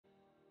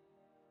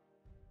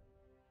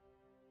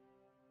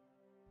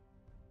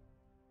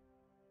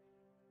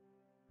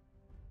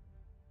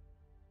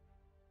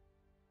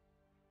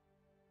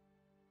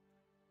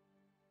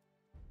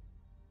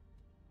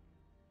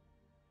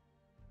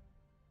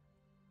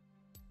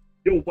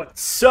Yo,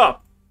 what's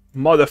up,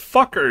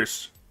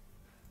 motherfuckers?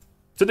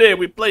 Today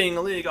we're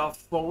playing League of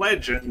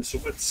Legends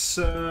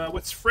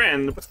with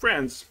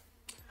friends.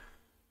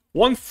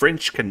 One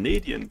French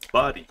Canadian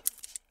buddy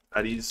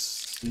that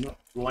is not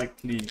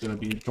likely gonna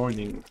be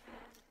joining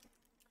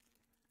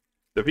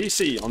the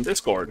VC on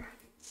Discord,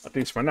 at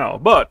least for now.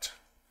 But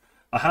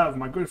I have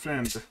my good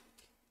friend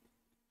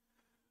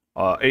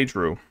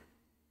Adru.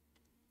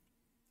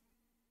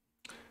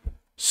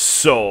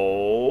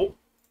 So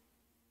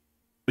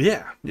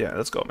yeah,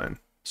 let's go, man.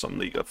 Some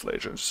League of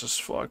Legends,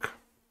 just fuck.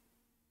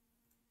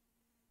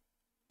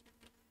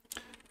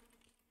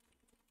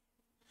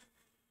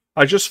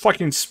 I just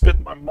fucking spit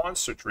my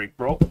monster drink,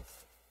 bro.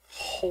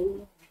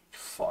 Holy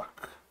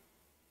fuck.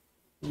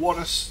 What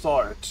a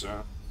start.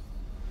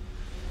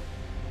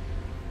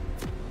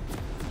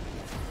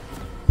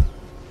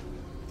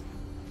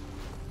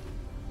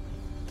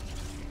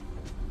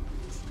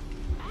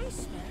 I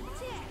smell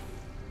death.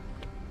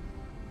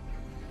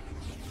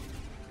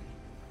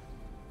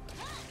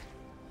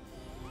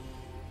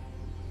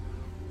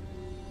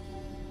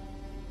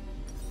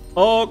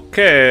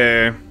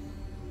 Okay.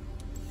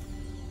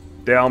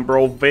 Down,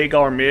 bro.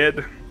 Veigar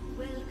mid.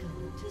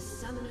 Welcome to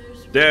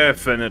Summoner's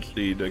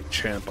Definitely the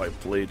champ I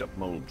played the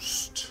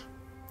most.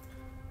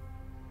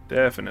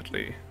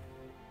 Definitely.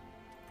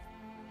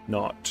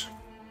 Not.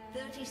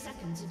 30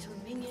 seconds until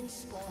minions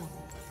spawn.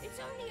 It's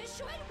only a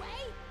short way.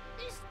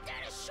 Is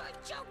that a short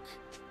joke?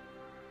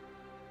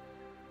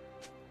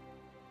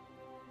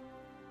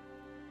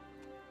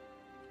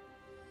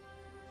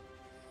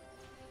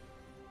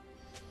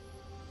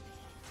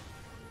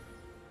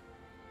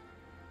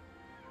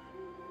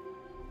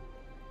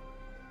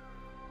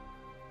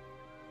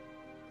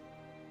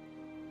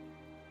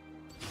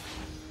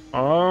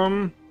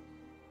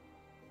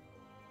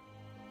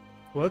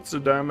 What's the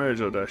damage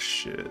of that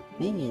shit?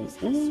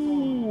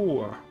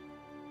 Ooh.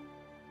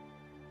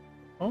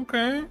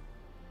 Okay.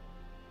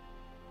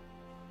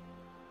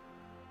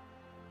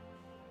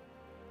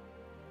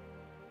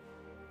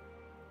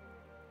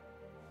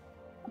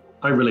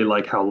 I really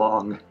like how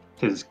long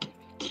his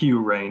Q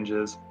range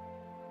is.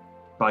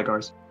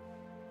 Veigar's.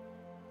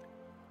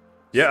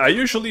 Yeah, I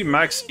usually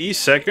max E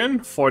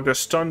second for the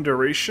stun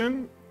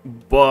duration,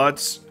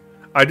 but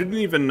I didn't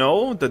even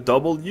know the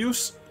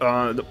W's,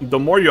 the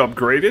more you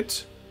upgrade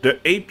it, the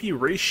AP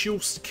ratio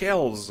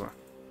scales.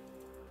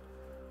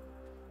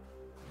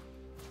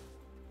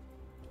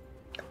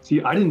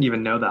 See, I didn't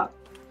even know that.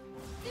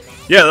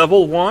 Yeah,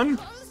 level 1,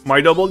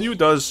 my W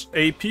does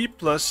AP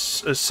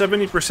plus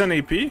 70%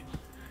 AP,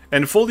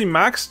 and fully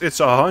maxed it's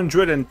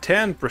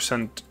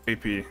 110%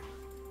 AP.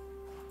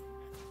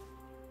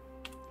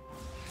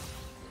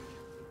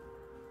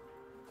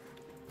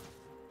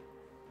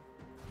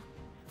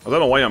 I don't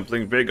know why I'm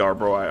playing Veigar,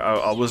 bro.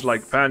 I was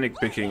like panic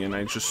picking and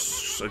I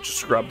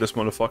just grabbed this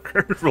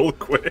motherfucker real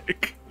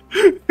quick.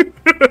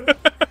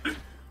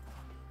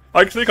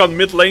 I click on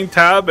mid lane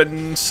tab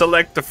and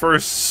select the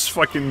first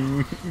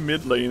fucking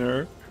mid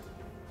laner.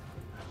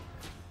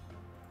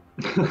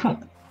 I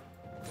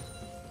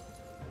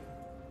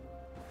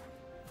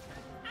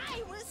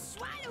will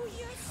swallow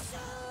your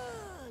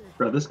soul.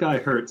 Bro, this guy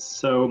hurts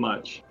so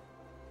much.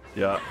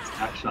 Yeah.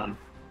 Action.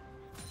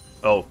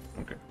 Oh,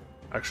 okay.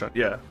 Action,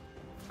 yeah.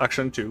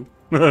 Action 2.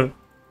 I'm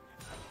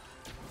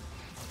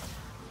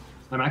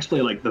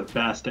actually like the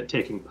best at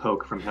taking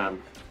poke from him.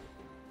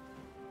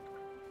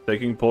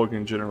 Taking poke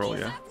in general,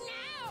 yeah. Up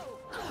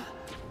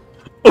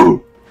now.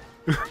 Ooh!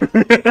 Thanks,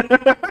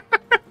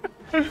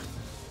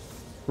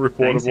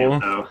 Reportable.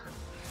 though.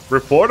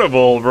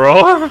 Reportable,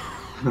 bro.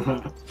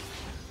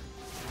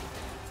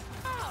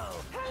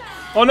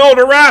 Oh no,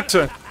 the rat!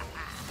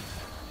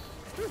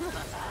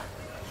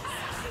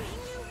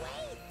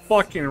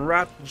 Fucking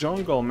rat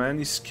jungle, man.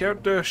 He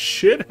scared the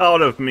shit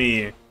out of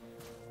me.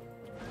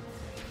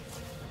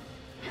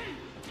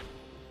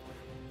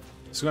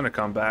 He's gonna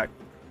come back.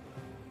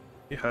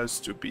 He has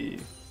to be.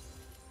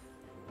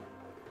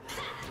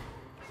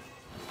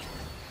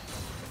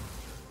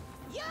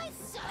 Your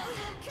soul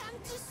will come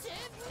to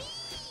serve me.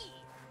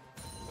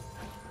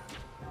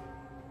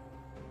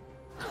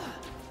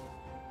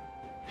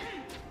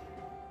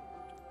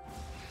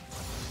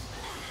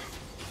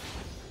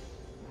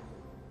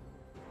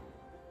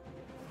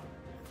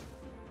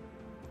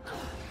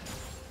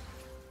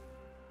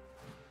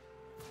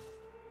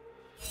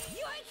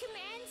 Your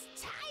commands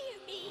tire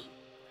me.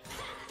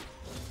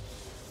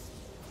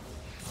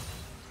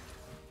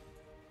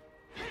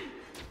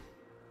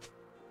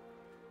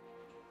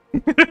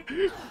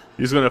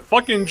 He's gonna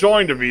fucking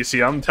join the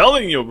VC, I'm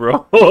telling you,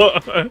 bro.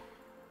 It's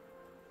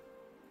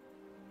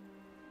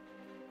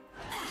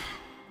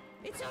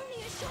only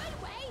a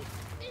short way.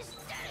 Is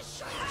that a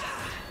short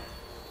joke?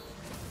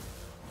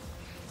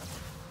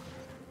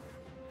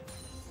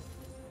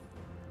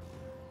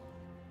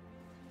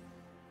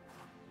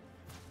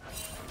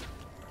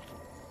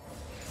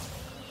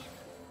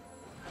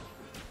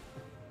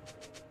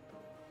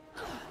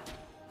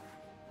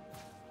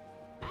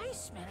 I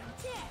smell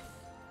death.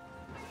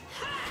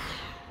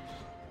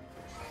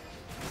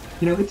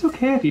 You know, it's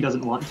okay if he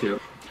doesn't want to.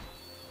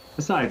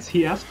 Besides,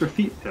 he asked for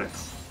feet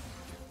pics.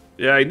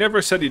 Yeah, he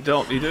never said he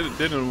don't. He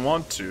didn't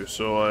want to,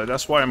 so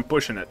that's why I'm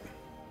pushing it.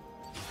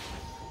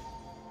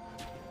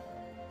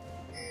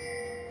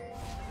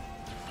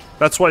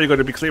 That's why you got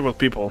to be clear with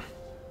people.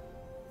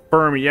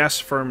 Firm yes,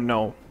 firm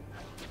no.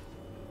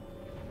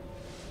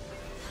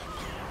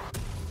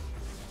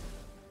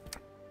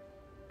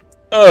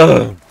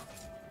 Ugh.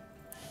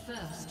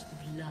 First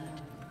blood.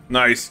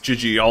 Nice,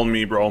 GG, all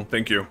me, bro.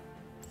 Thank you.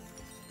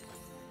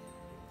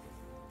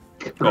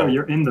 Bro, Oh.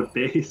 you're in the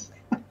base.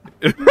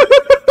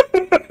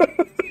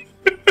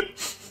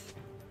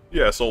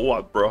 Yeah, so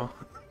what, bro?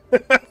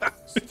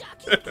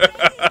 Stuck in play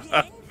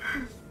again?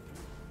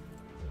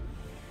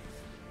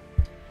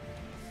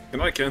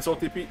 Can I cancel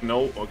TP?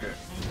 No? Okay.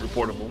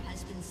 Reportable.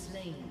 Has been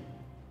slain.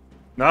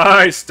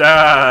 Nice,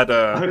 Dad!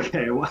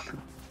 Okay, well,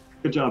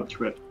 good job,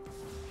 Twitch.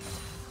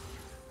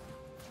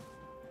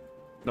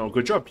 No,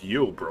 good job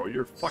you, bro.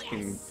 You're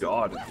fucking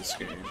god at this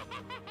game.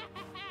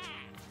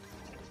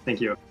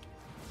 Thank you.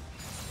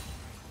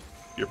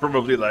 You're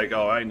probably like,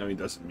 oh, I know he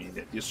doesn't mean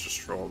it. He's just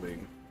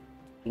trolling.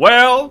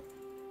 Well,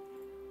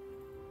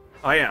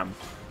 I am.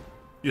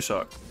 You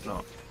suck.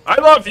 No. I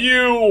love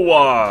you!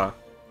 God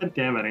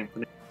damn it,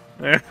 Anthony.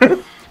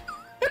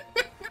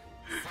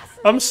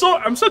 I'm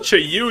such a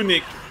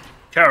unique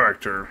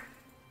character.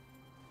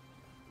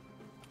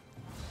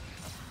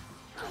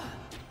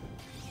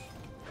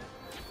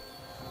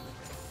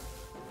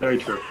 Very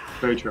true.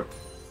 Very true.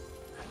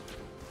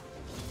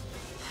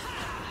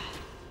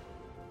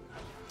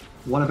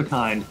 One of a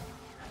kind.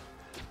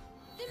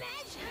 The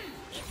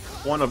magic.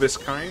 One of his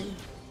kind.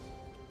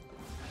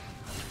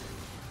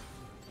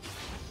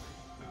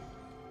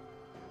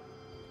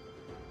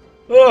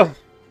 Ugh.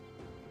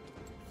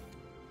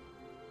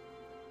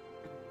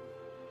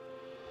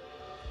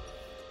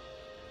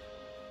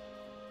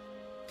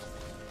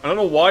 I don't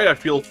know why I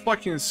feel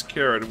fucking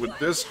scared with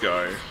this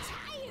guy.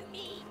 Tire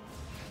me.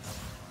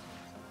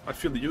 I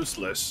feel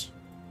useless.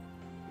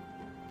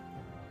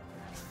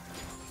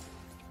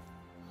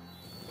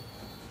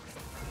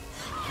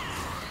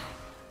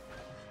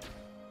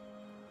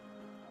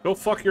 Go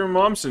fuck your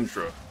mom,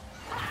 Sintra.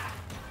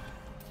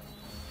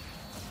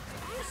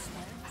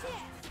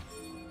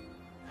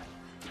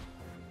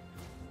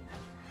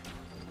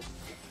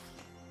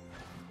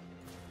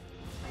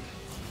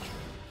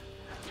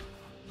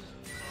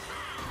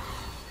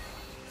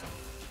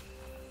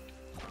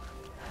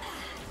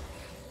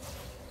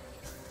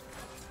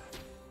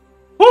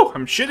 Woo!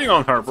 I'm shitting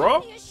on her,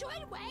 bro. A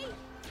short way.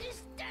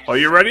 There's Are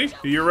you ready?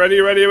 Are you ready?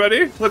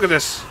 Ready? Look at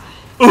this.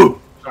 Ooh!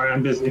 Sorry,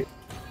 I'm busy.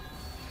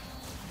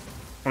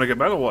 Wanna get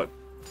mad or what?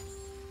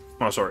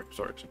 Oh, sorry.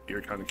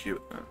 You're kind of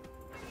cute.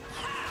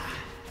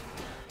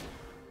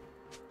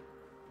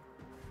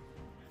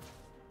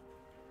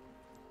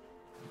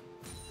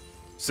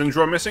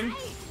 Syndrome missing?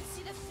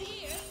 see the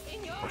fear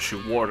in your Oh, she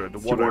warded. The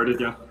She water. warded,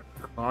 yeah.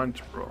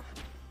 Can't, bro.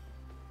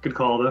 Good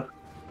call, though.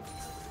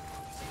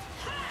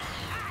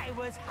 I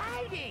was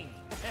hiding.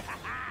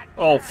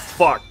 Oh,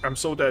 fuck. I'm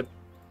so dead.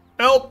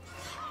 Help!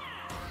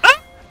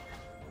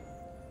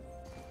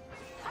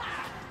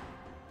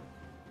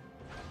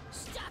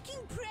 stalking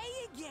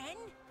prey again.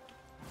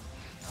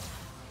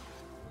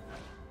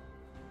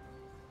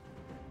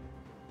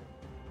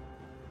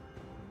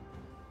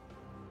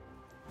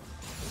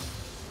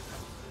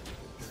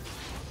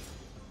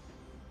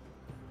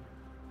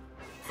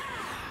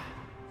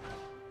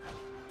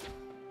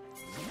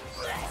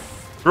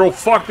 Bro,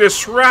 fuck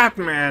this rat,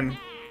 man.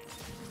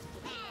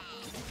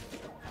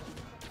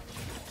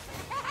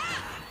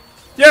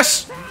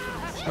 Yes!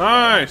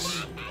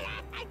 Nice!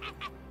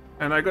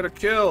 And I got a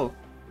kill.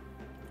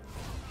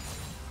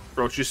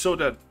 Bro, she's so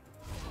dead.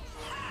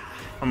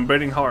 I'm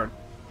betting hard.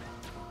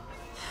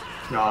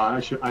 Nah,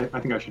 I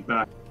think I should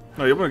back.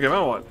 No, you're gonna get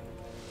out what?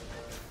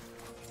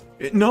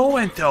 No,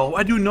 Ento,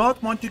 I do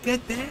not want to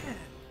get there.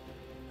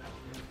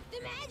 The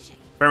magic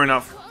Fair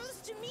enough.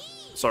 close to me.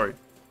 Sorry.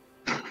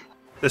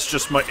 That's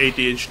just my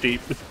ADHD.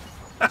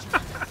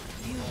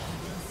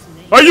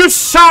 Oh, you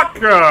suck!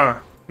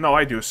 No,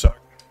 I do suck.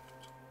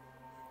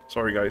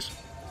 Sorry, guys.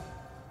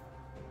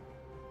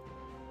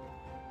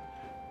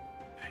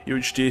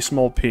 Huge D,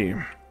 small P.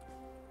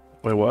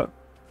 Wait, what?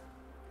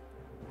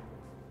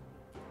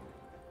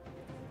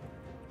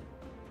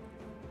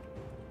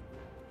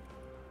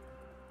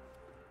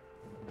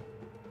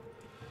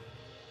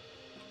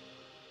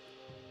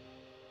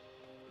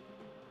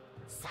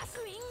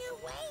 Suffering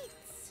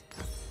awaits.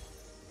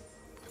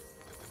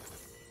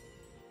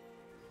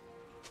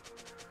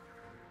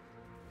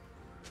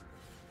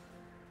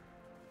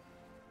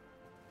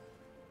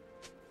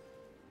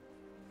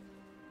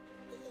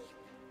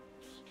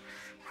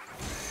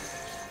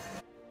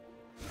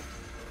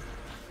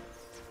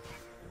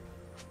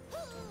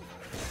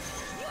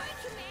 Your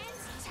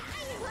commands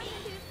tire me.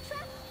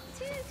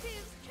 Two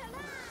hooves, come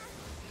on.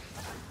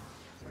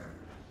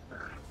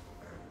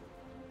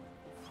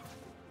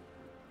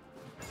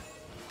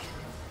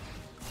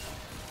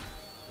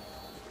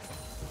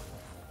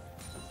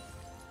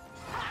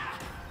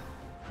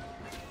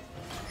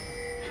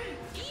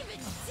 Even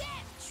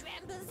death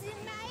trembles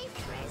in my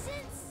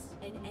presence?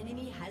 An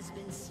enemy has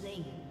been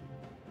slain.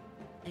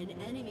 An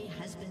enemy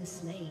has been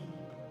slain.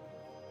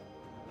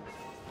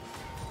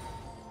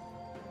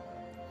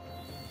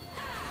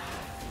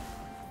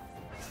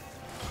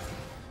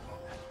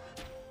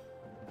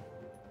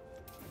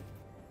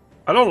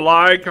 I don't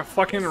like a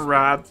fucking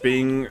rat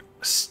being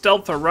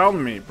stealth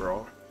around me,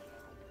 bro.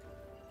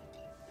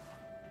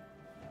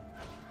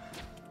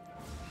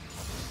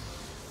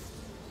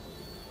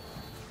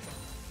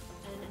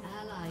 An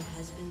ally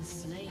has been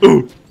slain.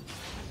 Ooh.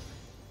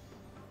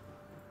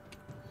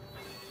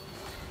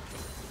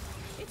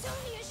 It's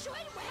only a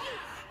short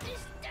way. Is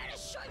that a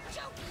short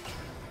joke?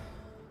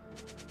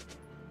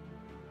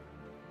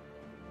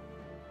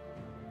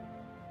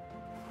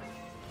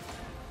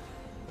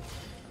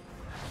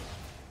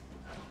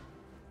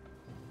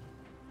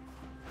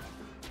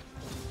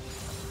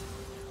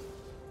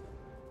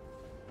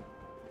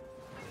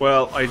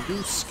 Well, I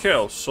do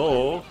scale,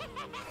 so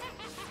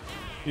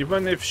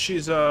even if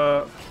she's An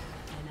ally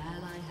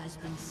has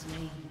been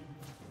slain.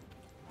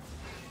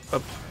 a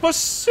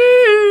pussy,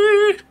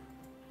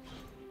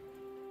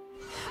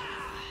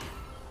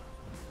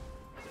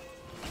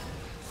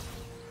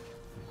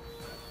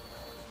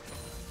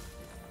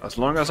 as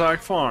long as I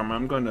farm,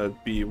 I'm gonna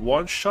be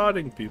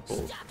one-shotting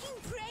people. Stalking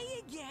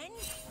prey again?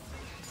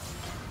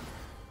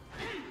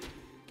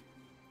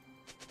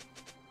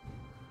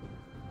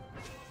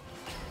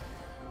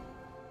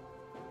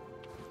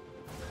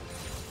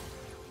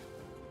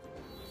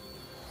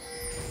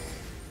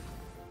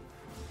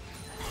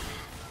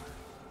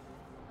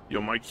 Yo,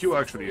 my Q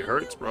actually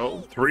hurts,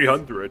 bro.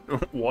 300.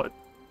 What?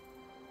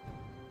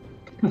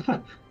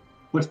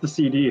 What's the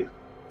CD?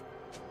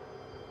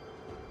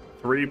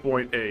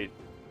 3.8.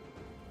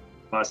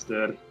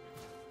 Busted.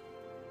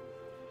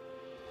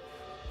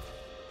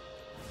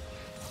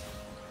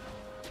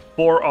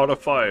 Four out of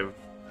 5.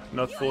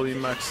 Not fully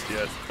maxed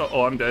yet.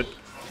 Uh-oh, I'm dead.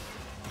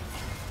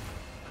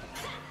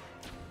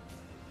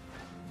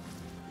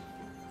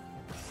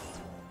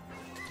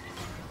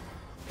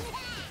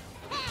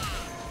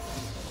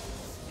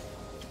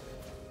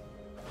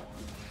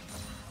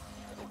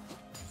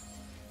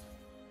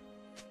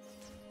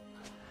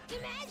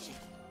 Imagine,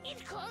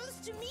 it calls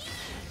to me.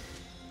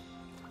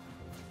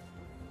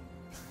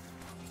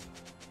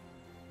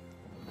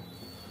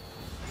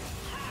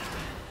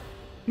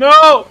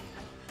 No!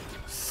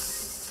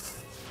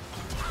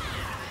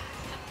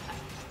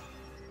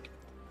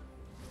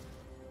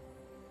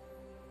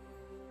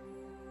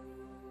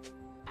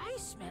 I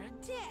smell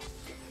death.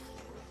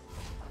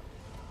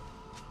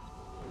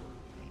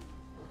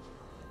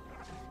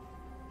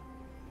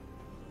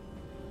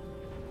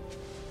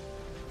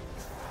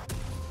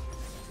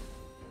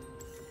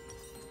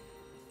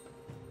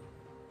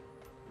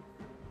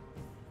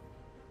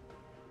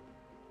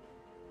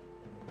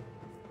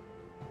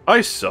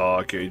 I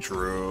suck,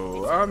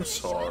 Drew. I'm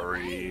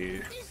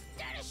sorry. Is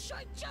that a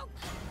short joke?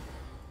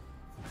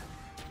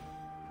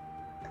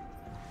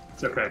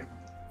 It's okay.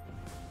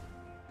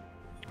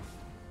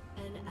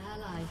 An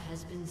ally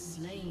has been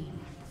slain.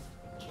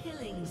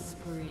 Killing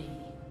spree.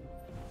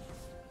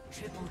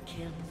 Triple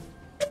kill.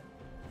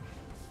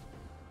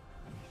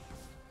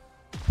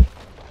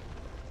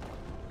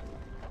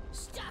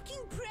 Stalking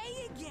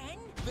prey again?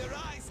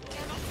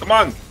 Come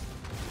on!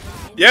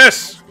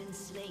 Yes!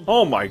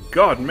 Oh my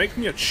god, make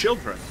me a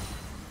children.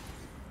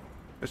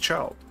 A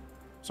child.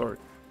 Sorry.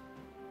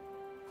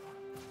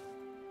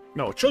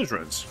 No,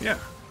 children's. Yeah.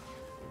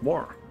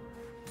 More.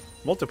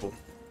 Multiple.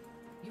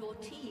 Your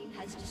team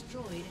has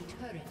destroyed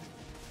a turret.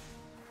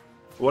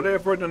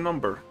 Whatever the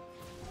number.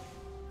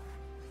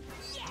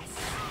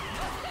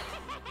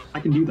 I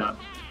can do that.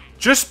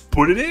 Just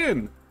put it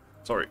in!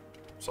 Sorry.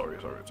 Sorry.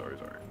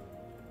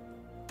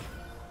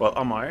 Well,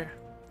 am I?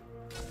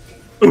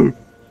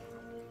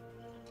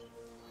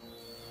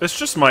 It's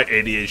just my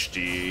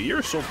ADHD.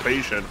 You're so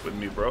patient with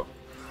me, bro.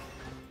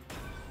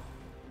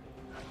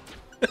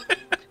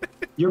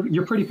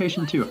 You're pretty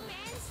patient too.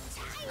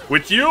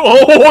 With you?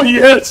 Oh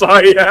yes,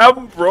 I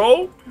am,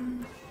 bro.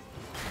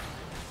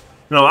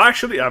 No,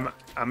 actually, I'm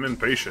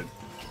impatient.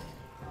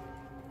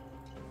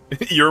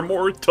 You're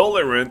more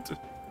tolerant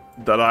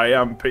than I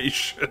am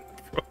patient,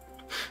 bro.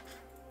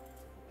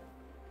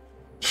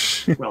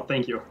 Well,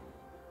 thank you.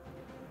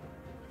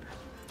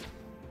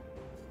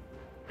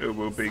 It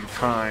will be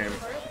time.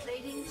 Turret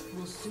plating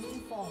will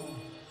soon fall.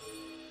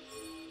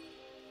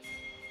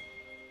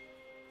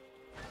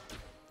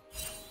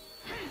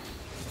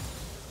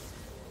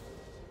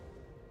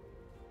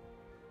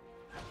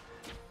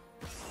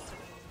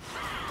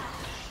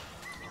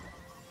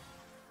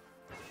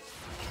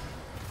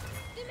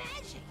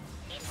 Imagine,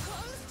 it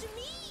calls to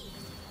me.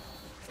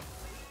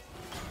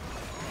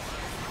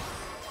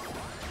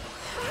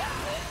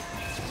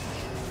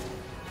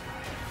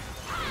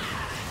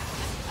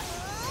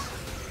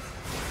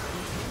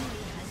 An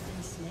enemy has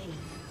been slain.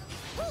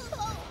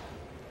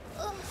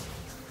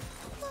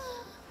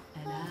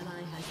 An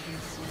ally has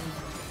been slain.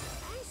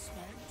 I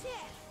smell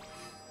death.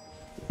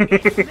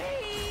 It's me.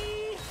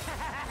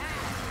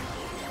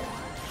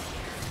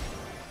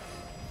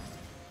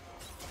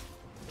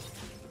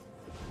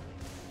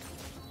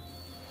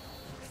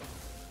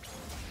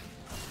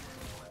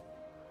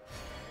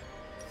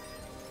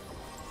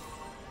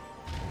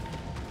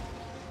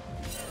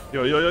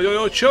 Yo, yo, yo, yo,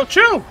 yo, chill,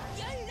 chill!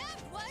 Your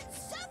loved ones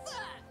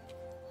suffer.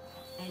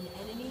 An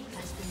enemy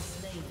has been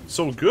slain.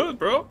 So good,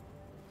 bro.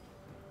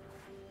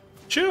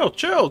 Chill,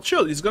 chill,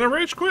 chill. He's gonna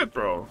rage quit,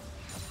 bro.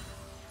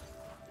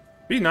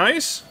 Be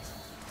nice.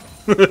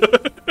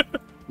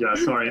 Yeah,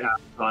 sorry,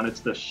 Amazon,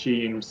 it's the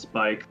Sheen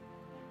spike.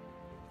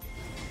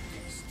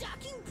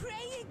 Stalking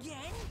prey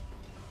again?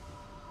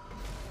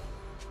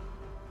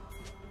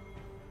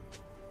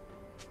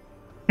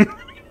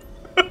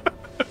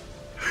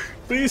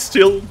 Please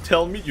still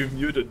tell me you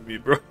muted me,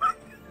 bro.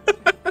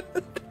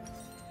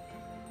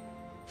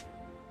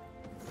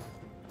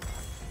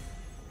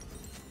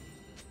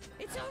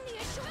 It's only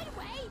a short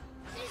way.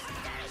 Is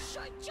that a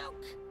short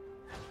joke?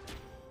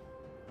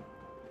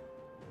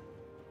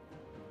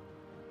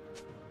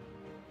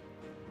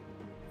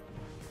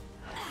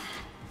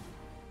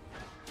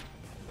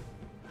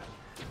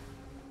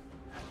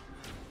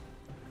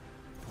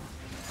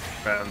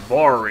 Man,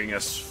 boring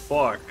as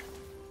fuck.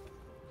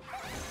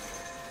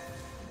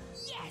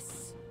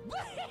 Yes.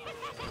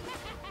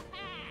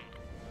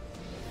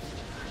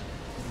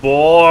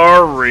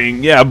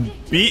 Boring. Yeah,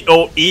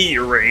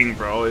 BOE ring,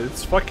 bro.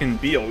 It's fucking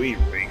BOE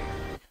ring.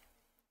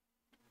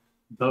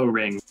 The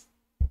ring.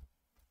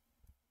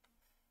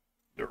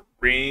 The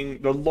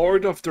ring. The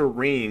Lord of the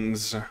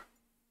Rings.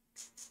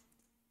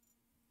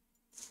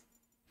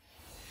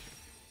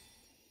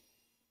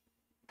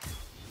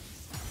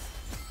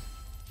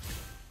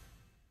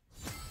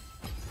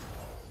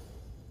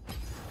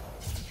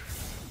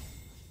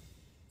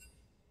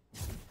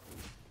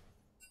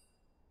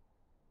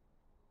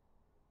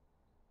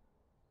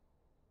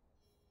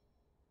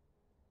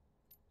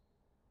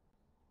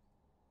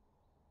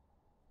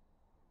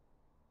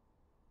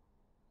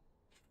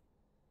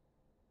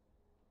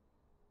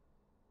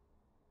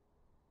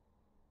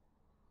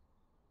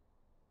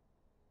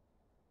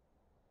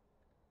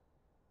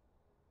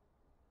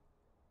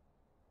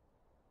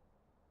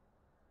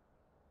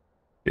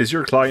 Is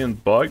your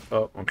client bugged?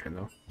 Oh, okay,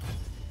 no.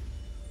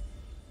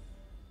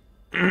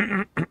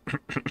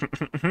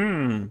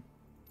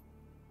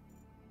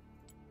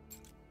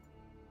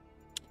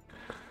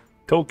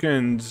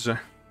 Tokens.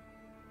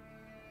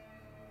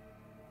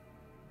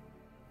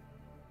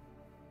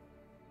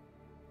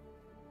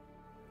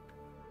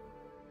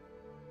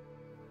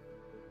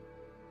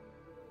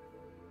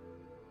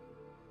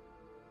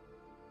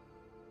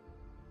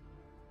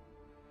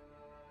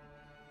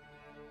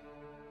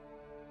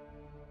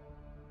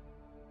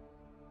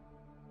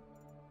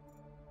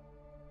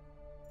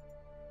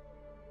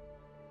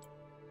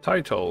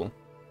 Title.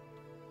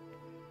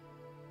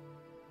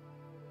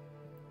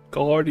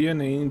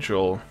 Guardian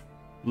Angel.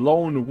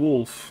 Lone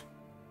Wolf.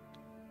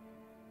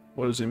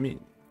 What does it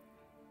mean?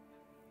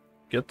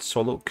 Get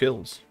solo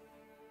kills.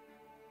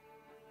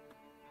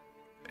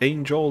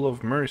 Angel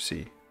of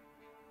Mercy.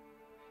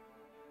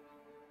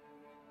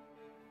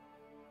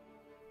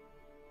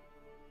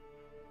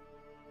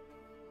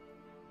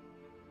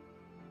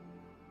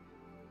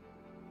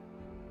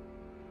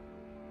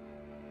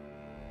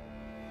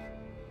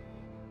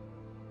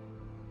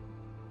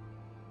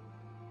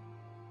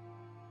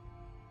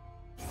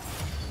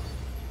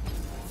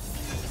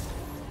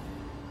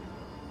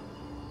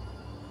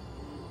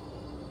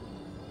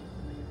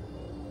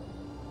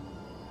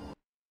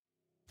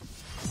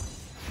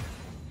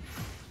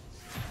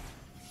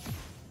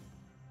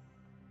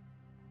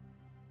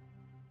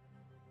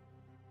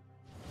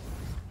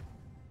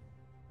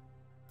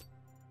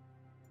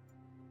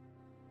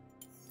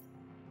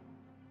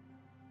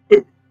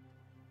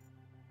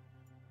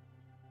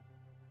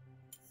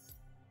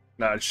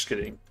 Nah, just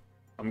kidding.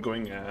 I'm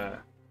going,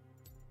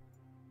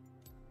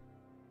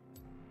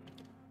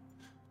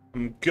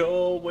 I'm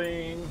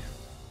going...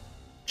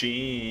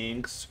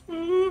 Jinx.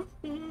 Ooh,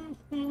 ooh,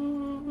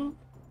 ooh.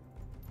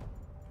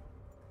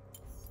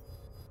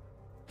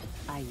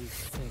 Are you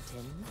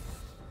certain?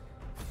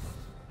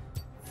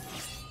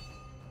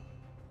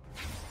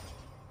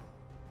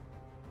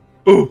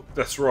 Ooh,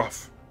 that's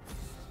rough.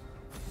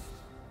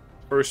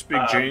 First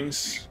big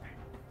Jinx.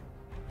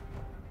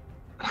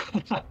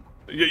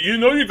 You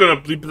know you're gonna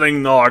be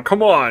playing Gnar,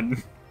 come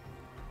on!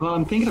 Well,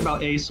 I'm thinking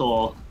about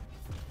Asol.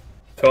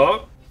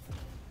 Top?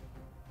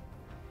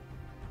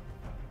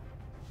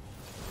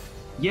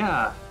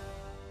 Yeah.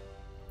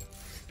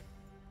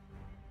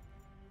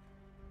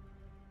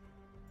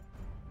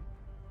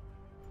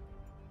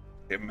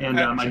 And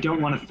I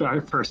don't want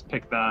to first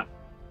pick that.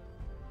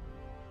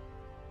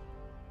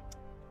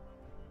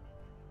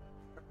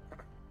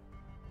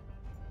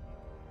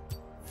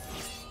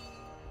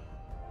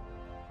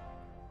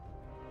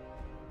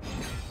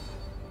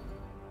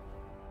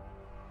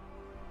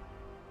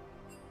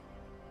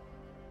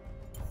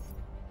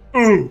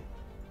 Ooh.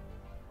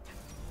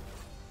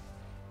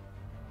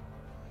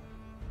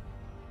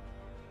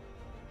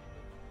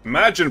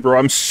 Imagine, bro,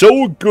 I'm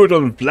so good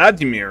on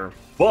Vladimir,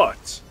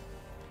 but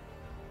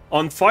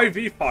on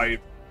 5v5,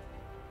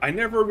 I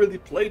never really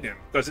played him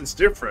because it's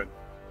different.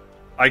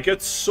 I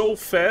get so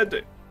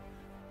fed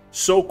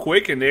so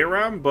quick in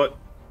ARAM, but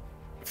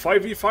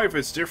 5v5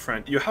 is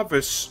different. You have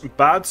a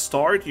bad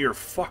start, you're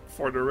fucked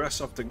for the rest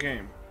of the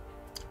game.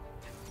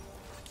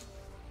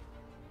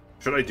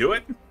 Should I do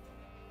it?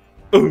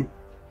 Ooh.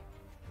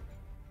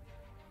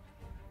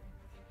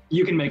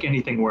 You can make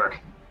anything work.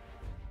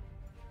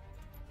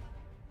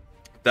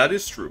 That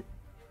is true.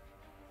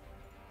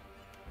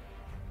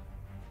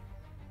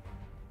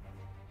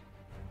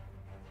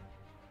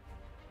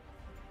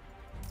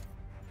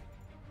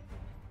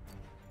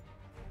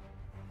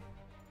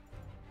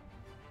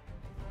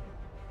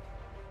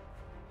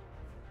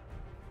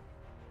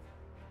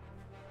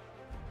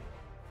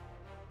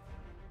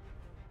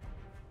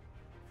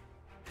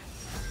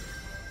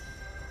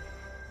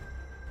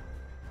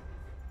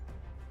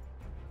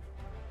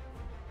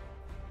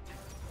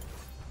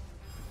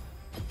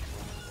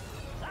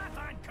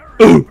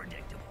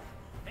 Unpredictable.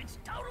 It's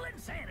total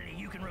insanity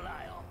you can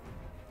rely on.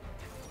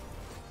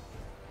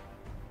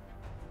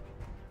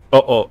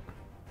 Uh-oh.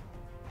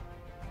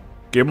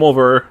 Game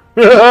over.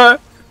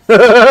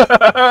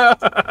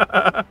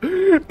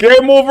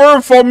 Game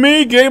over for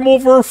me, game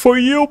over for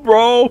you,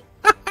 bro.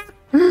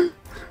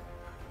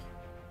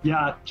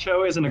 Yeah,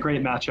 Cho isn't a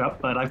great matchup,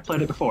 but I've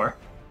played it before.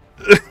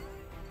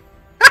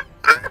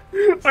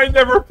 I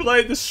never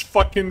played this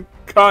fucking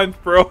cunt,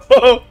 bro.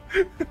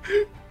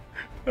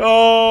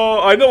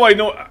 Oh, I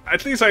know.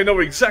 At least I know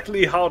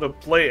exactly how to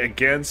play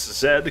against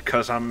Zed,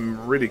 because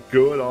I'm really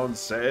good on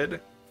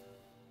Zed.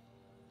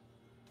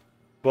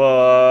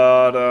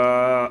 But,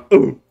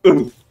 ooh.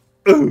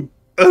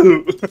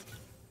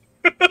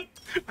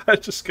 I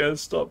just can't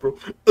stop, bro.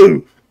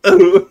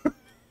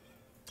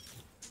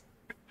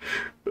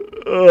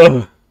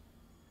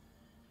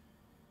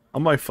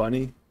 Am I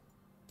funny?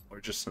 Or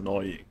just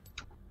annoying?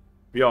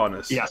 Be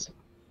honest. Yes.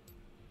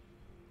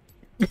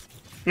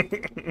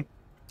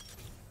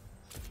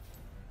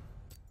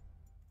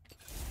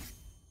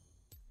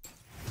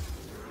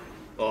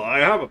 Oh, I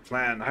have a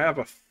plan. I have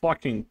a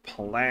fucking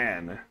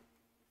plan.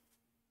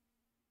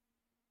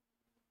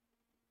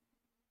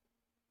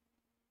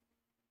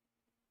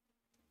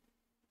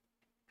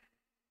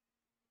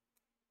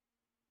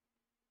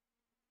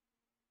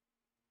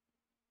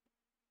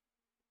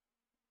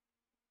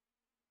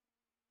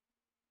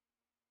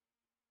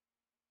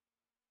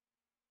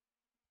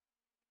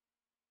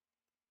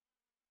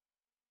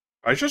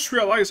 I just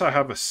realized I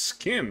have a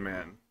skin,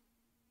 man.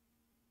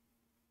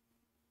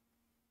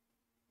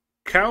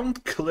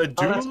 Count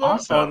Caledula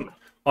awesome.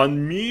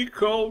 on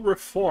Miko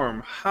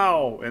Reform.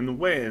 How and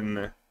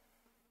when?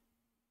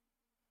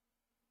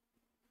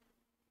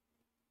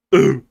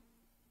 Ooh.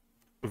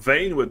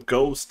 Vayne with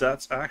Ghost,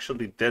 that's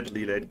actually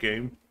deadly, that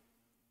game.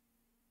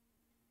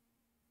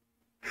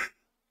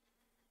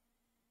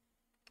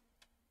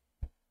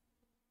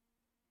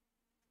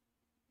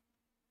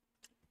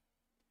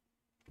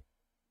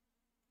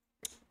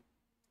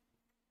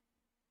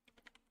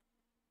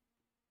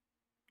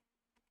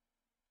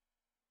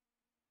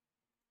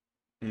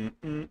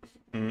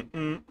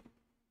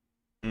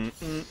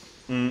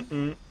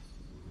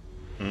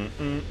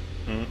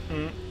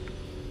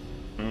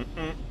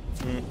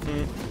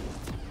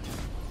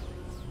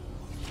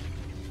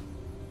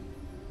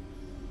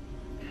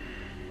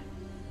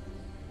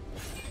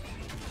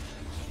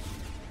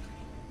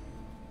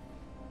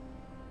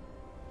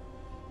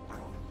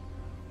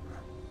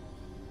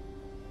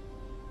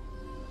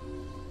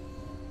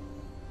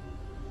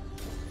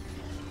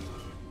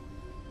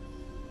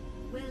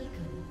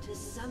 Welcome to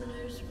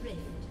Summoner's Rift.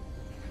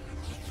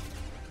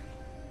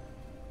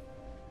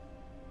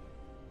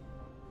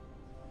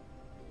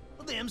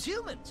 Well, them's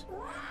humans.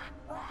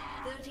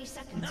 30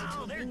 seconds No,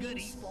 until they're minions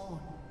goodies. spawn.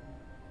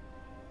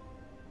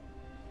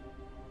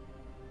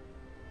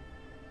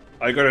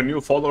 I got a new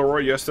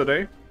follower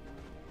yesterday.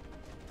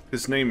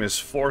 His name is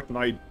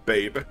Fortnite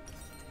Babe.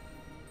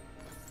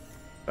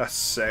 That's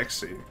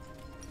sexy.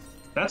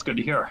 That's good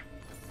to hear.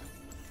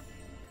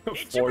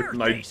 It's your birthday,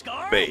 Fortnite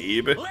Scar.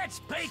 Babe. Let's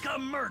bake a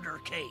murder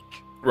cake.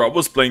 Bro, I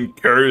was playing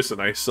Curse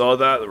and I saw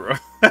that, bro.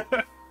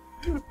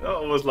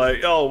 I was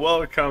like, oh,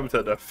 welcome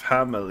to the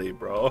family,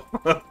 bro.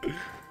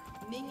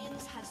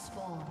 Minions have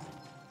spawned.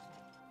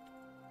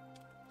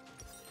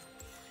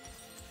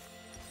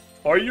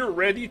 Are you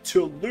ready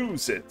to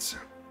lose it?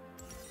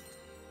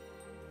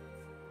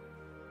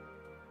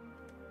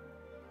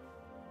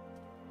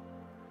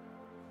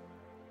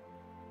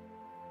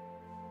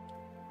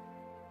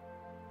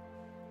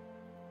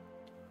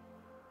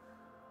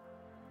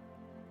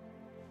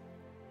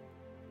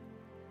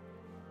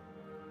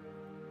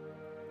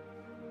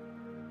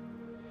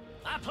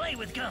 I play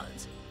with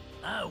guns.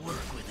 I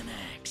work with an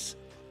axe.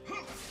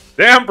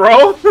 Damn,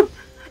 bro!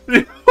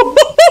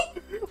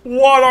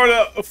 What are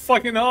the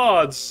fucking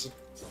odds?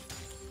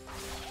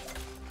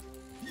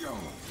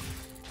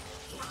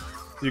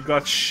 You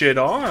got shit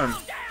on.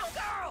 Calm down,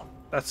 girl.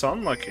 That's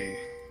unlucky.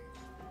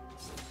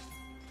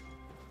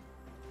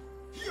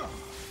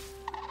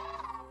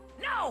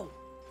 No!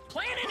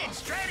 Planning and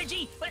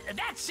strategy, but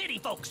that's city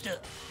folk stuff.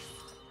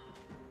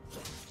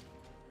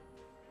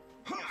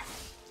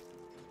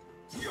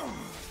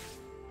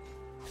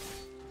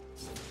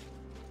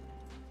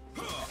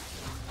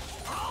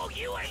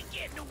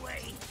 get in the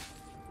way.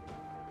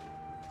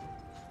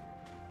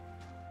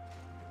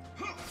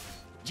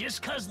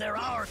 Just 'cause they're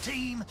our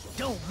team,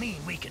 don't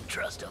mean we can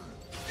trust them.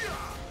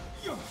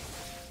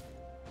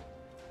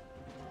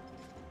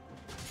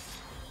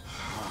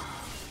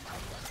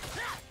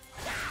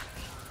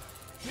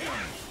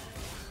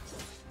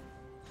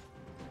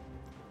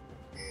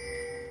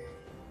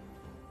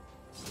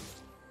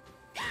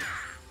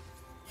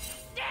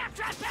 Damn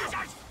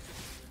trespassers!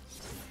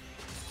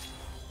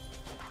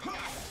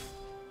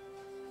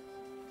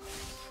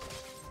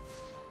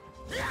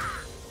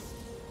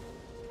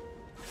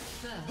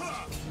 First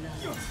blood.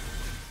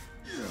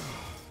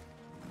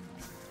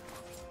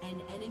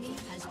 An enemy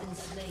has been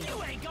slain.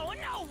 You ain't going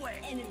nowhere!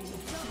 Enemy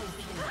double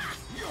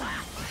kill. An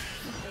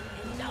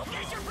enemy Don't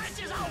get your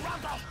britches all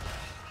rumpled!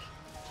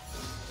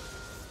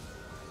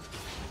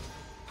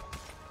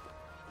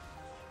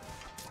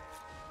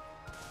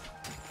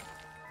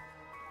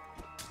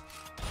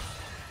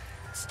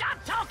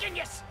 Stop talking,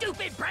 you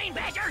stupid brain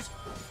badgers!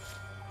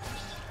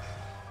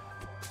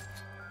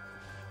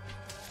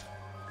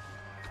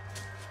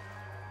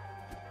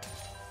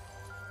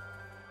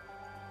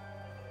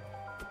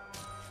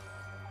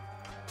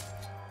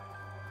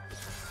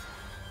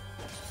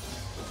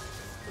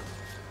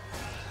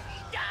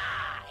 Die!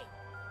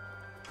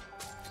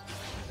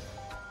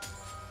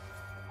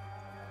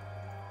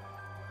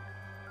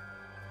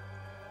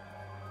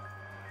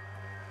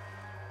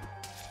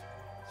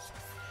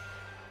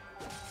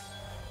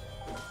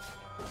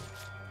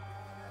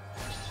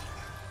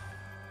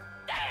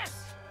 This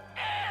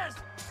is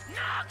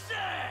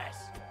Noxus!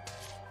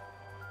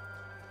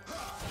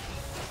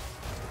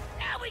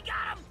 Now we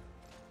got him!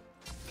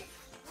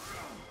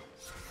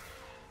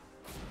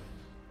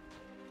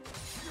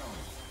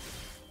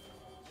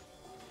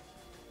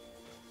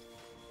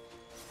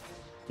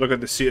 Look at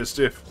the CS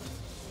diff.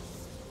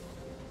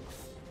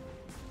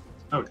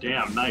 Oh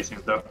damn, nice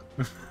though.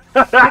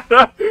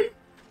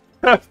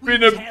 I've been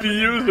Just having a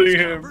abusing nice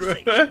him.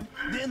 conversation.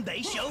 Then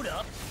they showed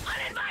up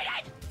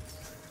uninvited.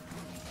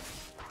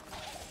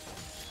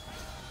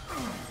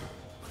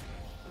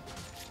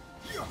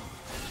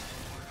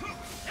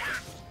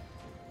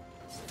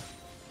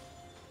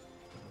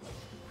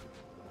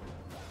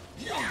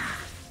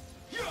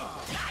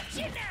 Got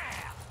you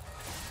now.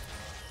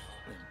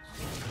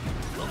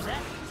 What was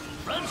that?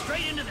 Run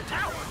straight into the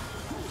tower.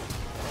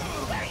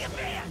 Where you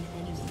been?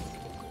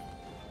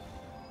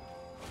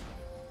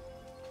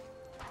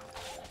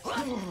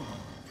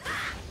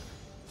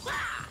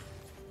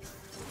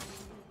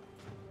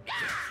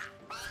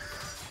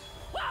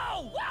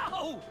 Whoa,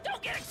 whoa!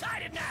 Don't get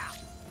excited now!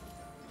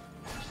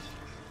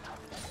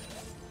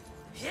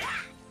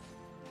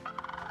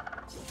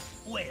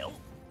 Well,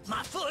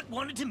 my foot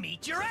wanted to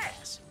meet your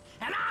ass,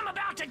 and I'm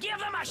about to give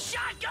them a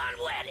shotgun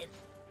wedding!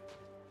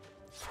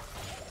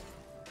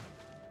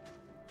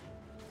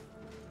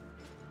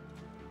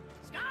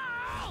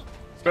 Skull!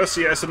 Best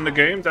CS in the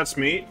game, that's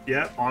me.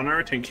 Yeah,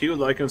 honor, thank you,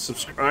 like and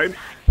subscribe.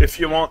 If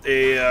you want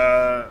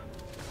a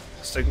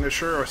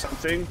signature or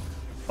something,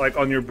 like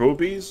on your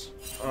boobies,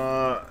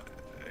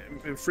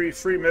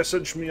 free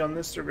message me on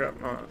Instagram.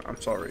 I'm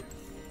sorry.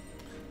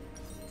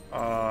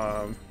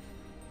 I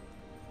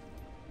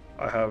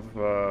have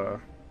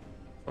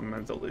some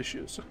mental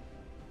issues.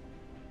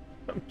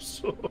 I'm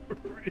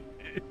sorry.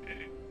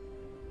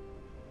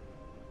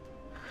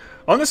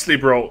 Honestly,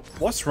 bro,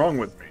 what's wrong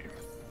with me?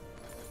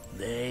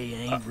 They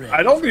ain't ready.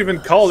 I don't even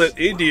call it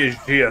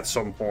ADHD at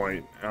some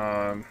point.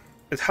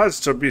 It has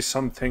to be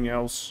something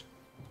else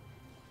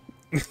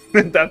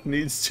that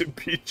needs to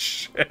be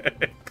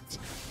checked.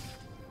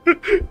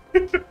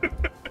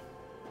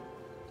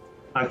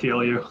 I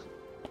feel you.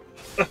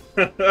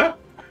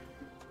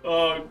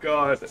 Oh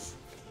god.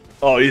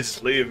 Oh,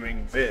 he's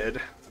leaving mid.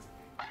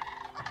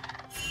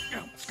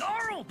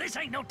 Scarl, this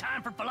ain't no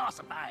time for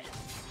philosophizing.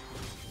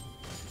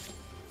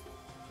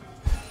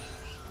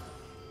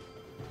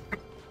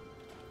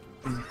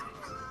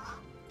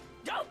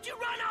 Don't you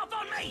run off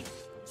on me!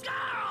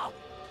 Scarl!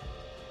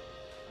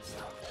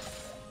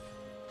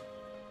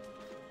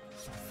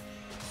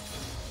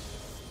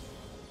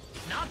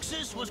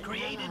 Noxus was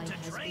created ally to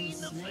has drain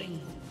been the slain.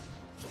 faith.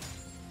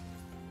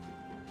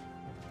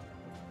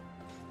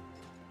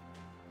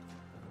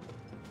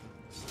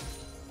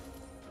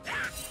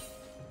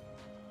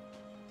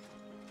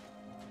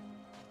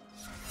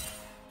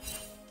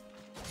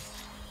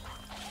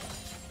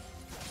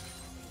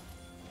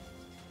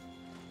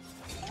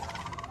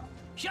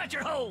 Shut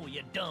your hole,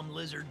 you dumb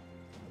lizard.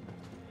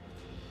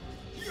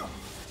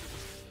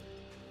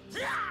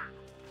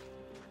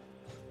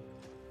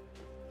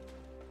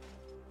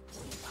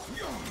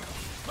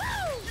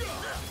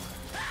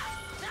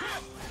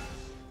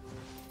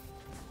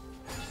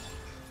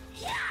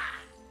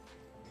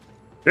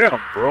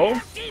 Damn, bro.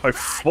 I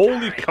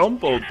fully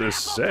comboed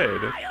this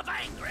Zed.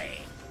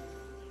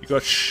 You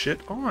got shit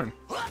on.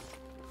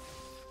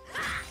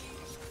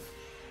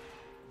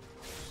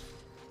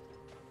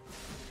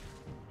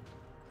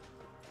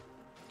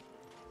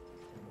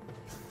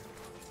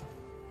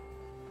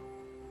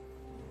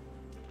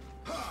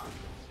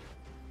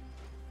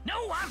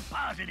 No, I'm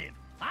positive.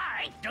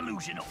 I ain't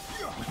delusional.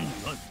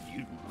 Not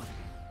you.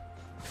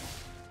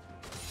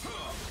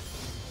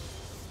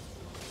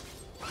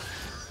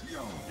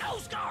 No,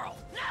 Scarl!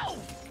 No!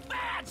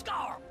 Bad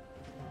Scarl!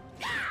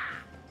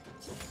 Ah!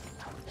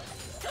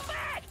 Come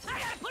back! I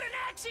gotta put an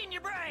axe in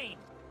your brain!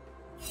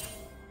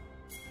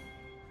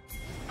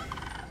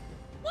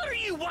 What are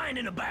you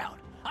whining about?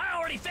 I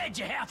already fed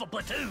you half a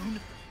platoon.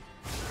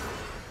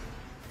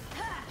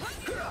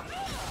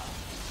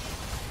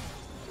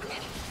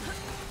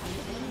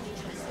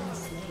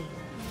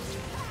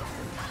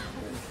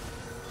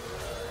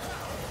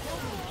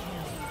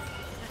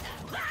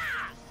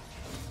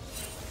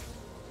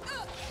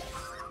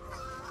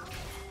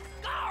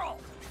 Carl,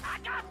 I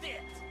got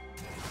this.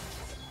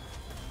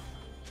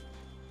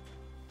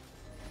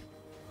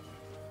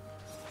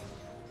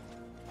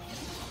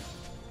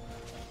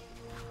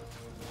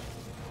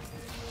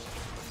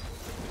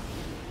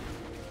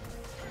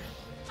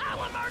 I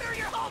will murder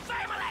your whole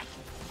family!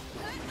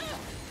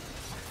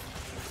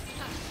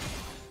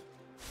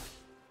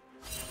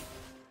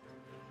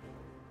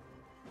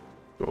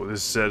 Oh,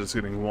 this Zed is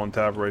getting one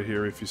tap right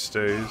here if he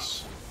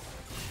stays.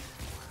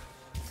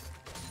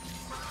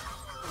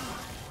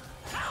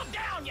 Calm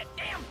down, you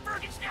damn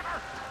Fergus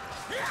sniffer!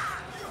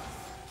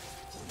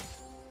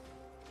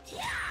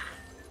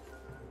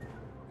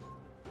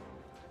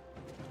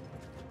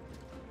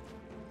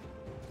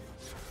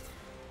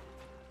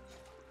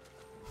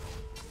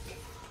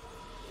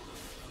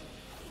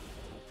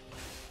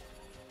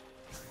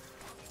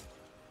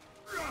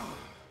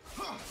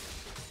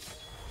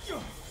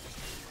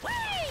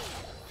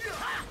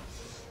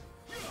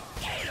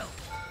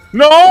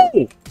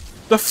 No!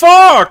 The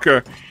fuck?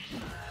 The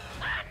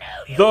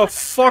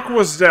fuck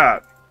was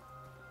that?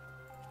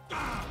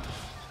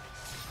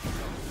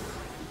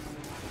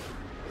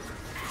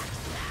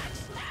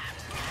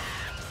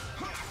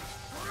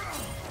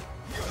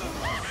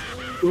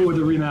 Ooh,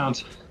 the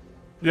remount.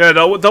 Yeah,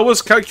 that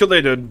was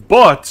calculated,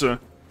 but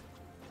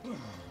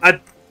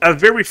at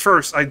very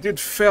first I did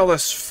fail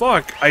as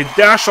fuck. I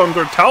dash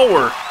under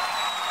tower.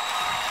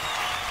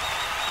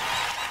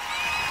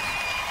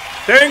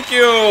 Thank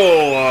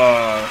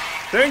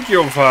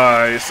you,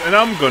 Vice. And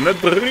I'm gonna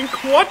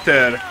drink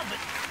water.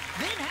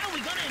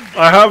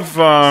 I have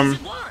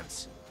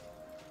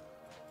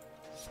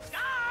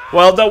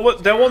well, that won't.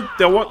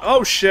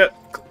 Oh shit.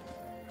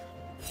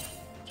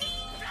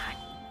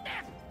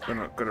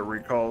 Gonna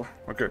recall.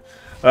 Okay.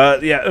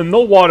 Yeah, no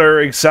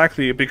water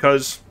exactly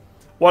because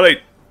what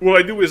I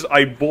do is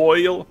I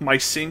boil my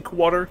sink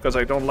water because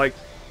I don't like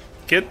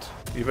it,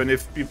 even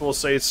if people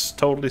say it's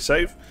totally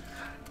safe.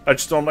 I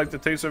just don't like the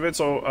taste of it,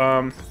 so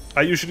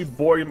I usually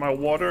boil my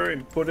water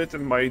and put it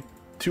in my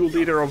 2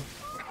 liter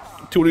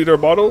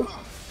bottle.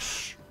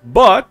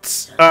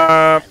 But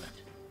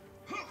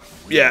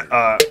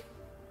yeah,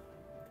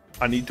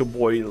 I need to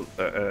boil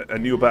a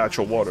new batch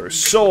of water.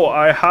 So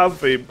I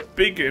have a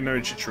big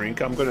energy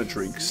drink. I'm gonna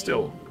drink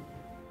still.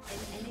 An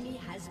enemy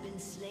has been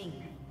slain.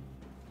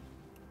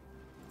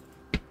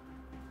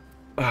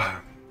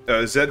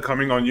 Zed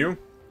coming on you.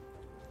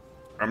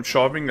 I'm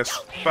shoving as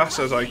fast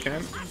as I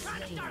can.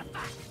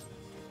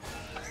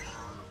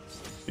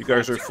 You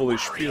guys are full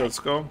HP, let's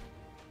go.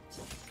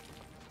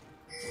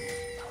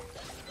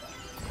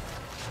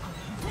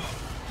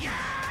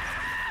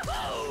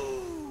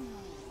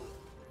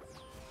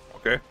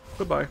 Okay,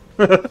 goodbye.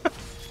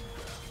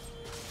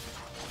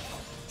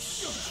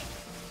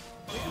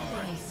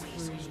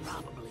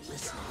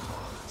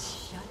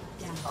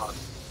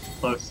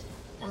 Close.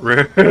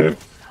 Rip.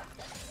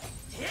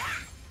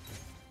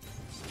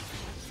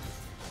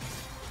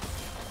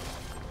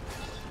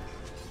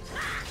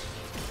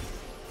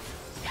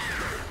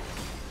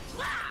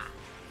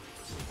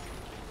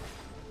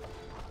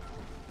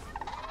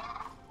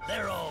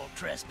 They're all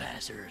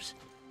trespassers.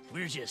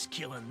 We're just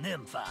killing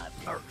them 5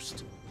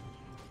 first.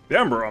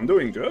 Damn, bro, I'm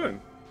doing good.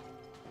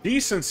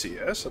 Decent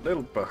CS, a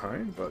little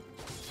behind, but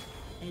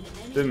An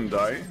enemy didn't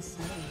die. has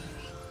been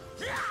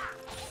slain.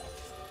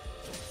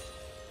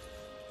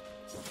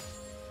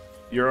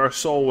 You're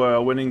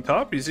also winning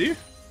top, is he?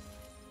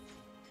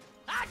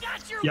 I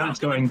got your Yeah, it's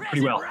welcome going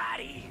pretty well. present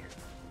right here.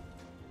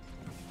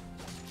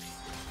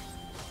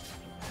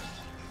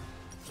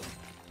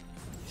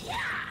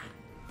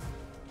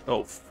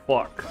 Oh,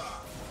 fuck.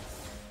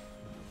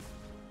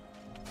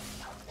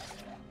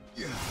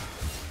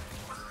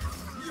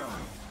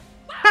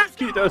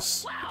 He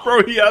does.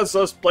 Bro, he has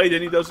us played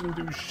and he doesn't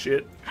do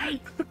shit.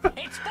 Hey,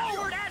 it's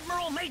Forward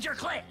Admiral Major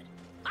Cled.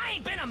 I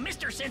ain't been a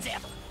mister since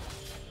ever.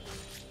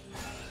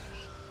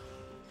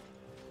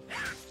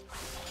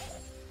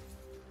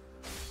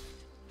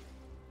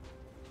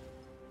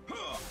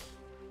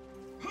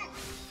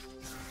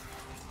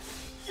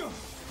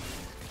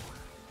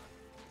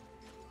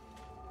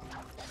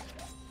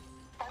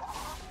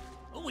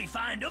 We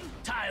find them,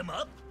 tie them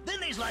up, then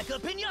there's like a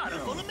pinata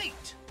full of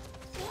meat.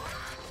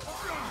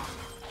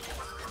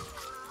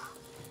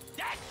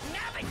 That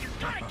nabbit, you're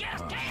gonna get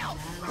us killed!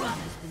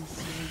 Has been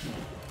slain.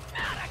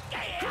 Not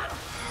again!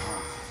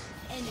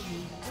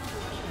 Enemy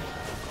double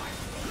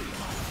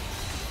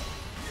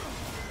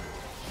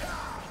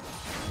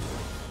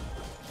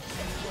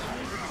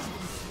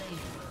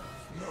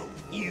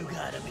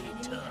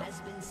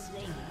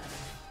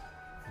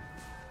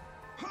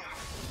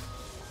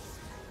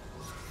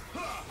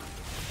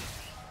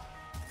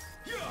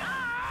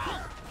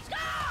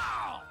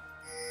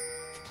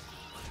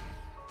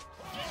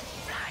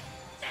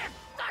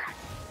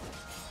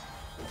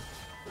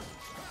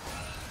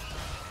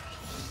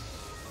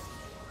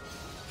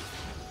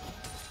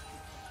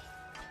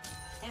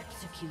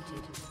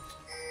executed.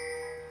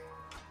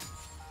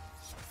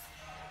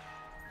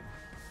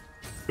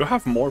 Do I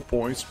have more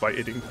points by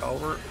hitting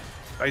tower?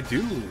 I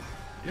do.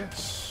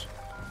 Yes.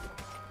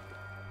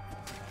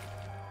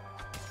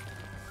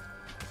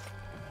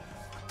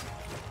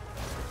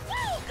 Woo!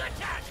 Good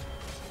catch!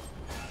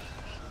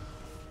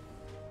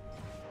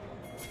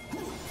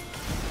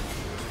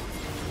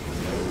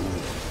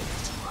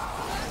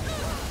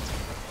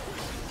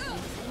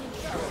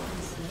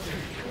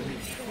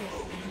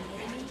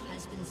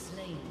 Has been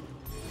slain.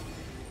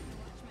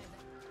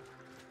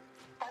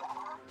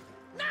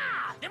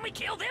 Nah! Then we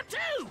kill them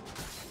too!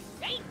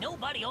 Ain't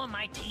nobody on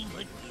my team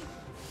but you.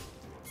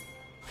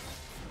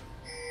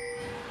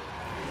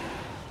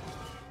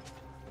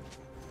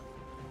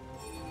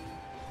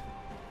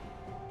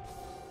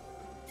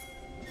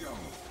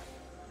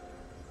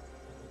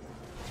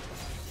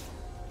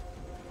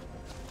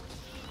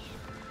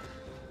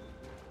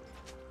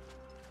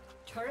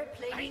 Turret I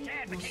plating hate to will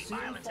advocate soon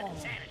violence and fall.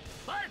 insanity,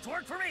 but it's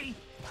worked for me.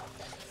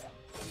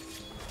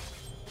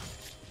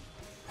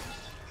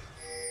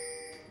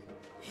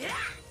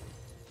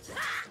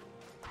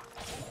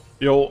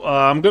 Yo,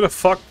 I'm gonna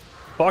fuck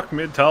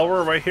mid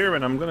tower right here,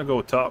 and I'm gonna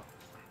go top.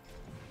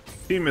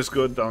 Team is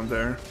good down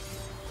there.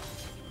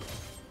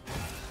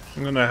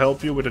 I'm gonna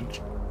help you with a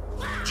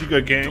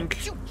Giga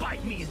gank. You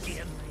bite me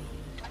again.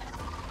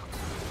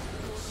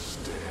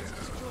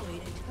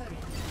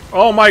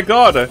 Oh my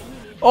god!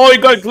 Oh,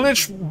 you got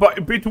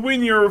glitched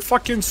between your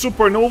fucking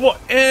supernova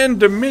and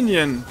the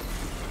minion.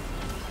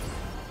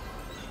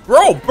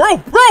 Bro,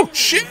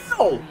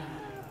 chill!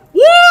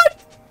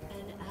 What?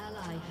 An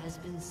ally has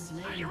been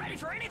slain. Are you ready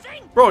for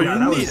anything? Bro,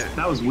 Yeah, you need it.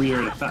 that was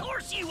weird. Of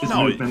course you His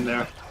are. movement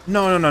there.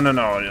 No.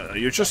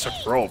 You're just a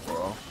pro,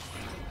 bro.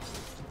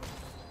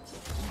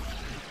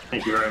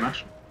 Thank you very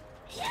much.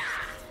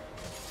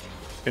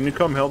 Can you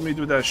come help me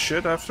do that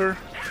shit after?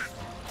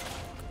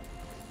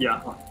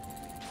 Yeah.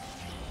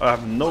 I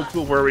have no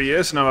clue where he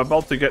is, and I'm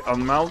about to get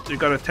unmount. You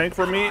got a tank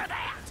for me?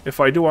 If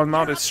I do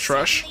unmount, it's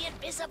trash. The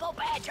invisible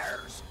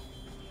badgers.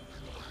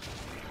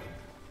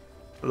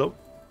 Hello?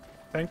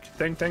 Tank.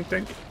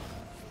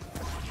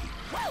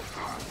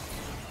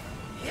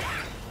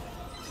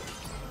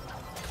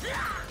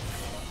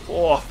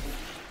 Oh.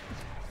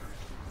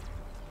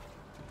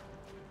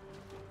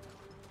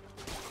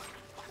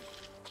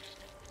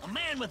 A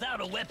man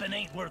without a weapon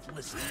ain't worth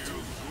listening to.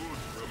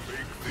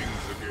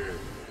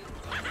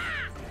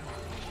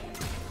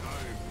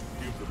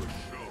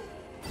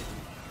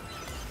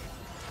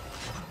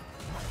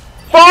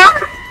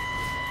 Fuck!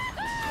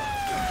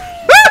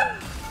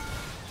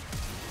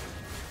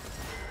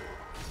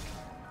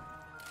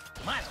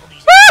 Might as well be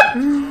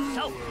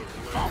so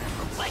fall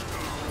from place.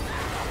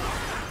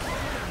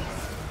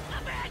 The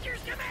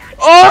badgers command.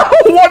 Oh,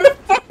 what a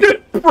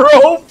fucking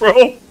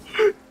bro! An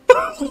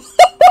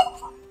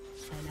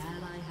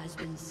ally has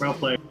been slain. Well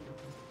played.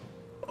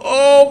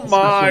 Oh Especially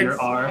my!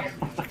 your R.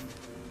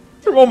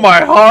 Oh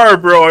my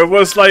heart, bro! It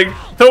was like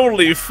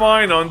totally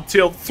fine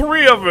until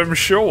 3 of them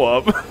show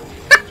up.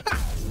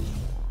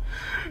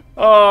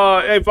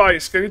 Hey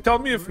Vice, can you tell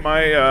me if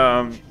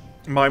my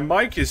my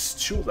mic is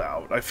too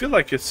loud? I feel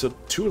like it's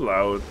too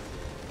loud.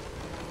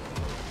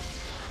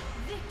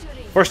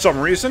 For some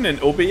reason in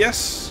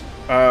OBS,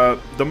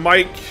 the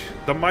mic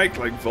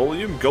like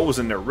volume goes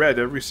in the red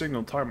every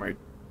single time I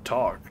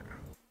talk.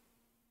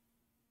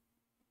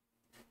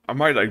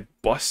 Am I like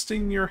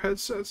busting your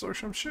headsets or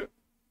some shit?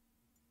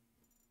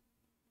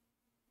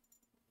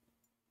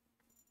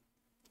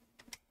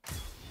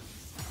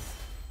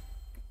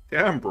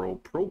 Damn, bro,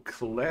 pro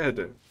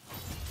Kled.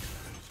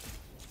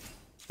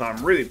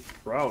 I'm really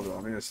proud,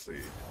 honestly.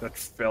 That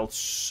felt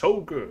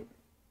so good.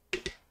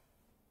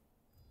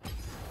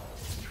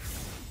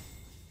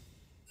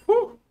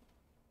 Whew.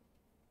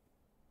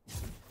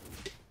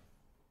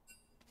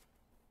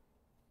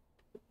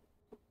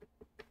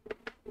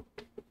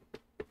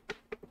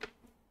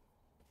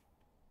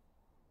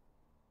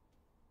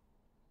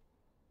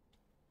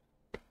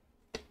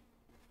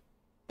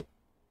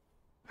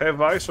 Hey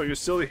Vice, are you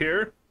still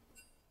here?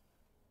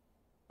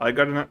 I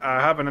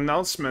have an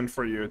announcement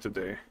for you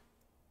today.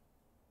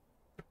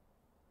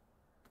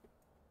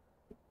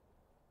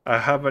 I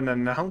have an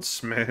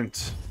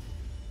announcement.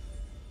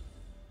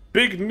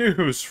 Big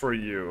news for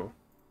you.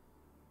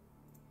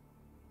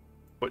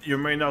 But you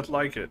may not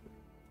like it.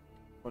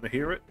 Want to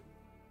hear it?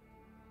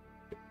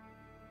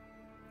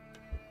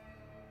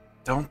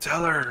 Don't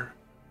tell her.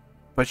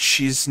 But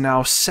she's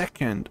now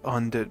second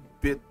on the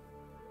bit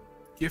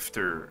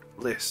gifter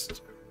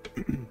list.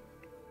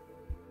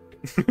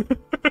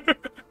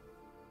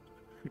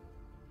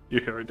 You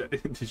heard that?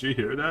 Did you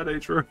hear that,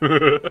 Atro?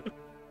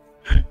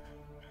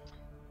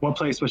 What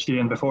place was she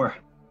in before?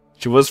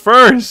 She was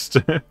first.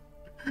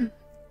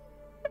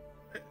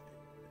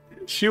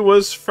 She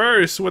was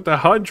first with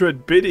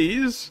 100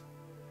 biddies,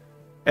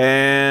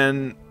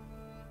 and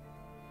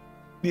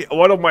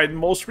one of my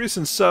most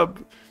recent sub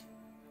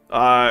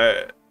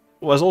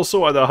was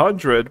also at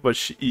 100,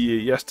 but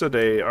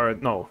yesterday, or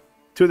no,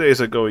 2 days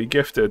ago, he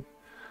gifted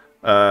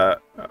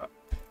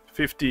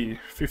 50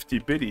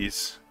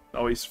 biddies.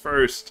 No, he's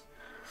first.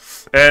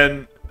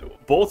 And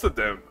both of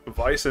them,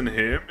 Vice and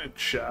him in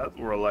chat,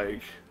 were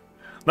like,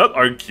 not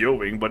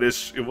arguing, but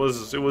it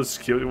was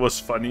cute. It was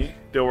funny.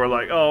 They were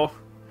like, "Oh,"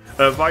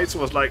 Vice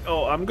was like,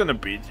 "Oh, I'm gonna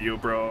beat you,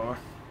 bro.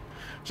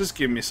 Just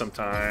give me some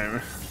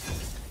time."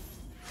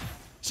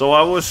 So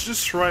I was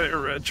just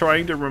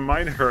trying to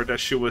remind her that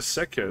she was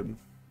second,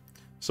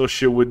 so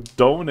she would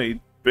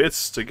donate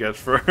bits to get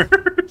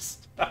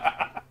first.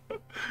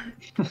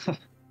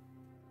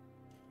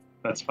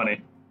 That's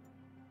funny.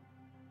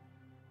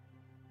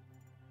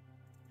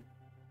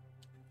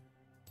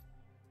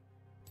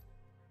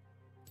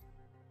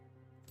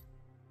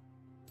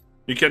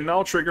 You can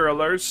now trigger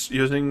alerts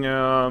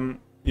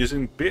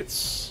using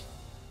bits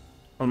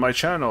on my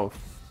channel,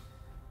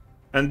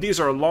 and these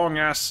are long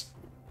ass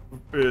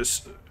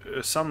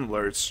some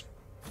alerts,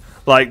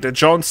 like the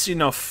John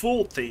Cena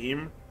full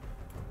theme,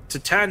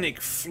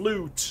 Titanic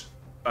flute,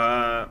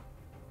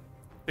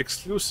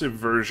 exclusive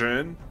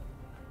version.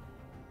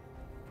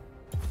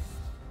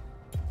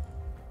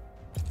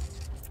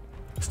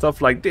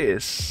 Stuff like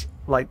this,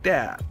 like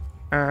that.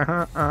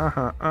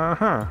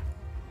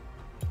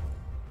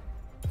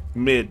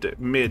 Mid.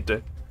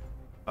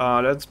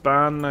 Let's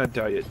ban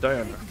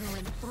Diana.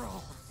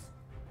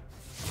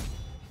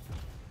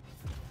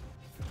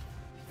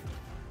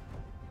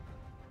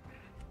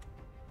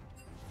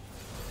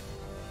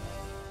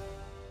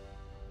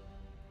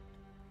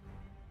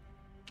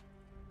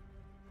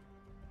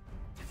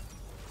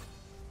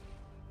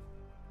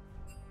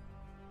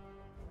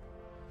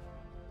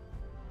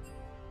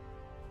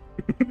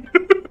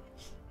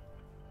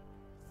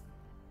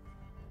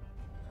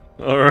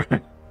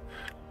 Alright.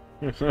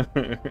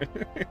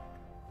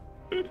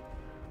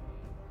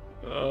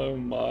 Oh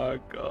my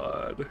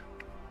god.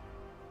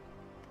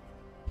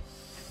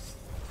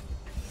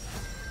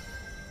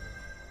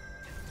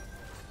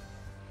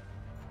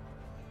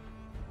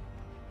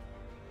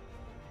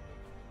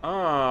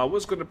 I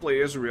was gonna play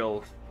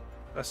Israel.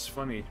 That's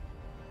funny.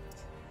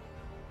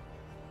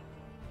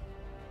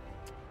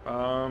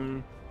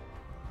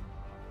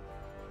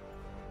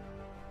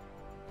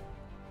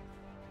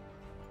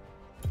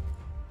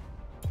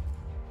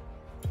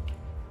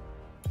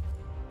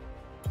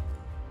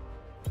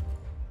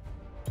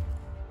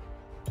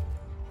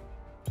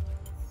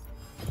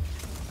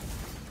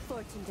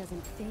 Fortune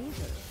doesn't favor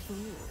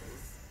fools.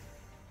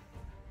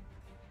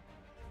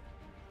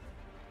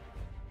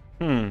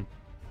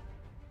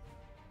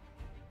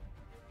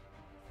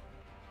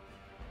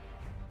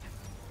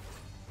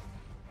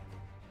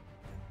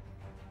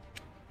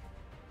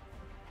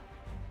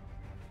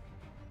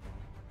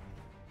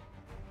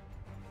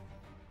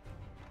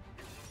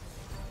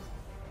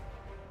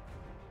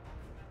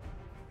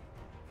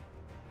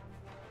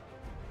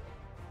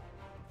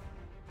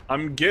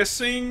 I'm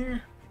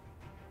guessing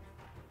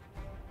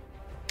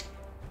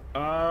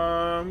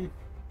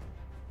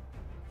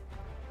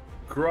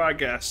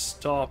Gragas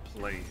top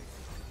lane.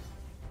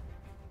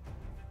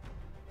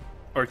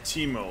 Or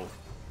Teemo.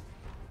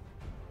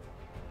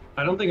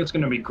 I don't think it's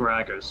going to be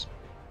Gragas.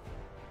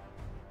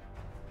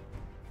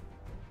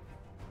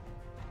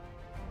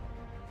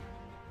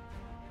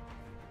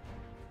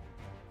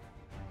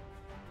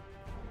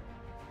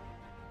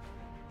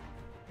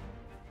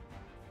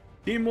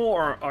 Teemo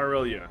or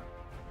Aurelia?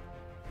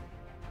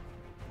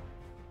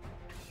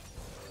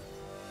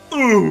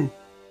 Ooh!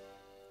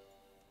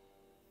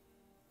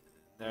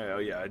 Oh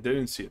yeah, I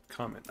didn't see it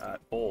coming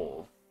at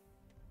all.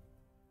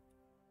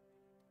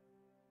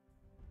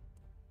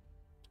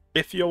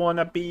 If you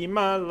wanna be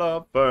my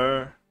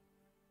lover.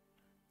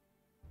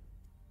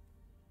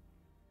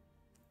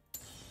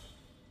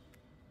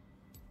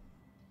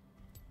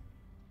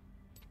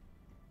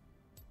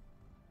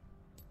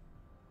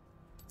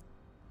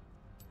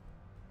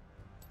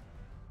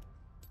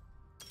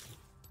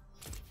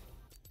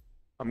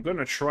 I'm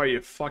gonna try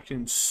a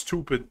fucking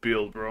stupid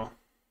build, bro.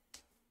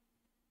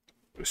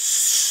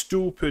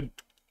 Stupid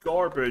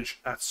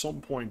garbage at some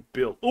point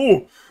build.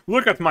 Oh,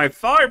 look at my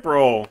thigh,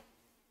 bro.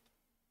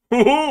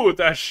 Ooh,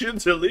 that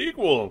shit's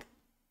illegal.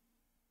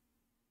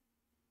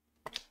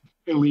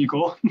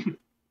 Illegal.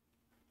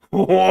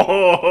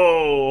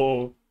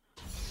 Whoa.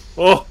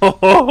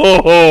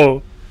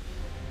 Oh,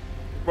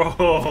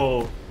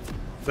 bro.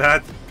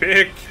 That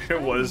pick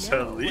was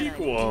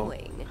illegal.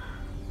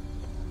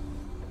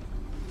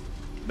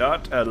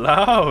 Not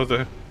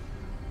allowed.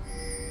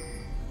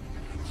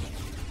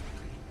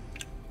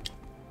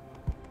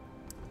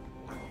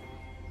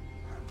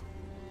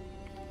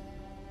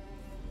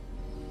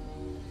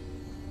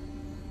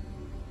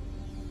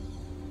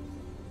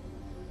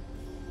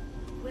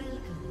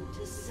 Welcome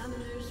to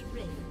Summoner's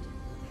Rift.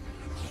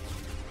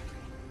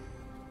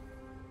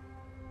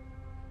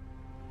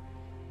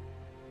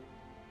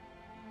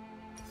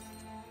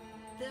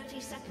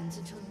 Seconds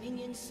until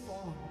minions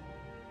spawn.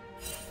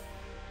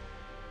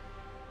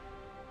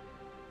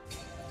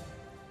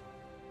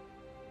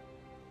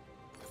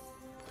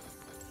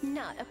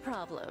 Not a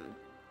problem.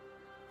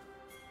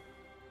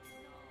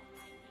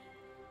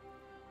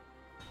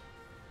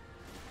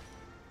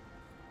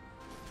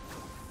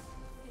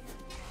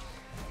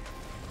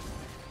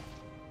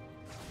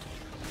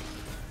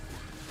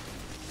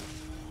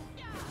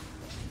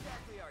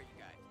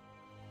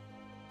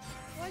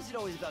 it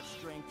always about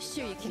strength?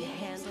 Sure you can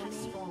handle me,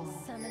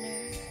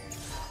 summoner?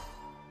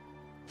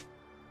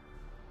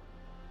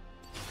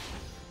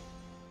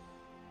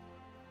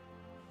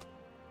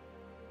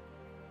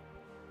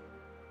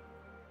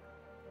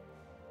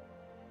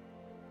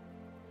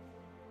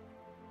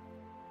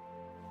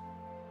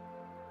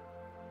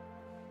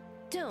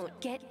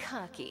 Don't get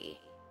cocky.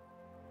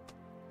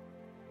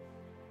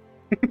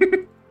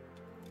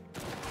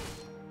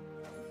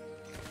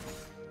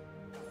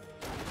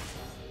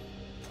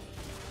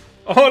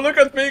 Oh, look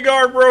at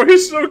Vigar, bro.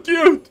 He's so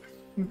cute.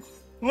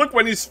 Look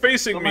when he's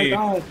facing Oh my me.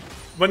 god.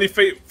 When he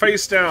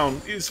face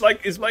down, it's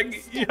like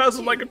he has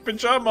like a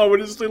pajama with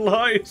his little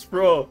eyes,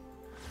 bro.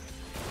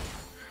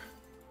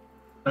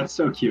 That's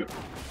so cute.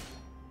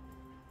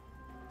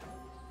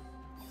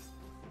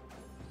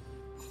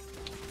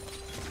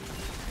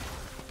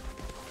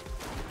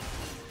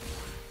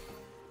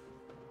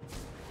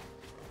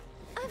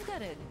 I've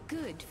got a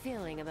good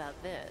feeling about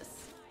this.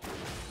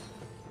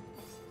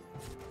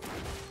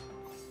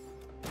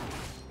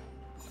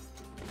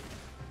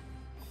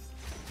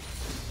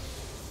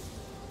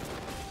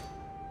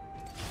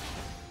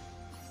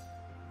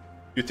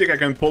 You think I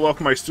can pull off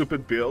my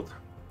stupid build?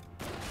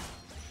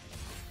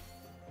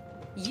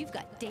 You've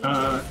got dangerous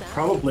eyes.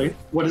 Probably.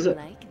 What is it?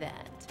 Like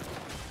that.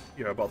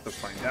 You're about to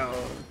find out.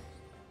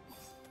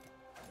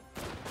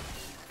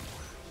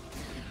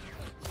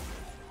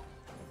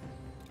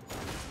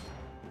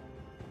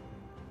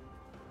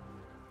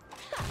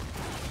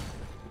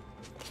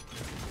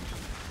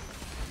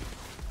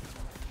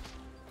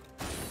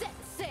 Set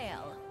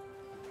sail.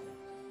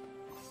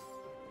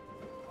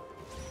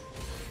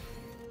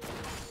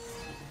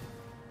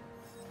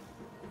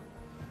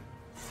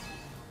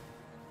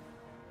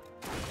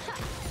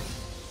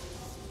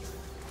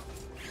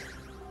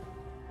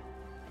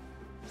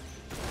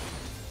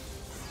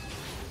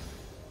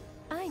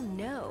 I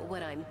know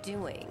what I'm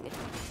doing.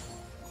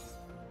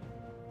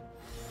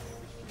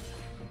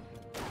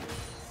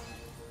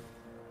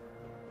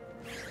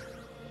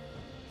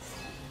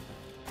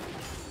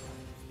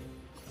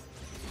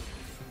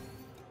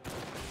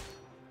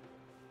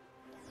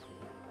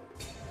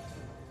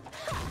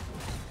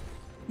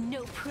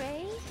 No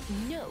prey,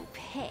 no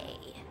pay.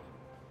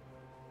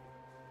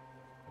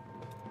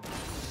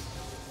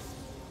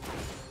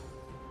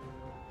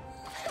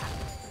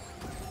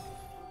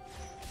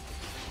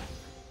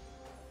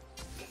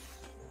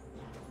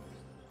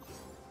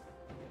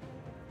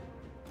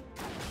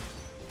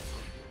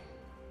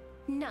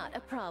 Not a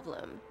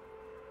problem.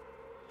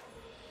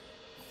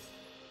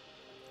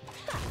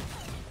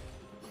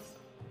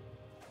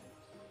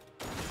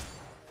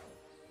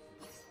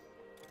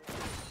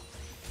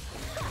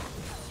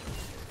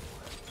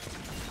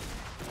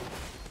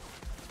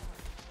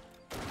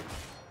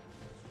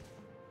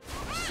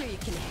 Sure you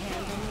can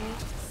handle me,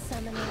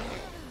 summoner?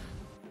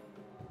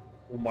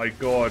 Oh my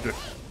god.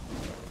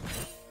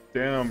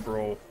 Damn,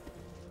 bro.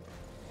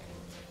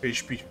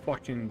 HP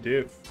fucking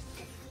div.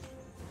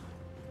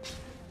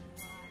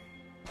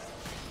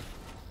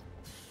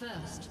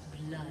 First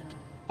blood.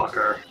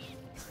 Fucker.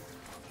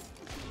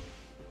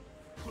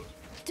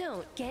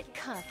 Don't get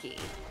cocky.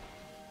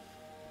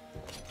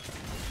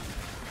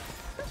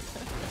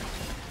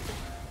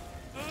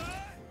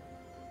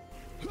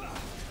 An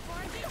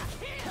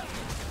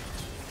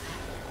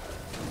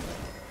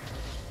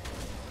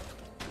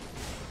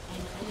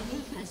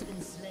enemy has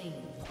been slain.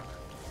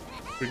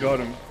 We got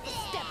him.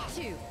 Step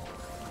two.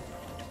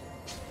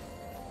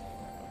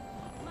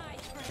 My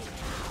friend.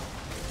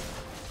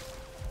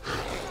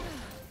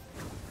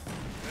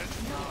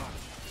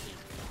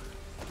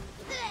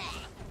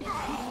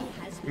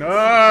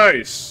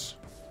 Nice.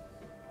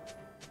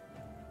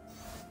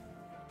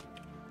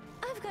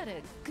 I've got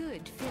a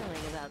good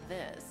feeling about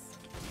this.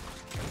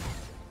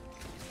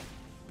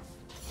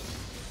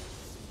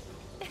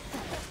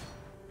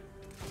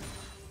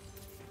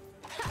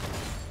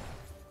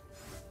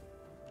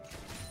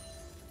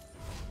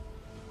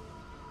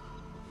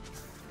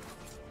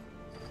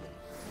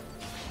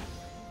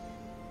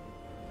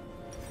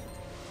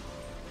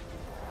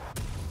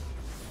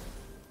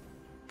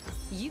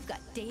 You've got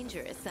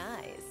dangerous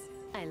eyes.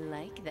 I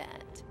like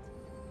that.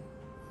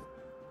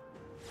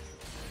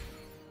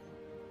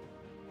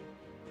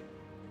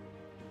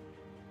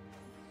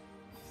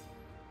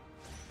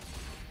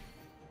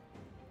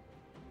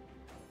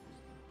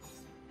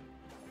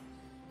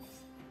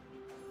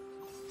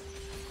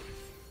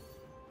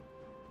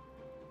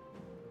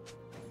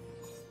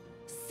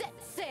 Set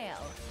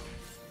sail.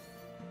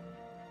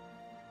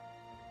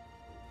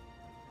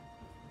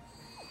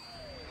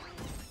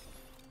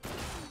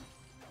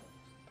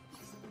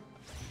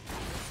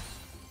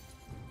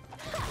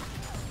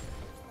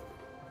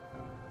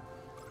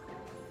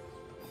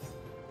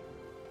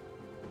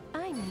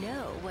 I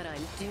know what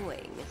I'm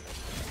doing.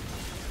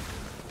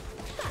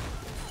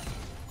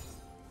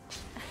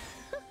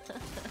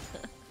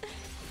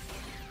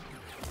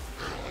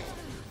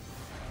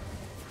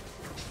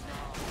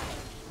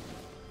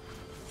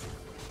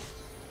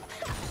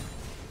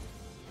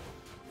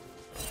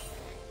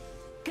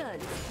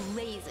 Guns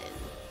blazing.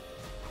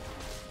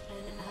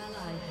 An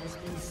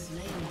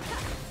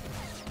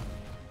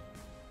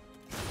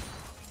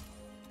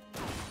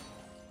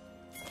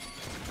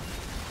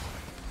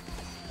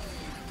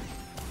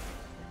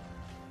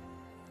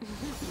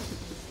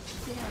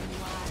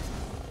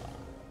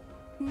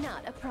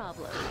Not a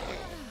problem.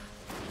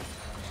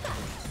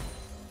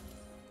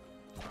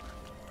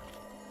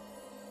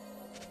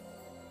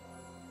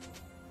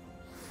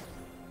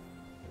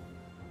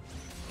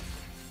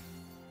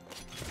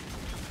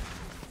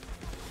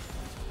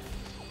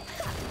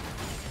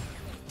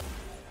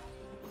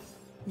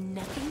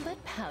 Nothing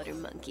but powder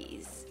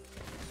monkeys.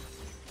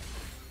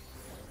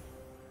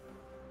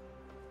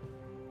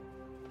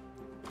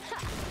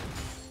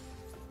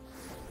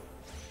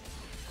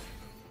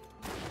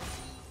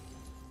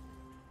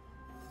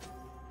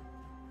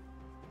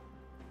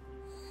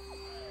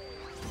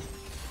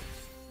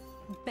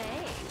 Bang!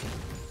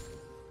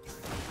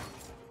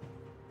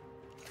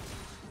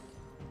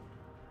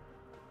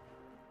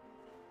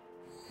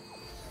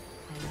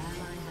 An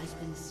ally has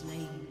been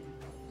slain.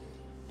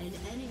 An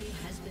enemy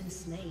has been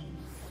slain.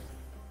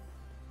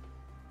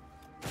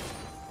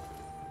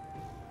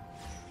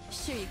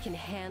 Sure you can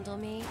handle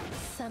me,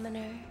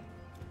 summoner?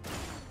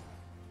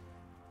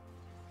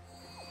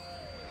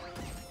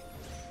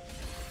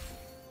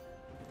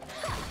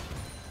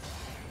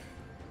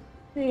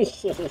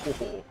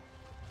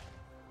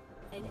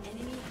 An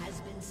enemy has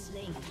been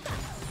slain.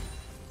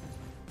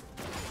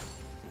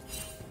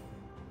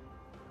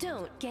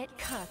 Don't get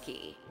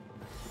cocky.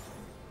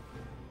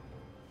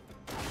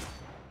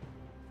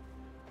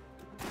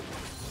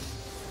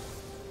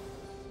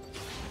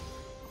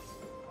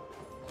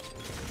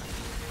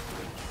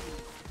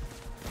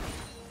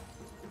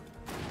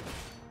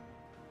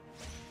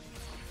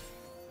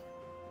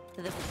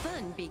 The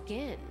fun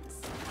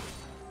begins.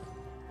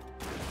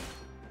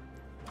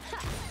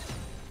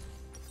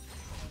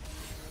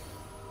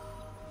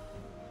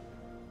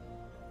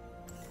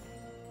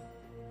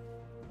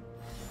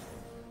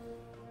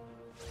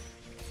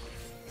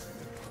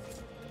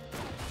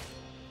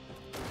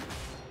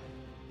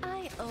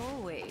 I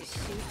always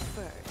shoot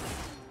first.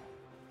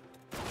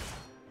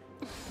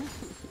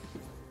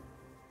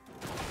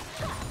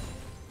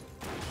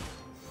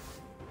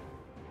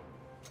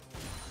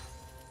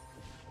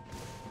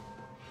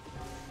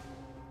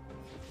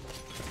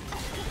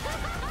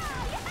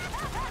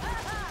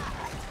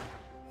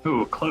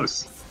 Ooh,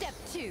 close. Step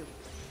 2.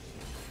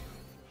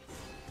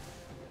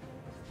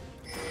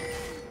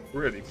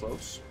 Really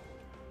close.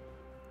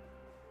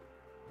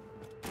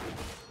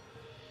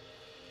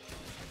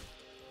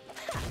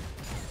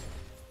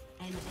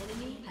 An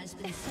enemy has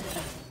been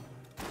slain.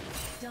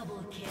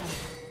 Double kill.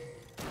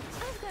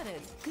 I've got a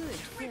good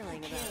feeling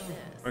about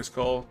this. Nice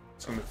call.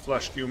 It's gonna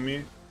flash kill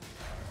me.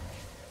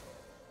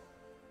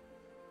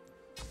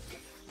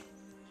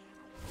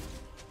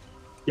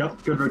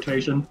 Yep, good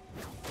rotation.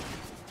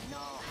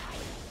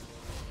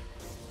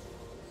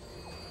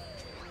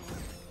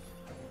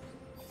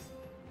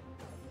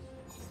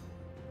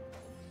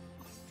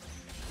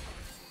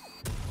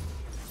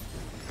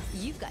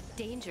 You've got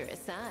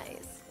dangerous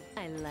eyes.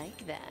 I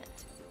like that.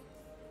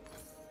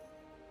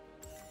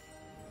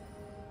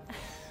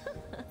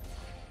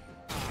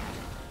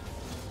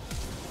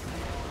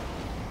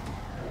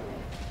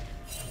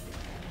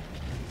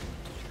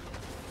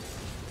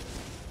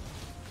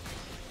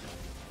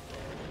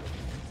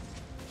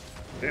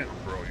 Damn,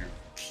 bro,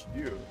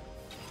 you.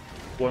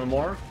 One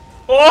more.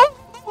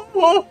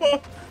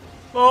 Oh!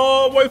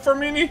 Oh, wait for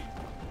Mini.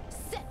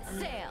 Set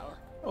sail.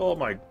 Oh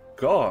my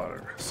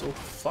god, so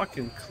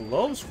fucking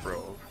close,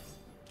 bro.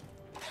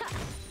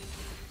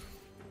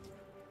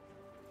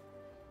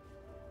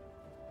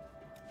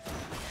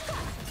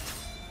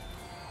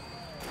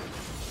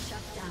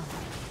 Shut down.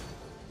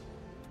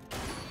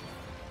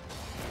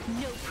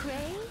 No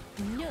prey,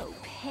 no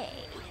pay.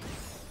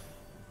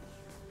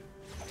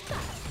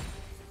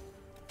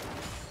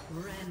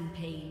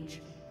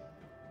 Rampage.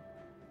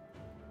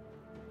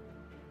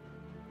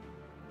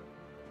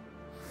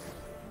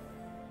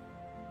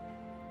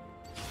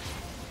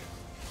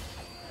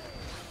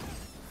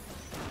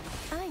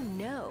 I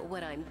know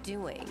what I'm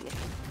doing.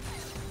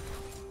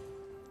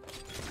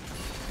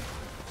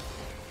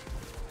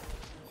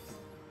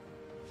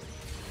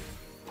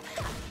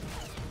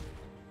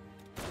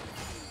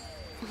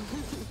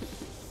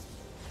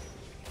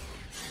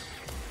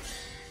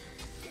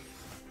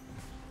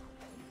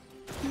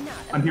 Not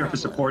a I'm here for problem.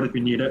 support if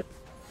you need it.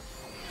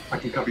 I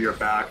can cover your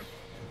back.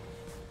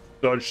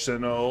 Dodge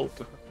Senna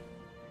ult.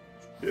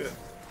 Yeah.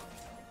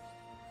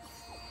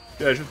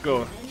 Yeah, I should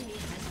go. Enemy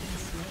has been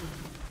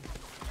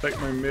slain. Take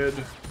my mid.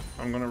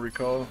 I'm gonna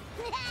recall.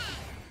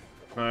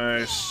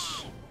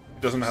 Nice.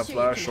 He doesn't have Sure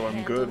flash, you so can I'm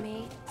handle good.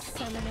 me,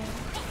 summoner?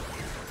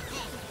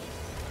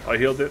 I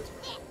healed it.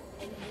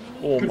 An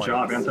enemy Oh Good my.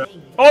 job, Anta.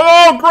 slain.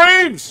 Oh no,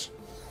 Graves!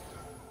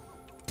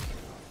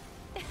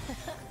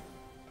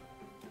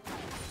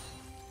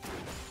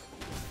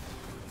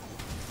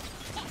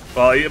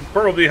 Well, he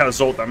probably has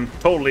ult. I'm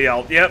totally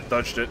out. Yep,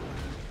 dodged it.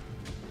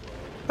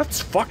 Let's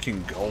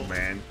fucking go,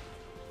 man.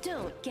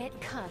 Don't get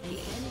cocky.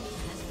 Enemy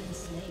has been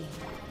slain.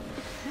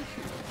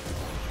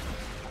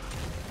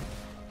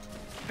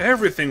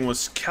 Everything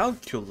was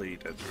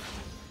calculated.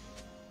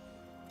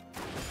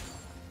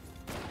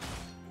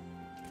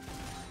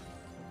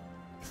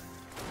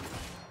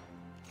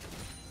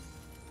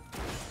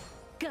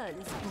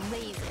 Guns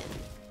blazing.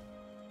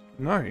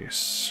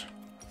 Nice.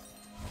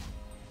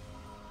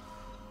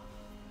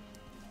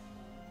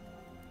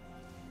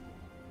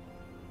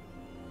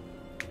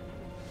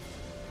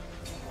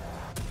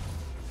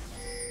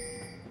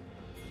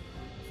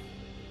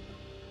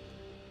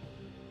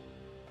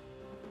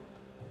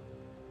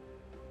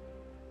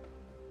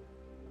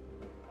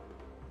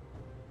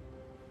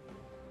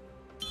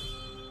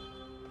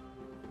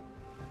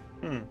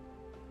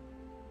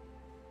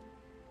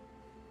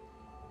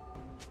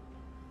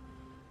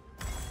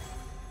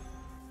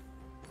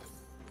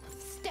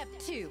 Step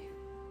 2.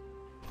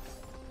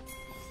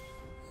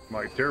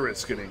 My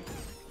turret's getting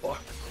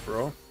fucked,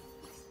 bro.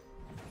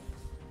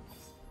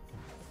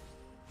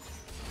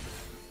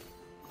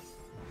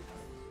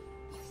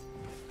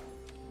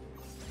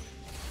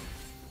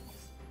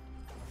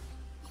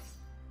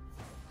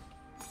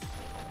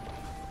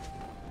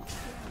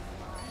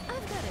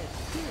 I've got a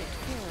good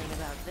feeling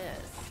about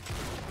this.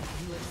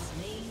 You have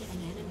slain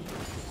an enemy.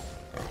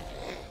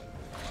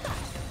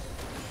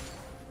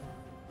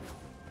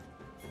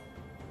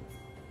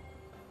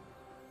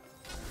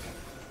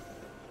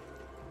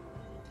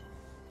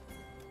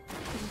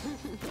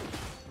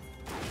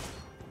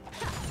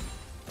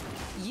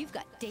 You've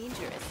got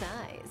dangerous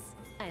eyes.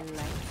 I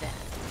like that.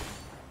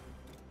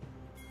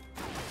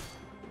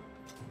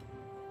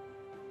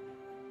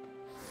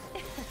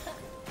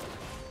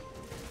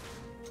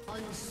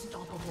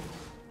 Unstoppable.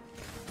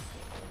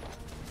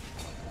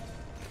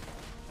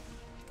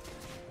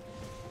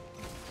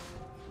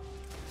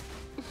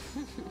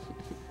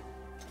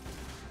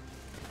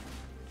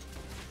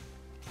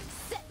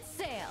 Set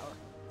sail.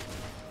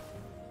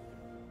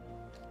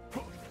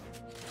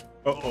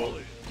 Uh-oh.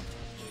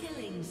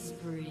 Killing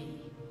spree.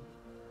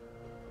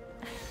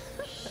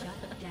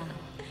 Shut down.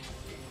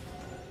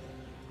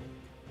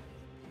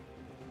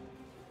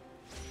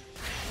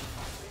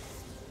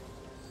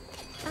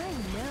 I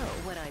know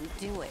what I'm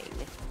doing.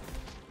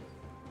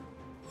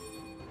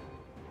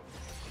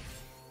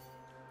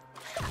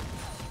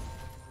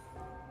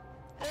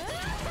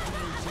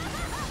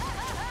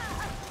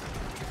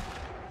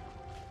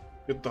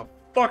 Get the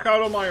fuck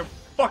out of my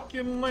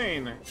fucking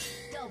lane.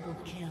 Double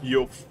kill.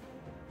 You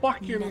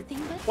fucking...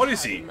 Nothing but What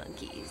is party he?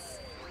 monkeys.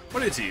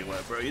 What is he,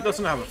 bro? He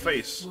doesn't have a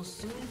face. Will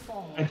soon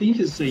fall. I think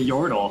he's a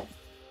Yordle.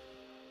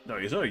 No,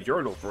 he's not a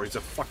Yordle, bro. He's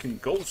a fucking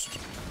ghost.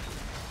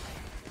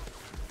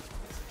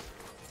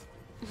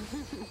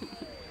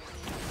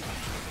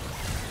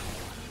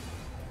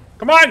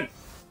 Come on!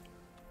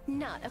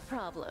 Not a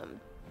problem.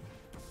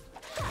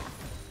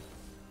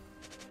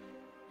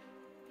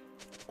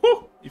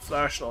 Whew! He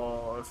flashed,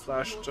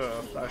 flashed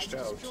out.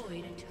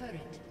 Destroyed a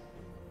turret.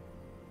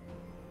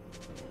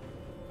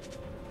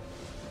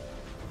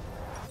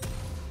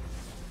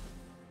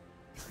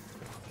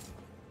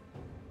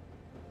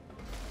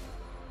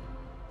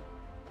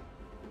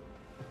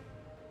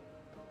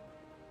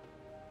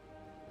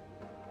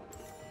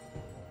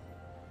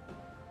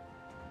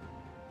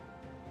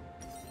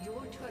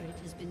 Your turret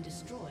has been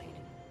destroyed.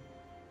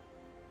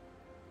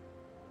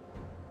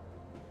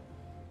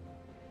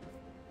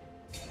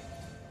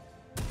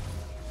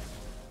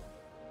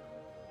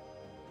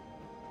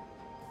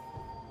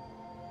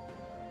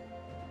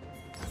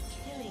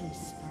 Killing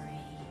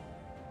spree.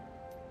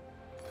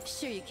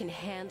 Sure you can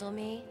handle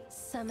me,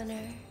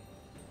 summoner?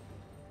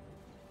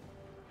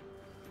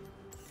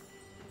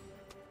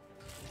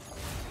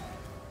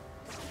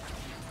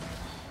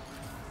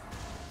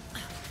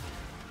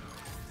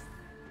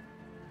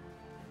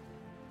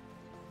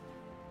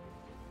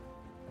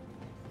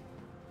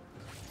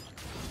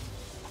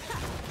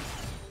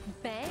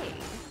 Bang!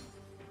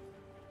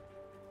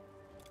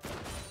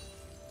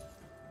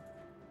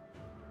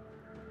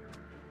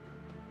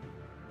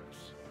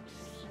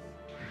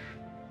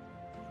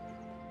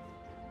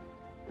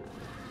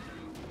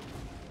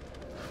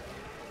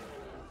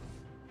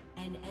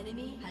 An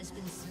enemy has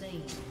been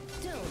slain.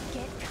 Don't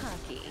get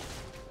cocky.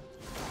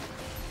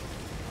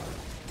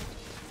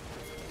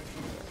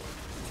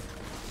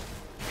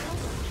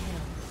 Double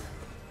kill.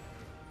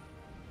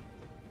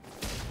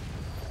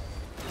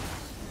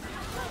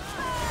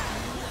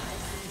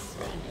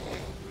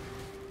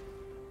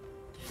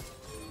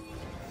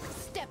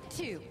 Step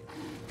 2.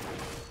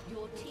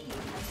 Your team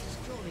has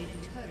destroyed a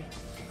turret.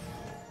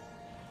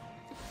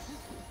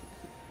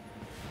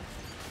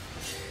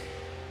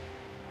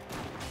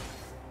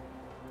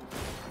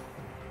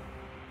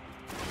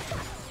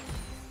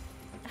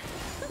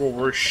 Well,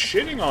 we're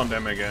shitting on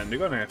them again. They're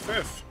gonna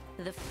FF.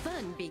 The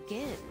fun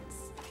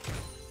begins.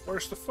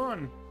 Where's the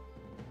fun?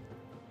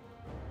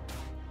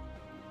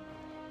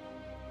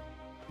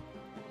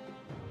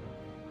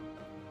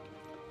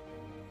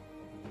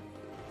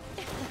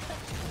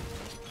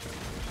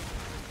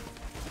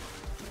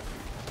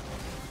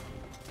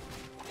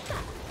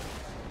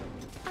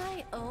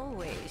 I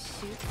always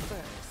shoot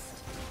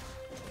first.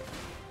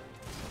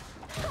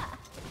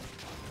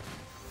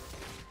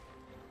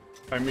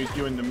 I meet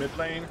you in the mid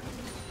lane.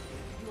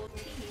 Your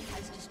team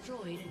has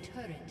destroyed a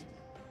turret.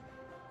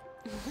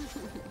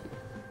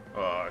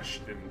 Oh, she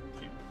didn't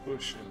keep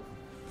pushing.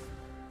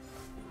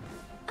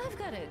 I've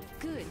got a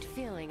good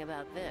feeling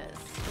about this.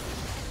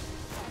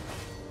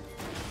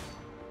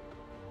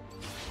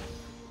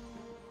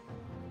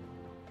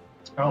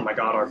 Oh my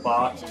god, our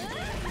bot.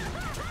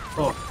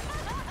 Oh,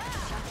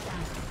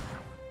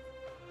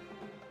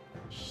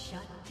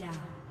 Shut down.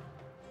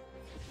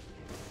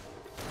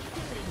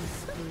 Killing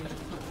spree.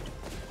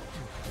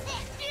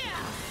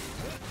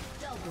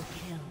 Double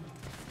kill.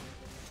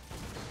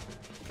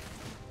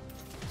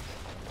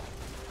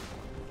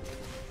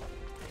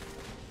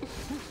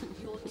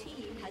 Your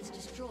team has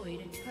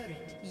destroyed a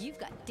turret. You've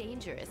got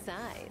dangerous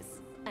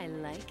eyes. I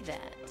like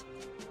that.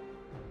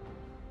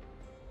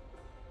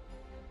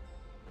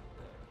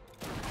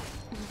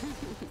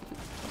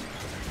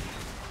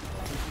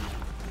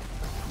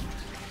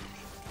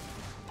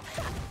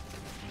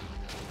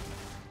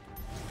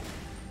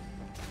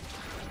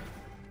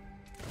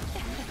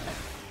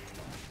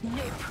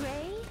 No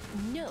prey,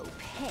 no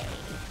pay.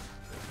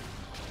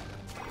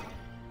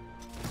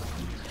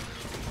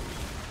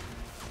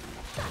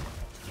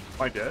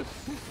 Am I dead?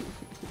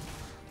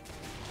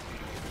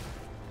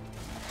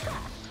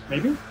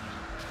 maybe?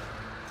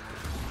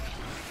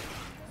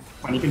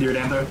 When you can do it,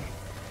 Anther.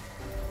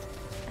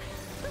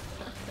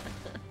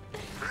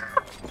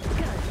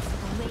 Guns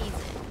blazing.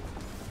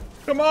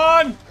 Come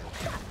on!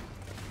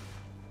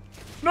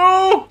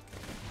 No!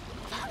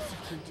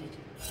 Executed.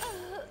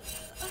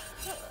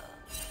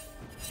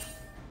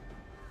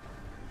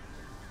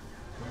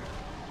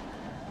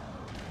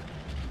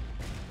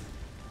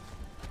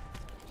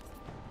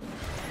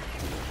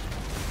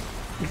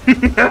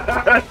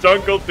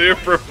 Jungle Deer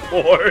for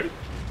 4.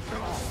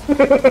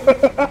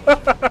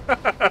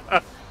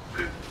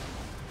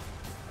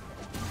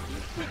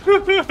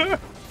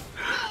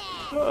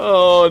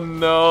 Oh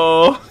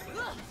no.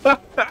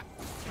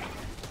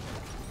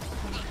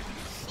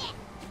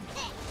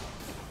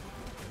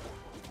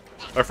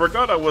 I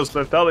forgot I was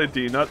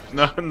lethality, not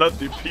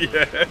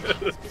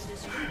DPS.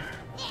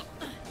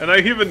 And I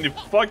even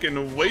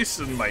fucking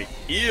wasted my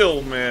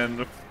heal,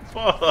 man.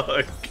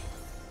 Fuck.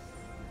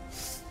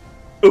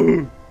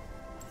 Ooh.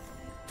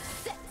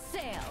 Set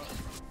sail.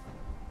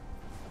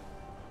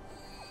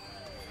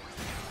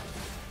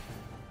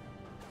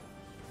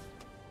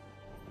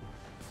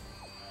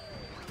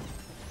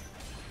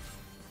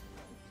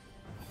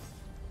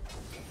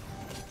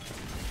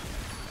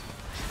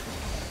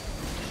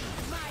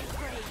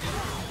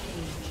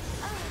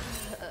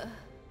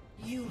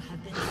 You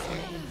have been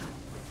slain.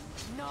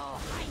 No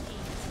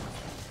hiding.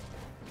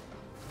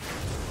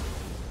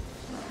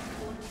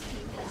 Your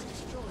team has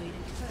destroyed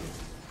a turret.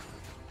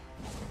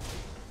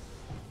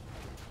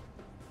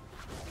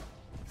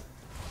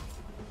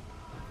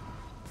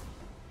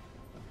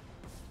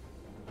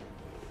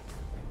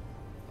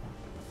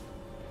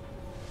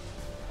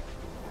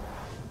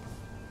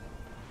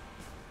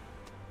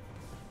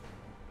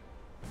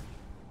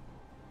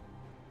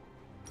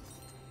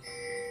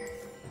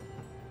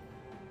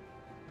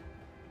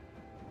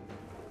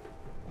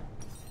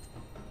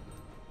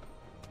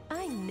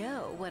 I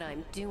know what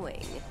I'm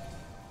doing.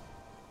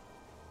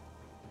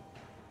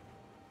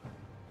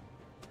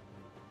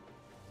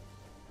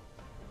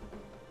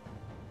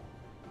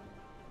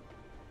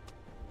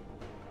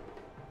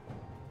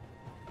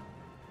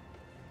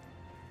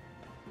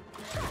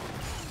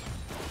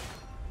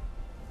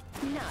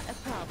 Not a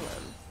problem.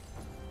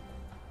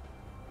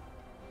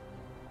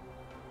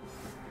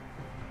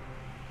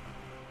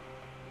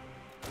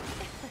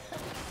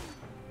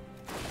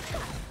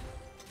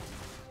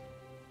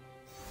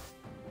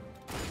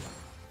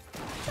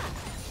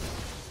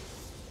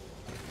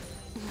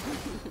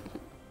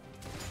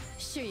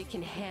 Sure you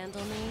can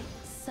handle me,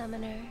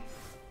 summoner?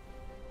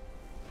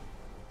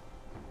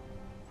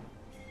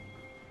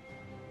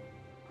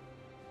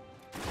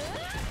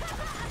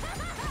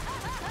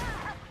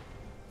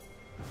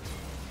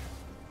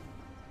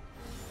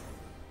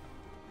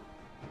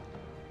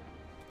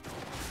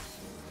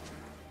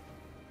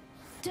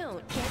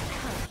 Don't get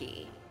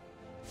cocky.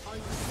 On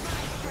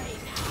my prey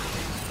now.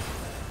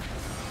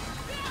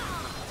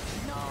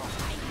 No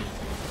hiding.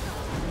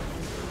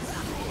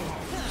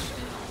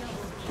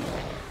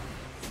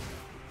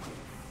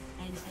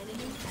 An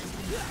enemy has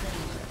been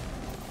slain.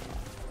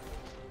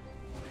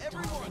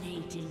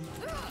 Dominating.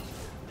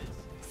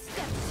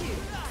 Step 2.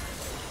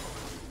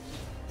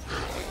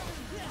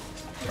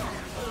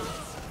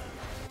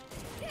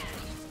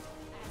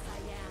 As I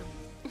am.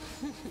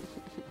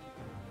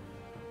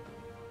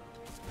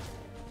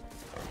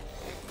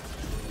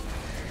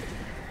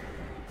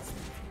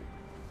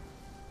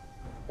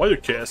 Why you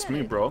cast me,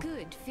 Got a bro?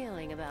 Good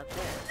feeling about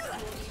this. Your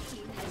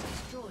team has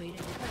destroyed a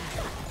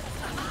turret.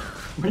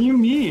 What do you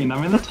mean?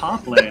 I'm in the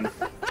top lane.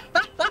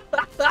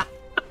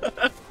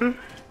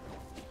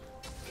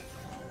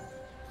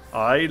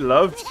 I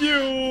love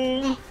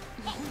you.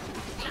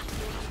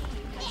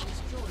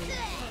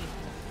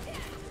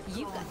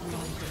 You got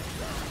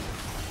dangerous.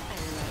 I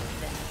like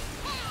that.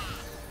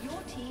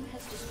 Your team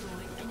has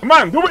destroyed an Come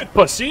on, do it,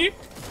 pussy.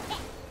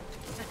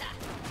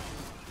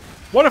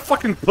 What a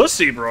fucking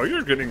pussy, bro.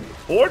 You're getting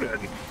reported.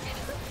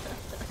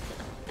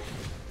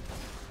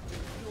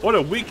 What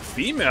a weak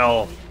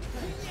female.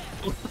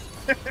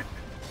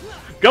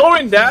 Go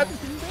in, Dad!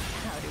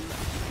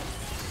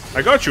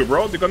 I got you,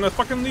 bro. They're gonna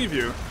fucking leave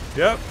you.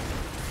 Yep.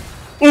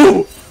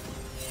 Ooh!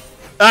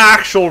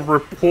 Actual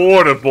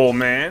reportable,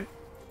 man.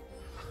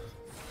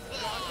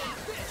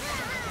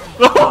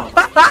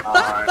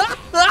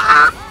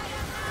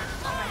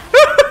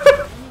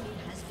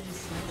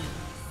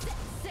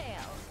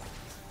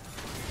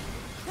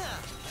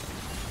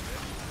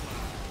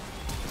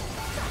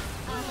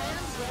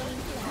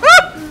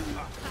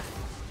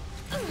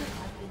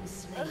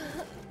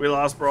 We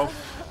lost, bro.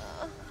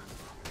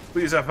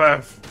 Please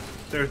FF.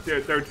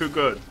 They're too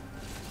good.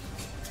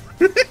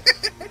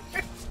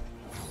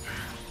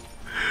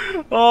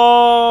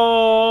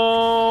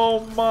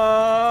 Oh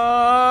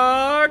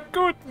my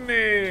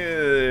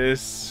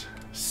goodness.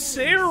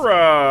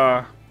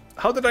 Sarah.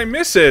 How did I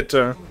miss it?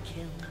 The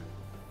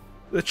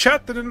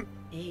chat didn't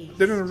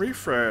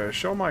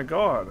refresh. Oh my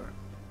god.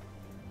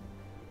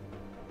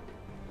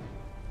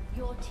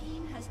 Your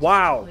team has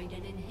Wow. destroyed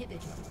an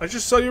inhibitor. I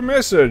just saw your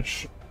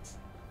message.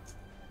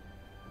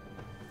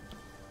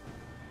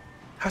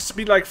 Has to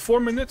be like 4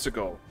 minutes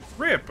ago.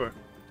 Rip.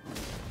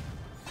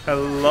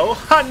 Hello,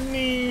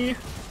 honey.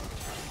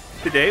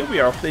 Today we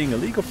are playing a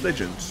League of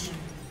Legends.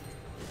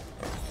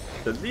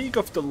 The League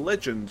of the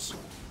Legends.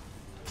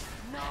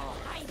 No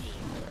hiding.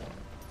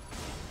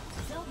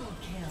 Double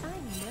kill. I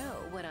know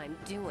what I'm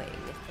doing.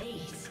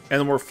 Ace.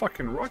 And we're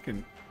fucking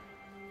rocking.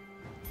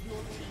 Your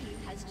team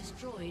has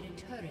destroyed a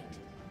turret.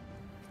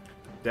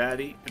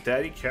 Daddy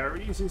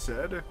carries, he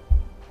said.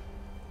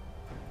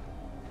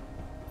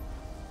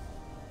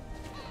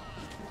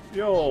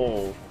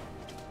 Yo.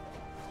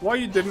 Why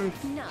you didn't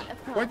Not a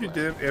Why problem. you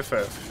didn't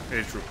FF,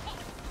 Adrian?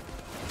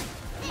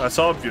 That's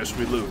obvious,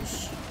 we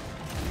lose.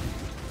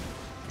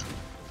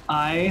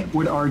 I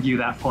would argue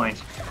that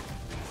point.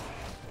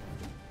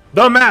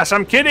 Dumbass,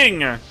 I'm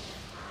kidding! Oh,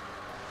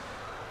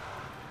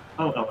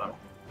 hello.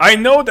 I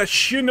know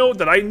that you know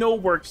that I know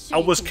where I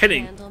You was can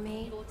kidding. handle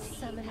me, Your team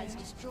summoner. has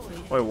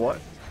destroyed. Wait, what?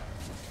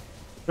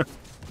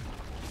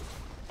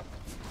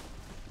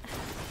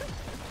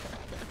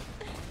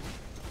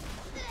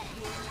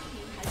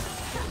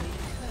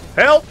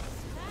 Help!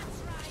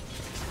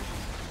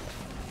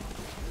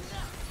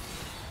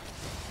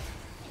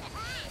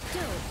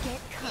 Don't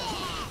get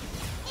caught.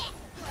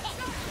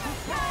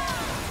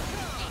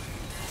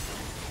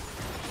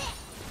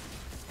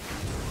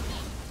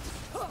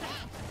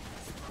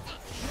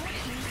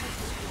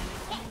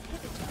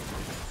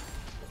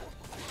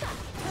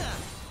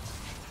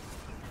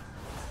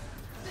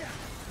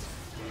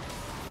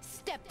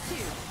 Step 2.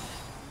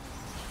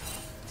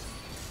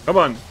 Come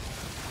on.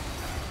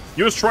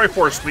 Use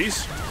Triforce,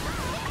 please.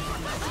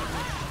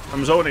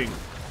 I'm zoning.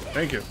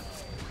 Thank you.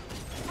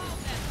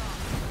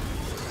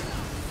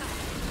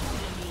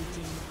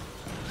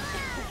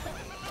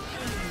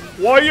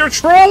 Why you're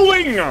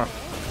trolling? Bro,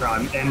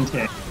 I'm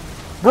NT.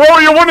 Bro,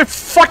 you wanna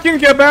fucking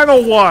get ban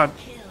or what?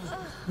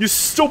 You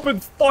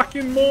stupid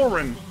fucking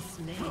moron.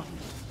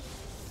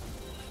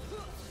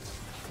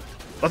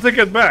 I'll take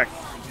it back.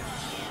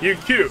 You're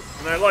cute,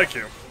 and I like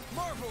you.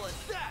 Marvelous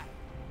that.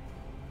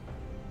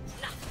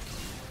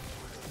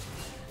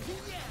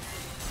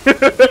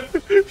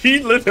 He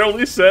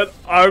literally said,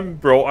 I'm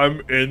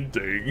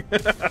ending.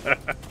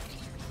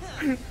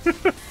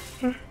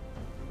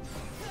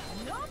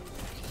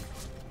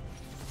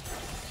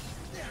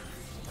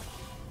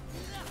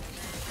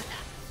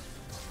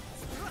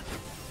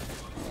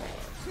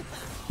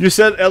 You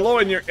said hello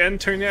and your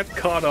internet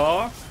cut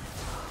off?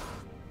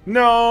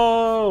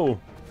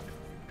 No!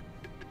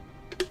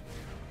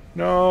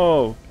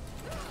 No!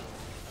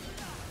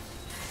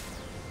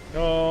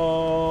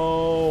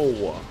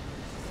 No!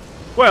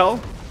 Well,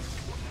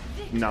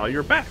 now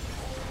you're back.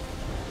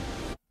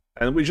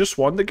 And we just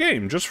won the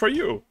game, just for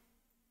you.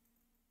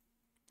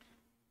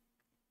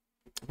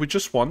 We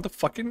just won the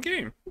fucking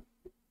game.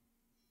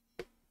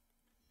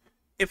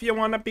 If you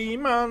wanna be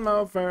my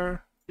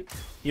lover,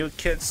 you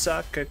can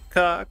suck a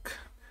cock.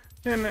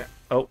 And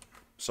oh,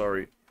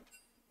 sorry.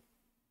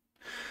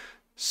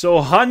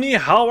 So, honey,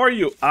 how are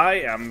you? I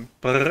am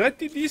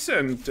pretty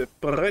decent.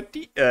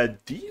 Pretty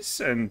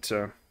decent.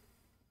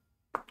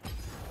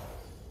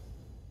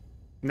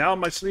 Now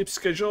my sleep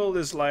schedule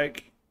is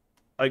like,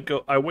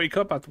 I wake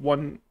up at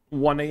 1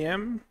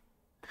 a.m.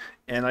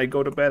 and I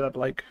go to bed at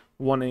like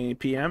 1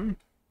 p.m.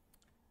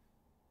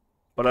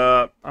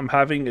 But I'm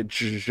having a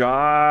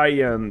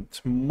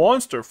giant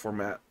monster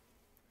format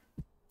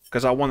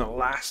because I want to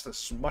last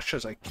as much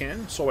as I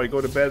can, so I go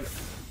to bed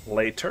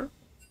later.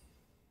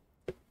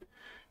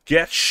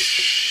 Get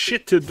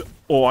shitted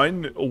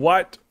on.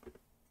 What?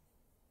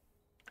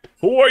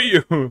 Who are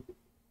you?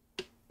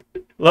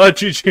 La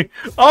GG.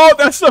 Oh,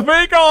 that's the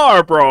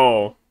Vagar,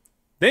 bro.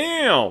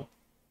 Damn.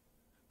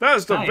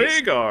 That's the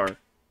Nice. Vagar.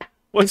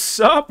 What's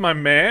up, my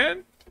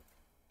man?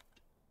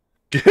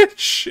 Get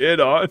shit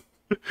on.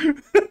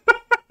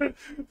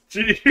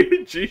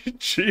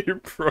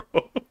 GG, bro.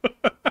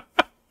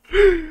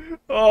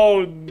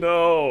 Oh,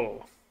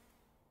 no.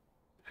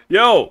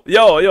 Yo.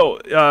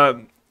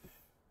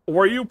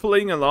 Were you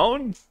playing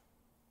alone?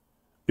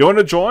 You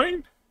wanna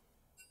join?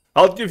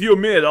 I'll give you a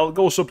mid. I'll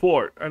go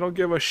support. I don't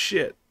give a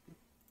shit.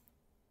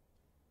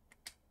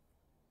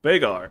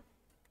 Vagar.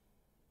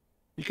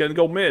 You can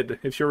go mid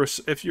if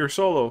you're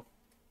solo.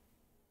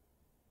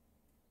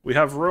 We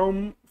have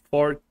room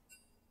for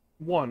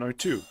 1 or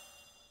 2.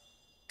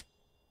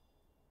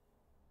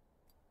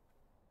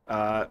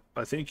 I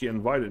think he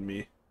invited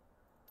me.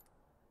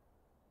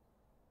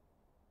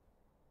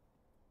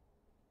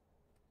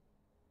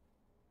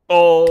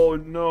 Oh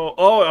no.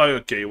 Oh,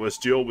 okay. It was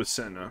duo with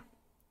Senna.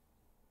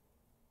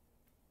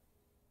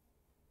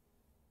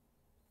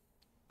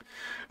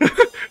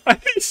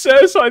 He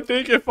says, I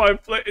think if I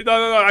play...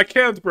 No, I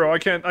can't, bro. I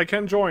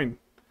can't join.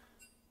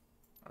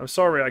 I'm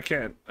sorry, I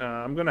can't.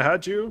 I'm gonna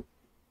add you.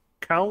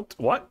 Count...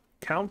 What?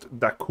 Count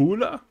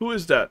Dakula? Who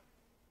is that?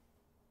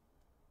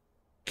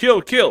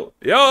 Kill.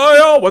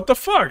 Yo, what the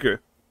fuck?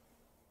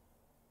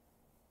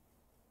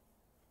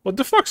 What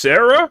the fuck,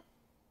 Sarah?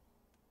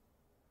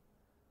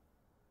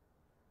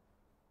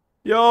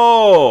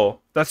 Yo,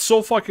 that's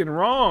so fucking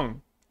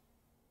wrong.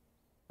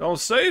 Don't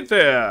say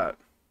that.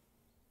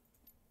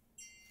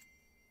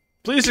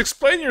 Please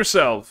explain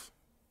yourself.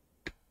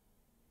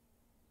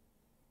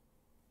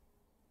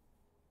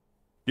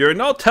 You're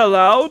not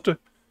allowed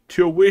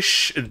to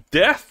wish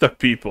death to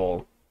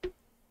people.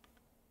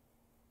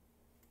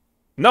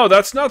 No,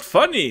 that's not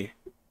funny.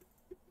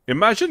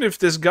 Imagine if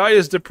this guy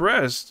is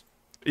depressed.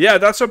 Yeah,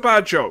 that's a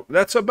bad joke.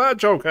 That's a bad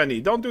joke, honey.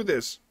 Don't do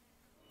this.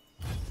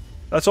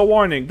 That's a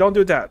warning. Don't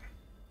do that.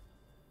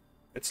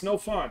 It's no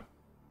fun.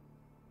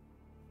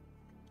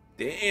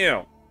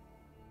 Damn.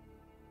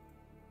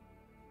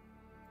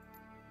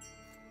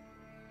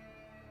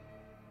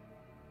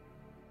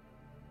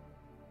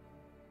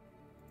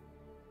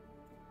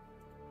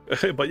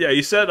 But yeah,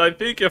 he said, I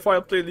think if I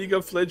play League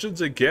of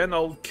Legends again,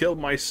 I'll kill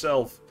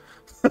myself.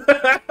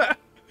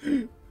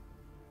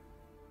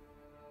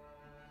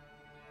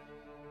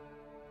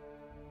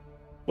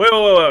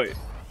 Wait.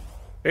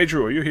 Hey,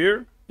 Drew, are you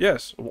here?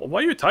 Yes.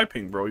 Why are you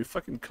typing, bro? You're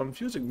fucking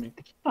confusing me.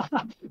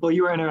 Well,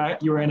 you were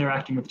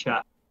interacting with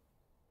chat.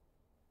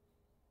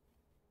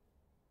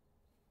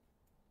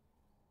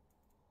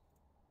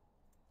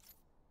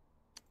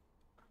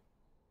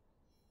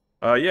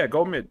 Yeah,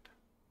 go mid.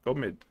 Go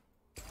mid.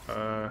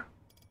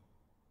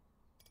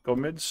 Go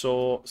mid,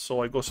 so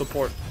I go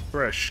support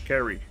Fresh,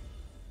 carry.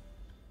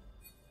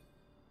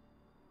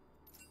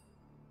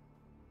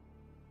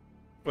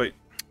 Wait.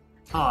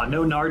 Ah,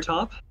 no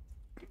Nartop?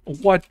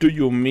 What do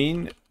you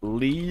mean,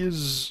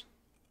 leaves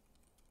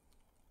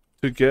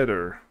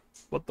together?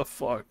 What the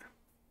fuck?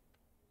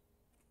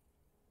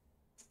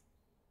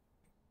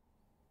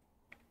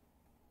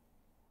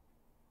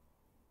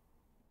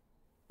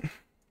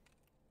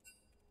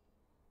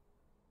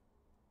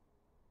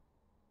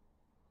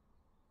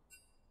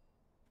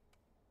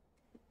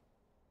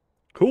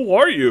 Who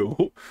are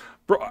you?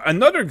 Bro,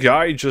 another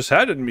guy just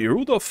added me.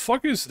 Who the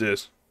fuck is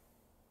this?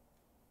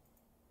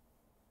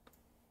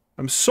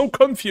 I'm so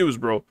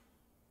confused, bro.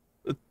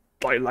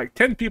 Like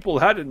 10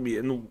 people added me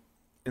in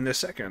a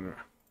second.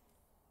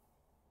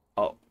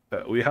 Oh,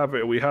 we have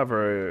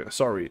a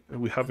sorry,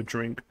 we have a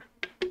drink.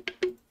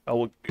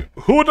 Who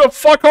the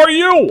fuck are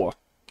you?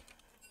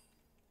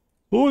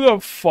 Who the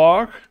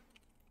fuck?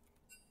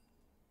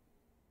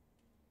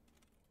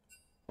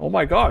 Oh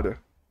my god.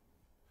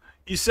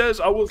 He says,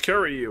 I will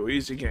carry you.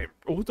 Easy game.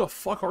 Who the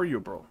fuck are you,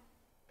 bro?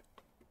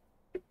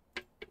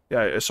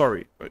 Yeah,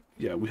 sorry.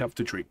 Yeah, we have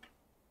to drink.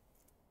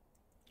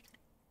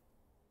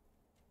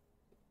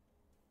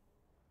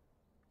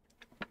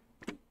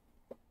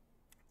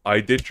 I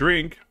did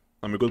drink.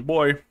 I'm a good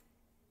boy.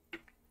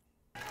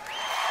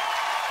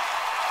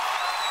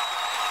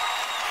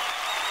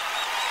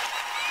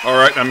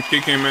 Alright, I'm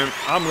kicking him in.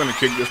 I'm gonna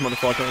kick this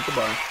motherfucker out.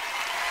 Goodbye.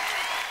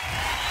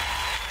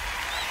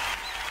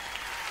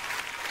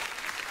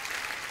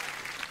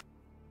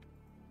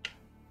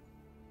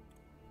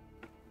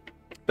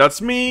 That's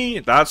me.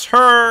 That's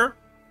her.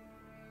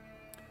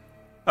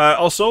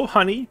 Also,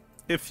 honey,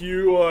 if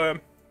you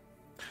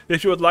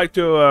would like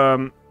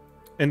to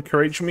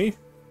encourage me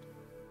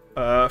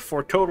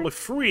for totally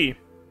free,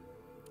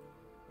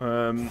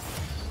 and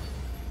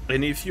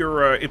if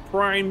you're a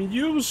Prime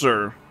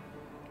user,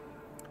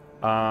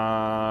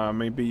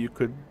 maybe you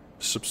could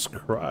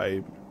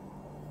subscribe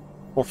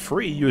for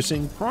free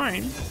using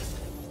Prime.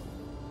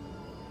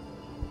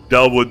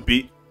 That would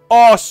be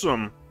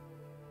awesome.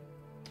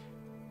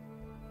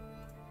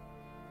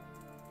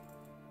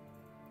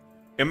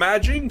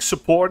 Imagine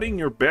supporting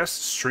your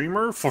best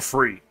streamer for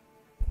free.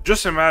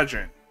 Just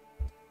imagine.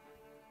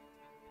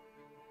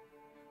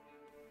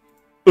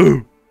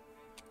 Ooh.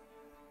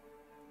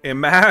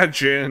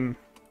 Imagine.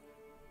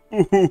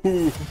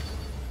 Ooh.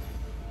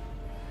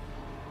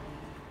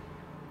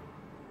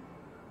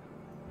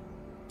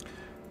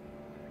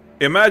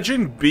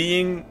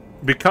 Imagine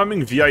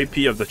becoming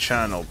VIP of the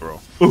channel, bro.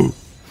 Ooh.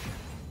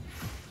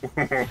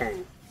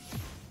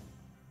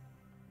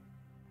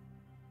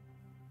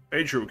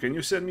 Hey Drew, can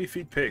you send me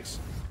feed pics?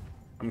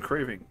 I'm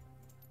craving.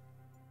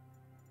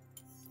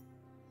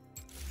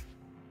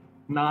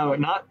 No,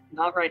 not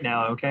right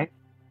now, okay?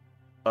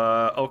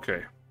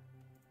 Okay.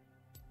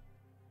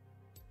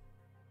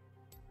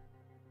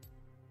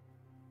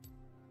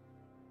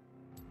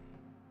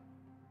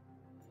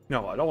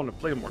 No, I don't want to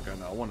play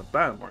Morgana. I want to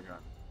ban Morgana.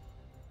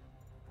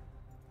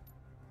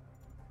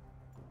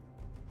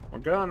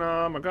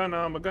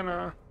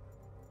 Morgana.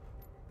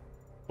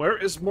 Where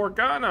is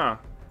Morgana?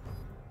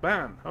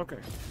 Ban. Okay.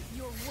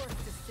 Your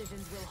worst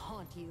decisions will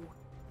haunt you.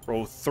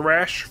 Bro,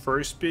 Thresh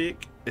first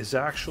pick is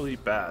actually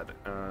bad.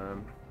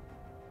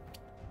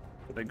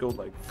 Did I go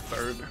like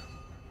third?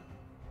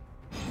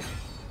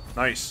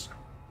 Nice.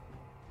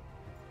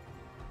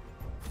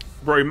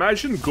 Bro,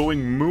 imagine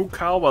going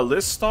Mukau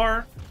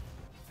Alistar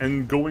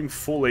and going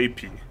full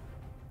AP.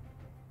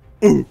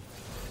 Ooh.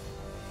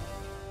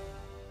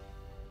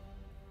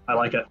 I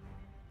like it.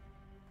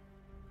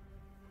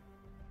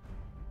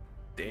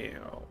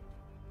 Damn.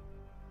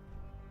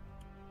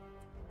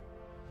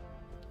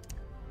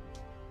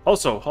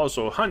 Also,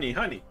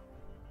 honey.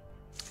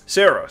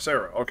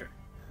 Sarah, okay.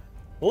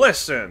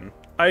 Listen,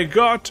 I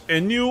got a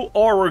new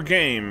horror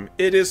game.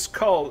 It is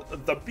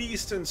called The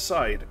Beast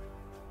Inside.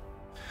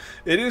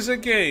 It is a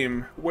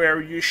game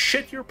where you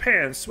shit your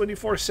pants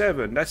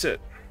 24/7. That's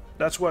it.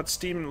 That's what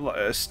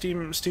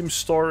Steam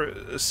Store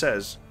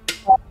says.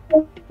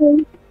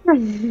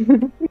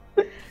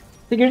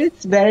 Figured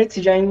it's better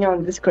to join you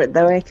on Discord.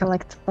 That way I can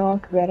like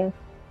talk better.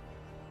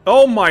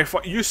 Oh my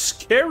you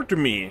scared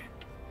me.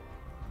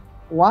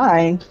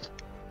 Why?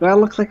 Do I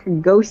look like a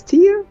ghost to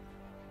you?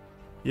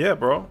 Yeah,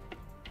 bro.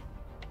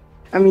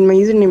 I mean, my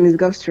username is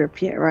Ghost to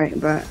Repeat, right?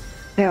 But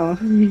hell.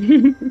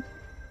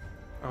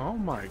 Oh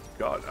my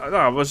god.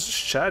 I was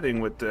just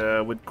chatting with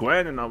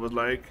Gwen and I was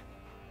like,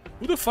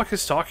 who the fuck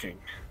is talking?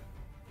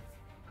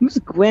 Who's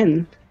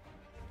Gwen?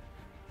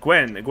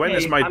 Gwen Hey,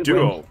 is my I'm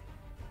duo. Gwen.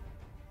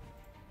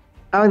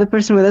 Oh, the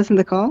person with us in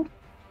the call?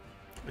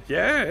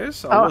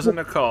 Yes, I was in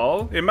a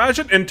call.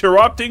 Imagine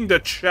interrupting the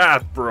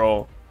chat,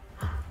 bro.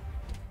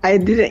 I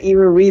didn't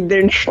even read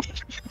their name.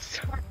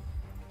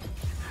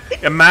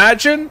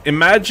 Imagine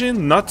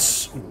not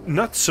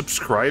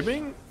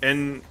subscribing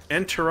and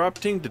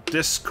interrupting the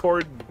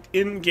Discord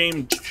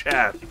in-game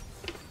chat.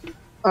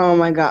 Oh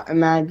my god,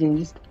 imagine,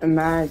 just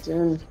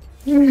imagine.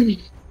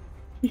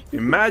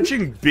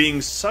 Imagine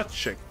being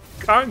such a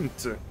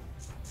cunt.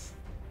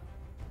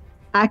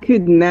 I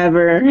could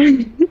never.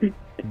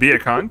 Be a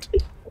cunt?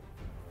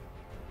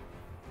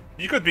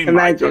 You could be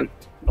Imagine. my cunt.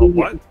 Oh,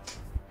 what?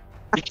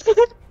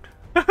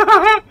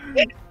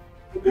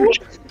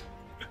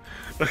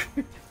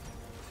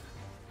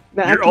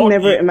 No, I You're can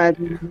never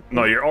imagine.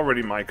 No, you're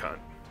already my cunt.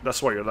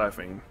 That's why you're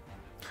laughing.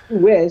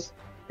 Wish.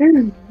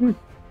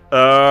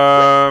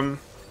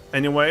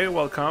 Anyway,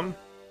 welcome.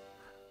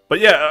 But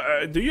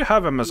yeah, do you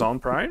have Amazon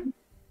Prime?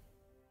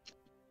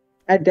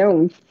 I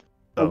don't.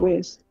 I Oh.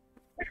 wish.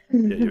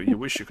 Yeah, you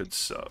wish you could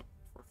sub.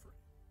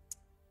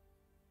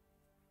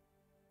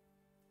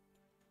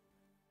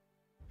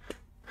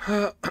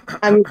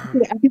 I mean,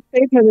 I can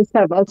pay for the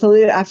sub. I'll tell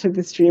you after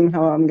the stream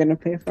how I'm gonna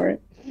pay for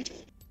it.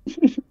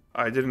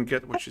 I didn't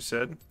get what you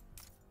said.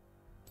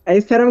 I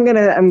said I'm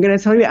gonna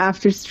tell you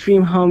after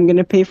stream how I'm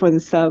gonna pay for the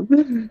sub.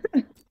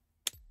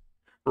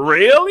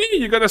 Really?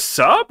 You got a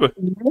sub?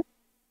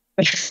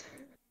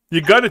 You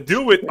gotta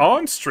do it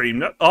on stream,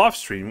 not off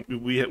stream.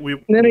 We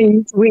No,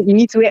 you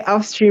need to wait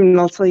off stream and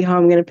I'll tell you how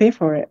I'm gonna pay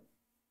for it.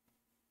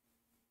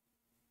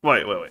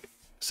 Wait.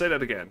 Say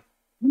that again.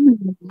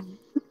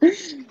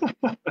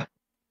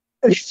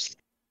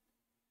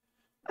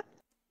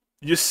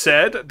 You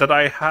said that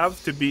I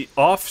have to be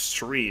off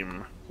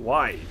stream.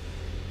 Why?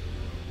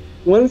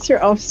 Once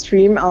you're off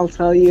stream, I'll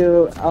tell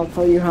you how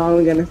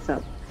I'm gonna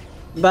sub.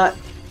 But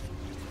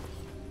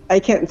I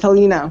can't tell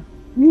you now.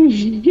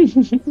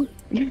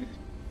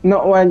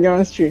 Not while you're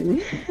on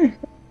stream.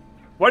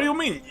 What do you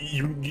mean?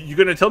 You're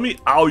gonna tell me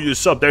how you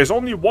sub? There's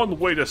only one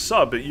way to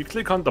sub. You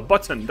click on the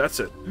button. That's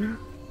it.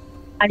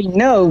 I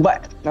know,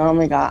 but oh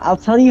my god, I'll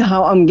tell you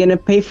how I'm gonna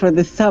pay for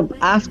the sub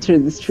after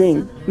the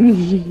stream.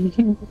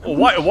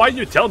 Why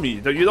you tell me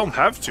that you don't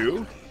have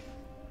to?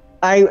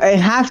 I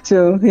have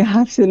to. You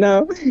have to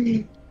know.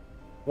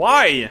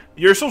 Why?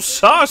 You're so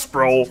sus,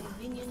 bro.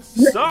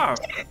 Stop.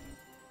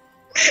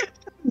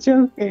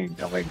 Joking.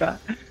 Oh my god.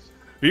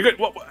 You get.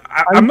 Well,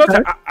 I'm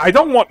not. I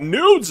don't want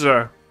nudes.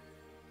 Nah.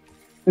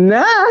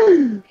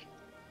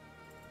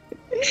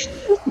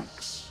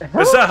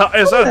 Is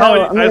that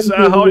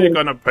how you're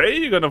gonna pay?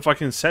 You're gonna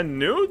fucking send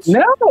nudes?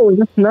 No,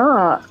 that's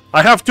not.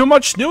 I have too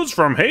much nudes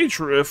from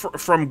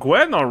from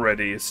Gwen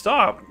already.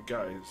 Stop,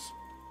 guys.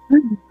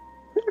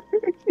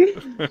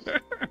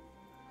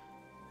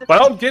 But I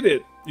don't get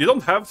it. You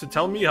don't have to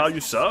tell me how you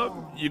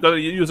sub. You gotta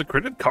use a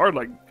credit card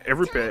like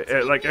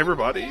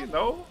everybody.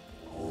 No.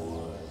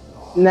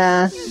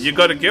 Nah. You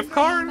got a gift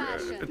card?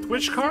 A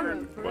Twitch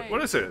card?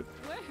 What is it?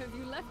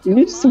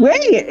 You just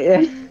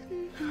wait.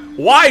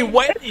 Why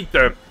wait?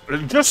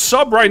 Just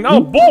sub right now.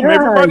 Boom!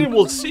 Everybody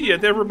will see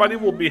it. Everybody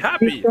will be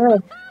happy.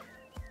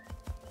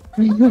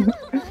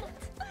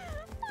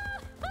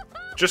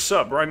 Just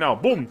sub right now.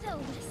 Boom.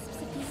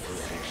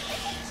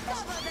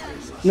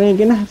 No, you're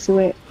gonna have to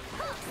wait.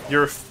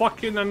 You're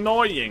fucking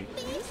annoying.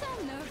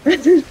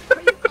 Yeah.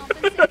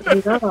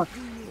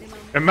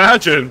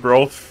 Imagine,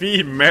 bro,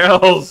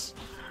 females.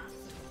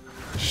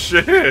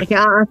 Shit.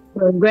 Yeah,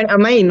 Gwen,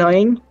 am I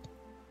annoying?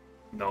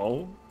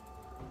 No.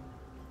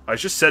 I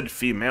just said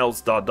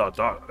females, dot, dot,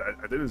 dot.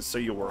 I didn't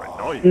say you were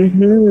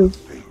annoying.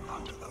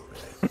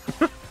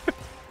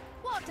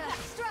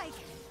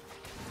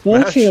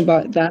 One thing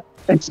about that.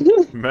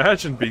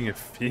 Imagine being a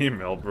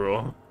female,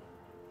 bro.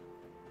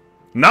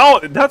 Now,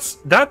 that's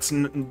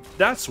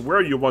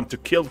where you want to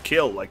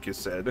kill, like you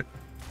said.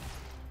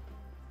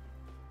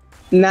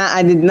 Nah,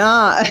 I did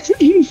not.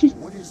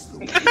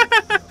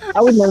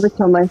 I would never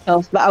kill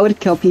myself, but I would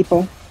kill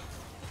people.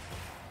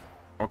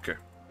 Okay.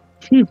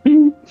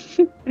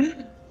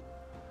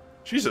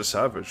 She's a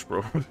savage,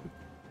 bro.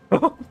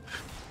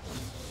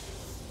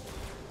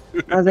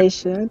 As I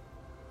should.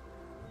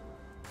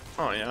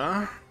 Oh,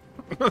 yeah?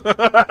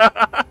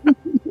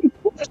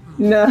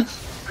 No.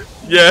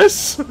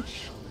 Yes!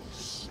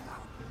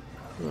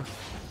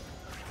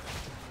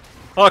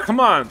 Oh, come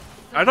on!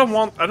 I don't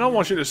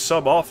want you to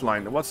sub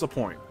offline. What's the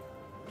point?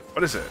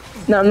 What is it?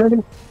 No, I'm not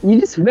gonna... You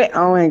just wait.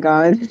 Oh my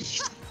god.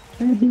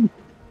 I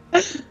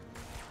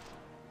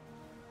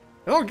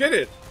don't get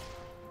it.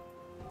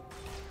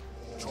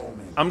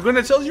 I'm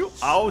gonna tell you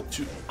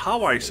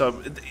how I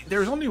sub.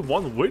 There's only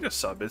one way to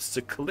sub. It's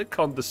to click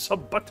on the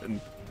sub button.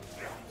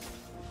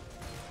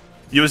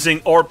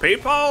 Using or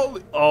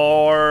PayPal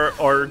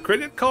or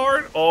credit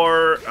card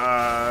or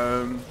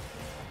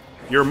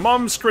your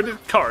mom's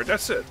credit card.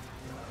 That's it.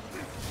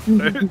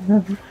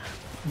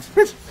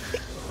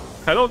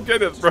 I don't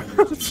get it, bro.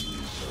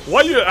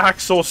 Why you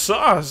act so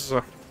sus?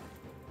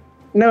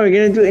 No, we're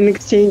gonna do an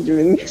exchange.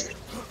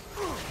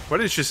 What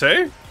did she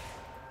say?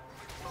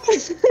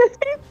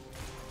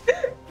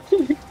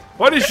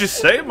 What did she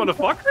say,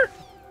 motherfucker?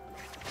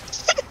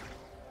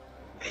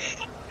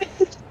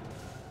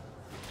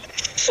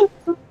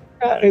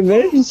 God, we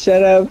better just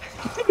shut up.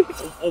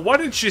 What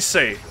did she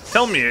say?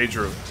 Tell me,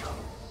 Adrian.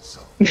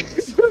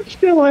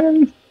 Kill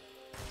him.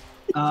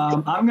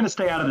 I'm gonna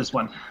stay out of this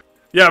one.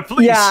 Yeah,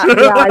 please. Yeah, you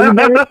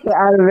better get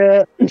out of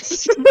it.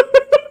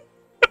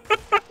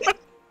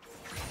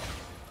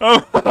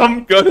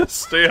 I'm gonna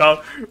stay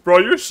out. Bro,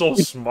 you're so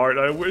smart.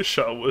 I wish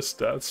I was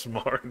that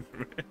smart,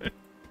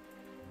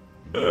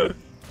 man.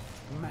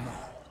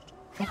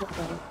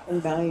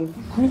 I'm dying.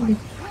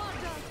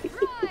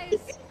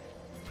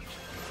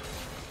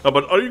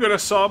 But are you gonna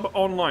sub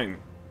online?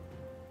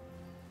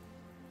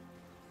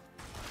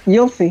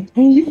 You'll see.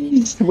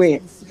 Just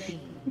wait.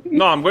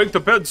 No, I'm going to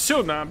bed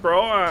soon,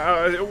 bro.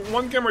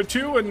 One game or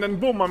two, and then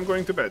boom, I'm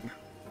going to bed.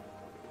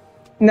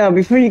 No,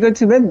 before you go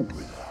to bed,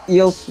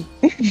 you'll see.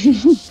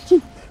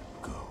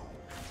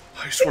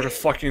 I swear to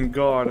fucking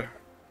God.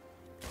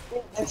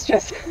 It's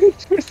just...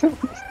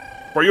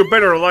 Bro, you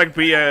better like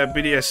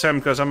BDSM,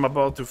 because I'm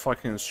about to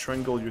fucking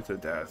strangle you to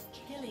death.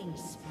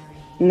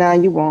 Nah,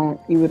 you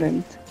won't. You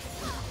wouldn't.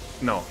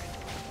 No.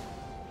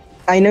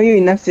 I know you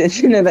enough to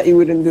know that you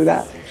wouldn't do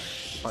that.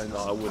 I know,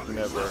 I would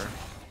never.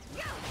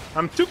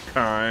 I'm too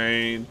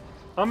kind.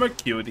 I'm a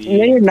cutie.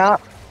 No, you're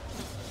not.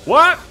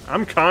 What?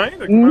 I'm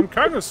kind? I'm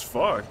kind as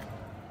fuck.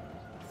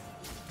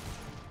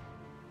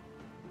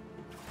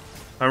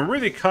 I'm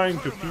really kind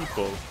to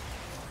people.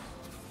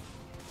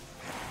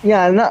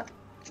 Yeah, not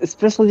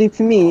especially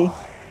to me.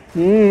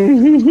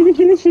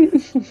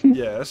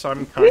 Yes,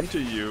 I'm kind to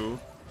you.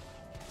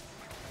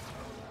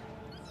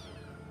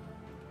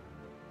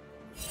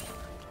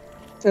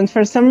 And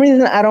for some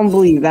reason, I don't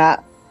believe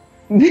that.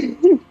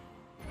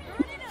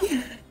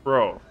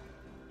 Bro.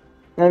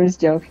 I'm just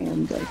joking.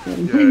 I'm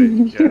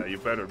joking. Yeah, you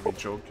better be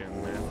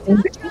joking,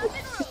 man.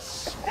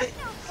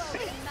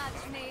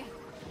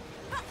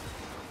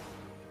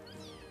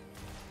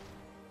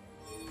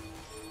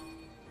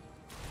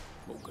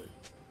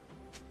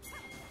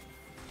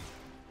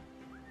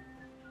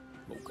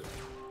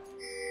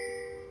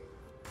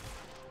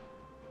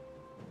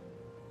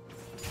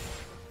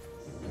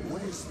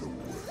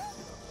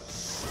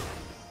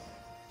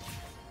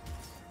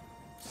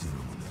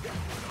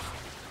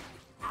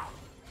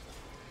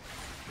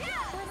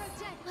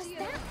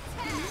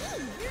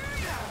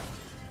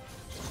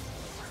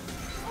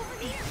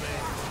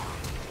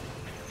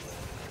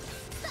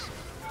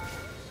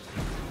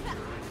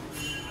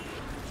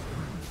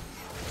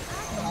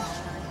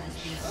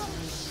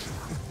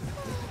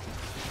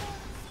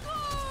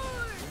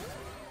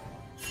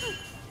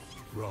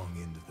 Wrong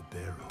end of the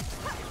barrel,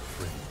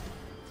 friend.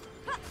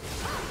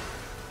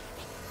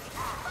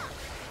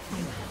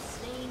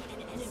 Slain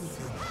an enemy.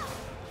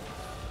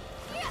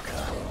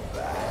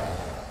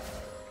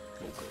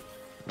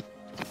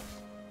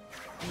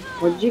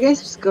 Where did you guys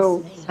just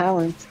go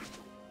silent?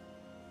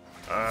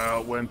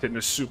 Went in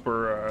the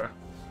super,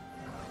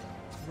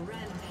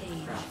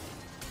 Rampage.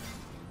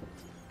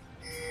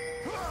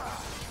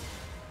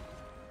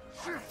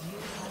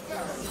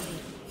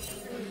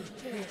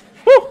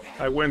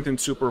 I went in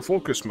super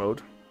focus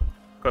mode,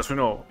 because we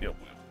know, you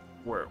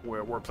know,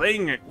 we're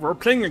playing a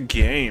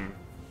game,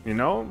 you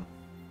know.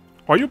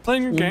 Are you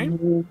playing a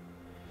game?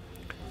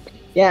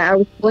 Yeah, I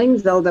was playing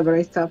Zelda, but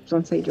I stopped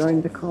once I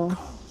joined the call.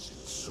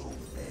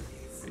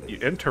 You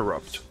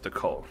interrupt the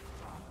call.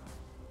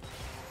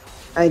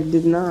 I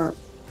did not.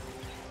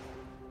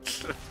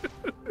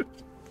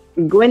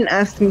 Gwen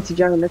asked me to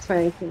join, that's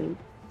why I came.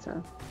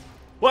 So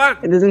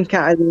What? it doesn't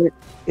count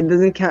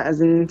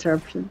as an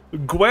interruption.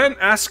 Gwen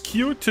asked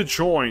you to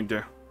join.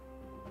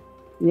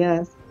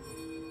 Yes.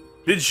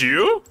 Did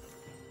you?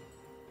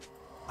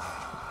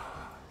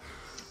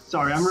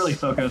 Sorry, I'm really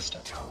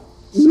focused.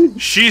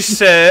 She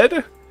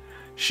said,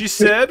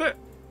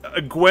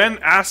 Gwen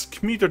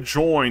asked me to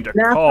join the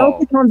Now call.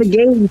 focus on the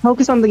game.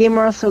 Focus on the game,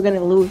 or else we're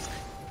gonna lose.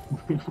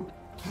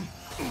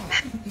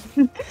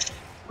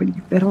 When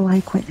you better lie,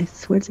 Gwen. I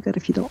swear to God,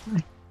 if you don't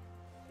lie.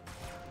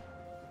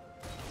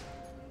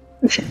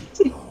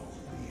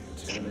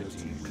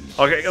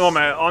 Okay, no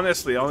man.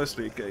 Honestly,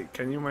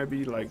 can you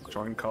maybe like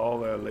join call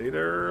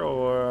later,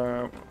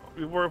 or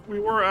we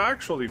were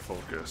actually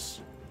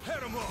focused.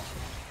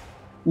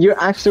 You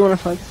actually want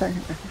to focus on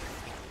her?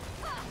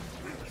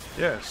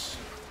 Yes.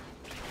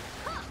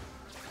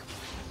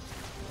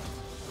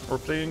 We're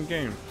playing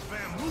game,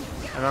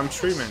 and I'm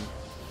streaming.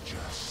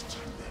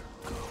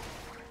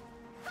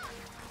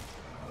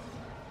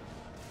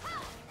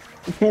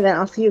 Okay, then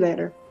I'll see you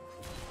later.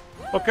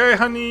 Okay,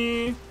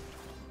 honey.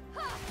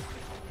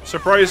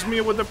 Surprise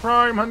me with the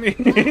prime, honey.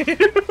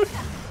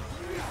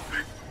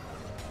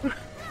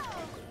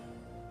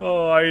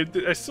 Oh, I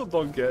still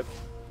don't get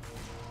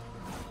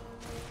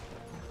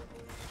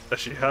that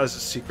she has a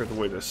secret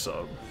way to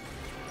sub.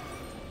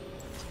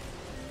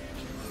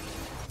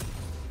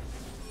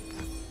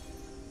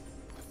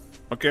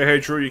 Okay, hey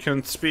Drew, you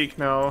can speak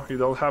now. You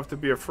don't have to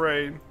be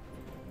afraid.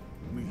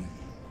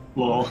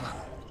 Lol.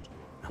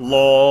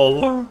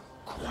 LOL.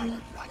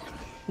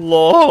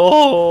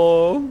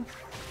 LOL.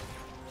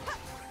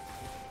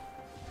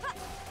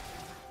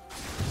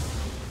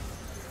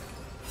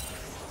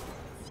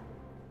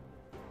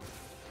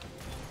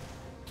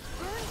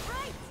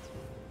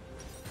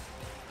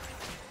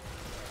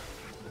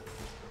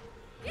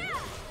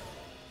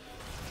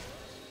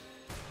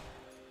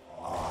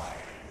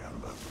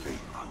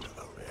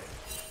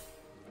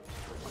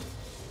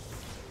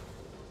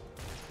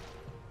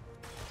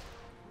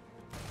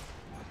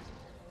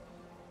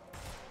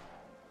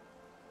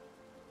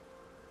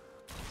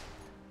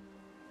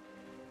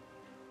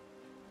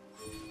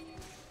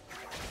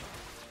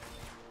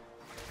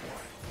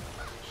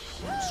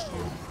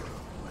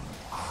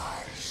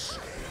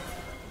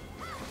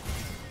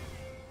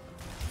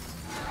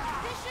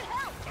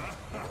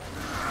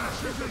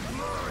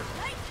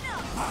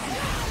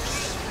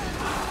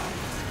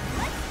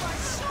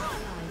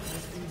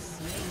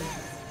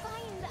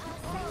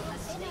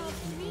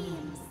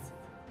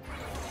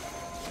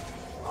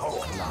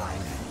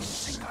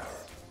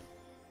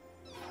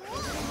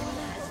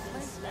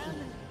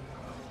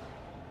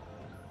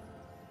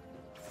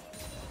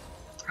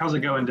 How's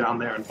it going down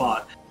there in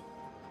bot?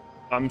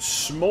 I'm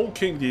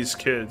smoking these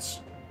kids.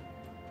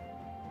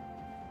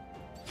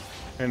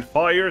 And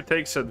fire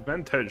takes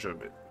advantage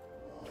of it.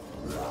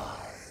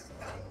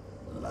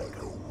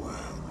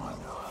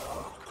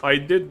 I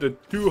did the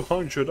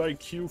 200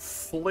 IQ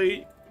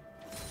flay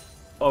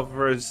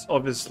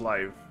of his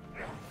life.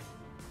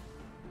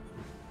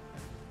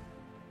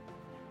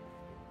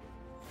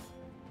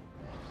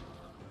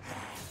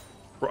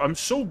 Bro, I'm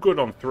so good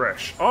on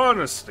Thresh,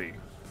 honestly.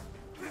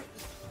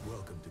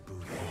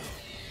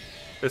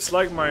 It's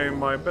like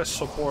my best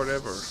support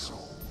ever.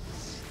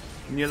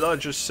 Nila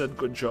just said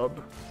good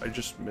job. I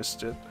just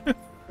missed it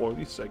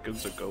 40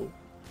 seconds ago.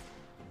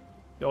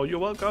 Yo, you're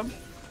welcome.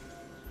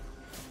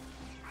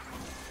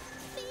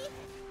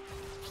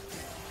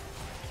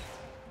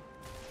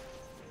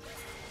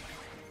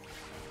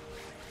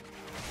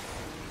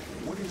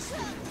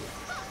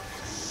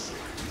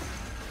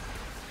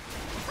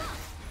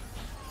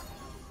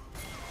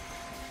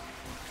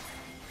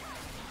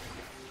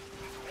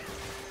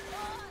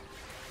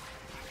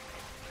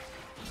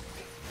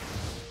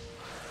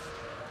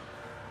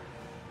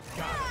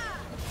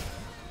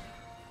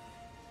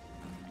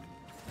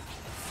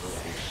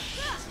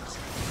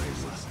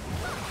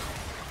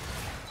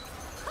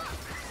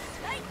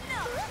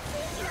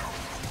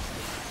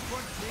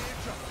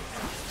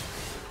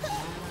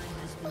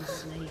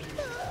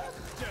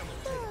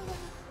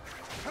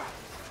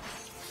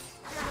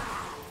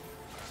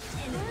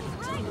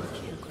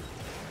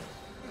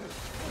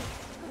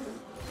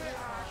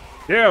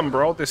 Damn,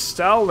 bro, this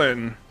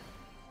Stalin.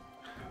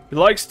 He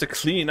likes to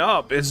clean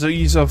up.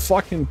 He's a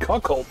fucking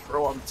cuckold,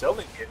 bro, I'm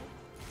telling you.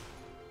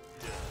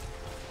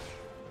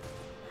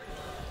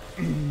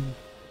 An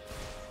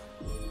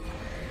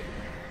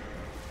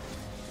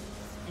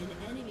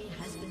enemy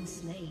has been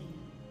slain.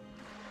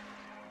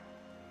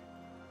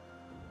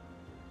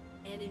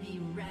 Enemy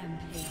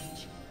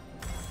rampage.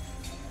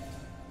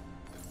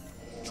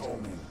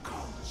 Torment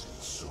comes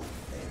in so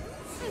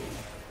many.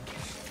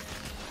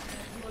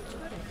 Your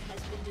turret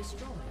has been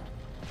destroyed.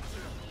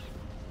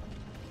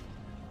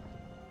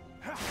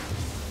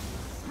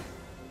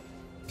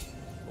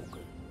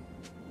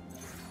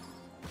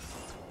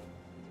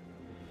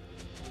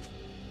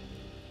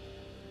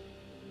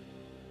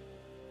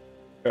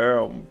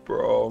 Damn,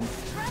 bro.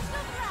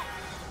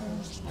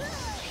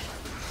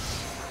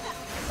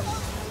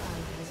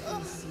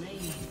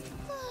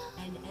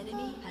 An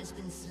enemy has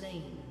been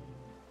slain.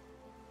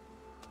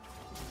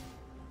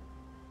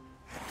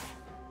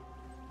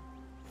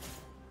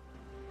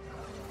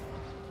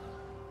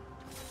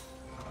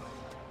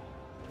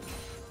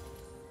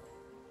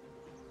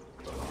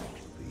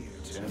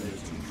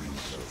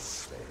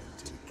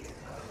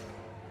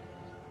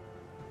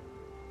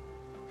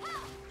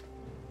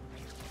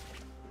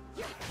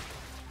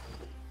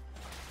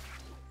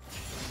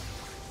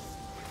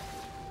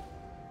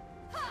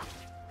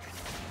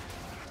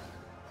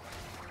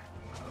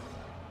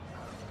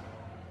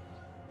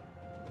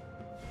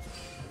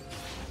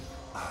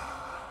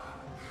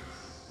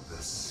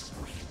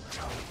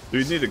 Do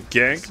you need a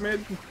gank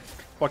mid?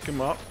 Fuck him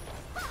up.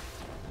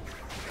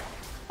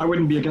 I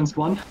wouldn't be against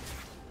one.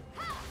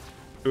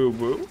 Ooh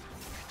woo.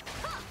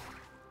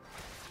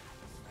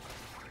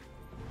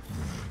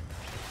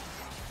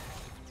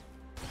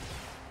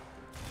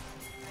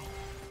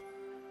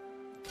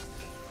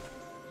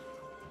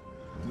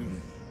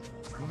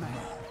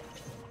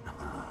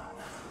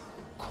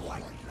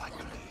 Quite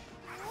likely.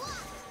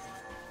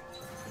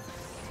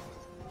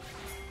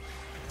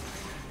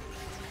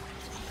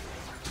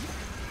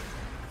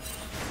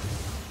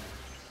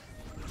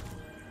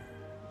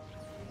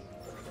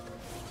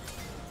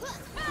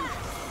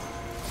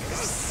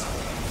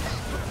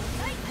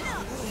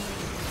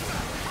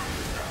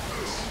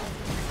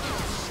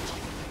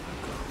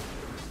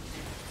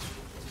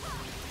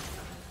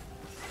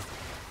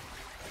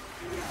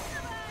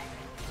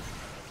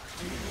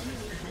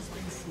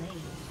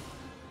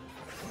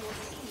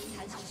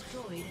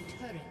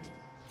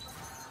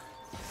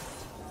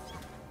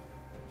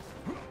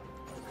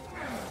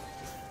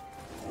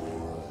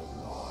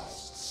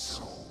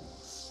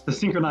 The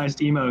synchronized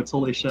emotes,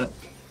 holy shit.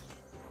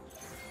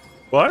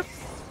 What?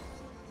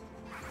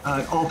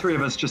 All three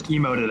of us just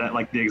emoted at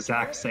like the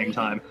exact same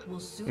time.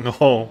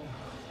 No.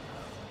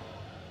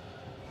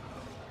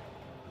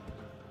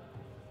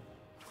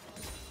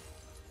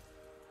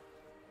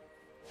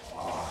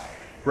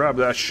 Grab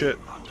that shit.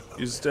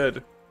 He's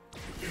dead.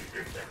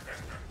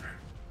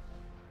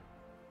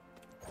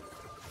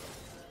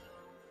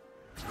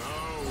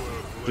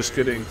 Just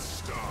kidding.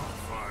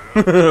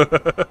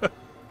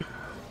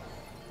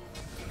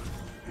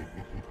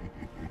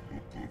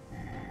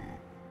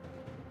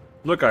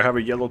 Look, I have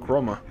a yellow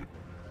chroma.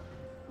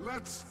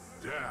 Let's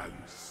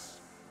dance.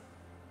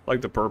 Like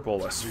the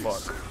purple as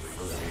fuck.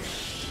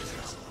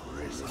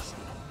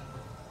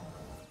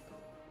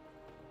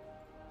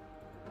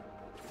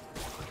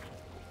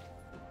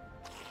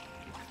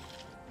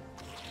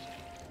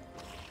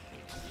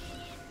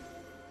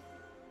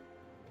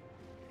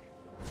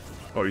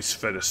 Oh, he's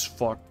fed as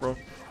fuck, bro.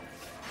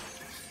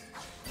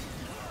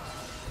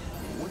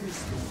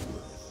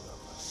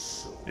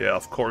 Yeah,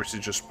 of course, you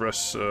just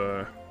press,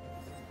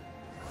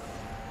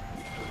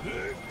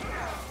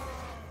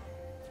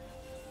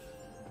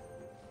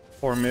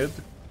 for mid.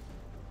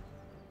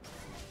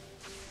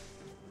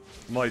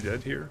 Am I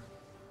dead here?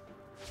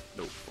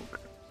 Nope,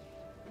 okay.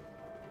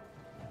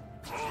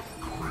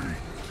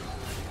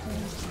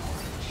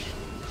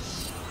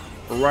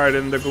 Right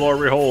in the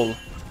glory hole.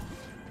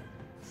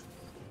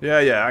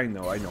 Yeah, I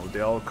know,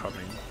 they're all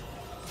coming.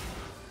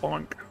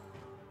 Bonk.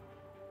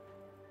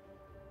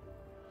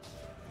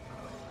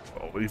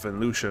 Oh, even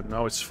Lucian.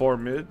 Now it's 4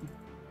 mid.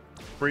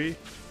 3.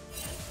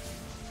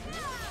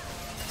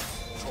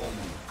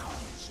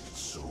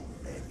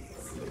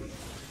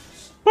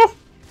 Woo!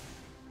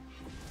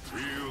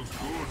 Feels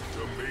good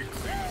to make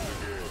things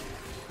again.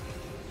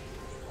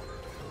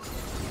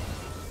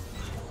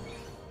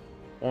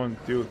 1,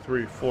 2,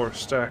 3, 4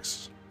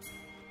 stacks.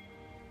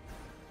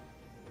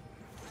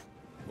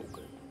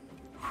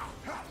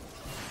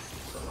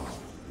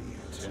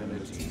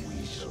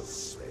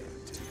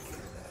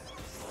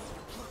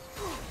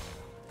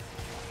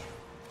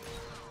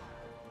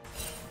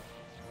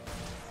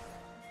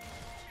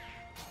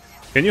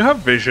 Can you have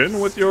vision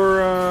with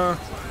your,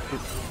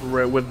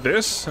 with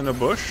this in a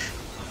bush?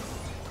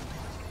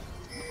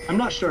 I'm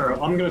not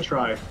sure. I'm gonna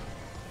try.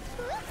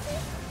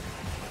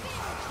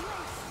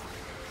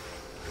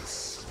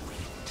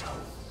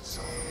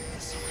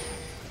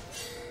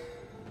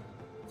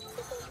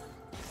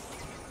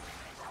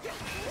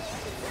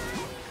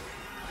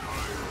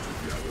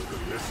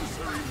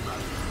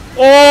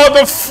 Oh,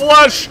 the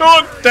flush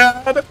hook,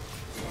 Dad!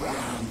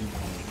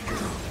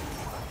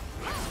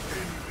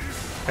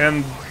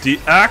 And the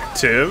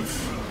active.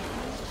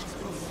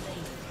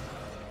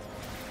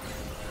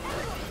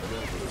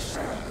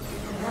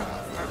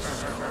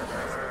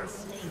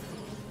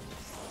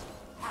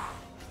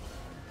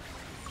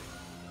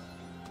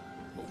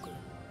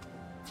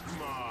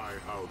 My,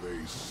 how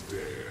they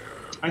stare.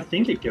 I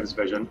think it gives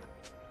vision.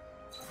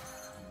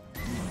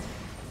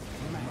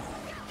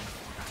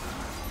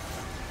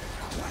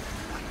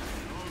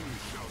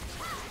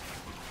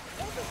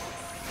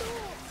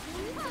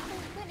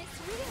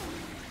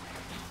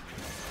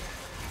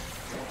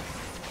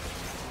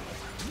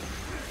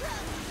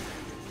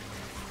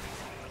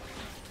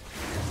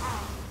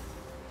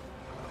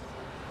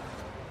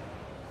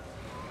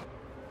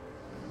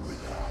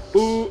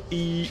 Ooh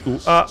ee ooh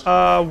ah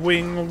ah,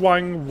 wing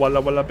wang,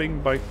 walla walla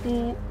bing bang.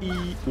 Ooh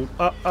ee ooh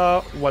ah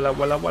ah, walla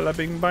walla walla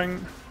bing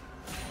bang.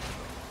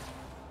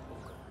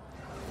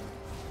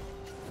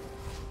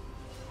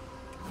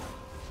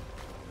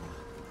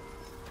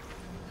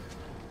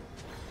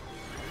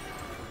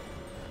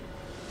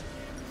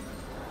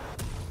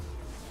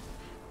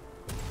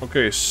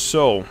 Okay,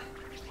 so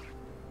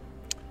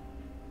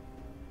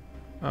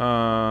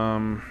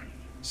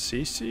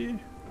CC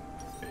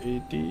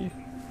AD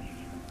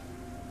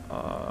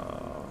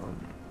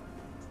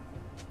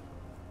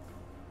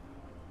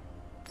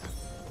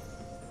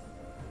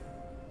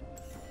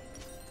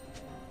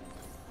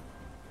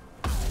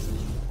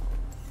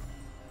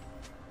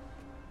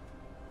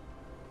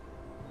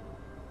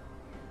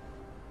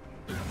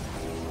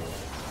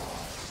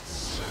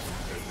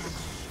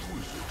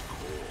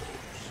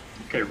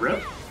Okay,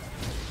 rip.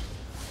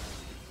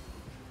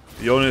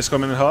 Yone is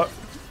coming hot.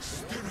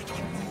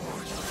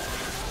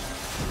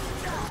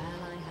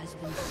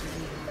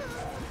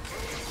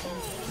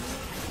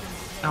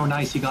 Oh,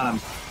 nice, you got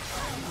him.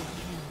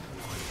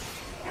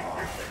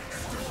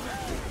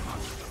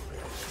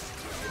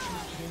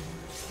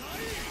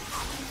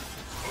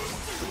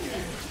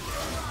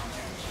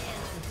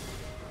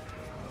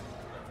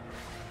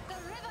 The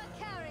river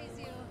carries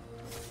you.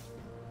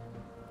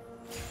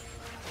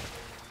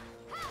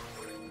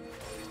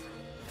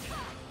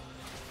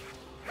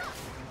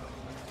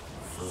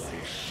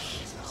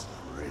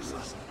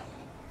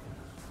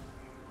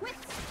 With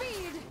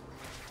speed.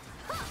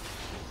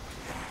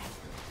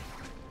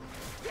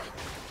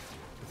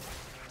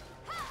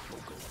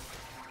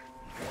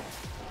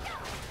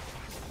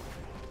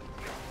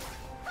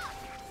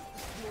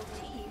 Your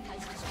team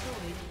has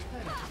destroyed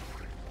a turret.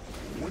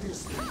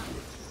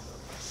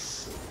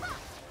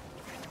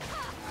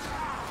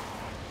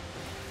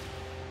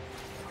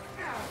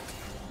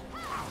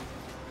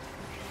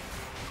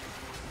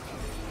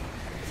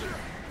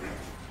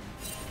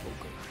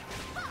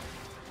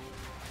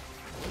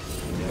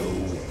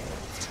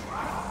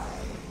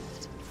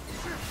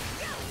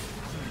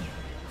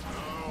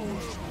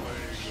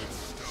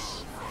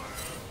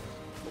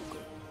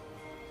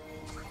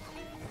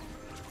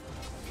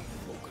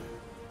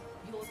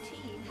 Your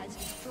team has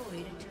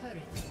destroyed a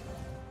turret.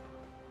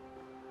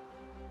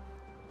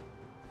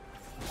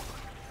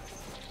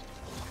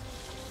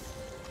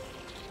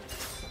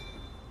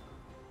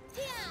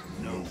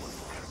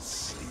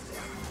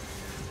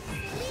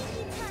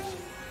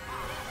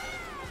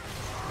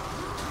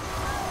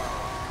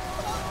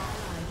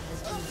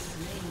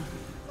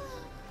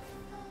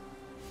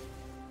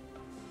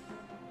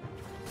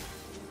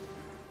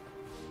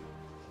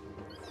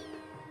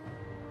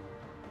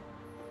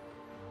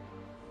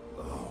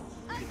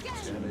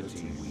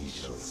 Ally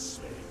has been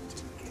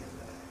slain.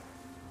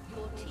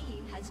 Your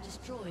team has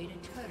destroyed a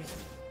turret.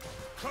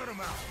 Cut him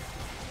out.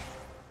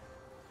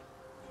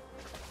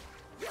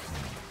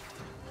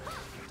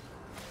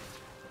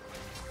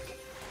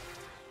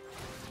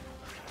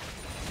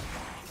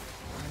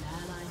 An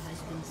ally has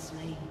been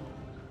slain.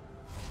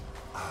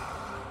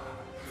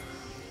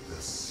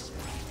 The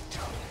sweet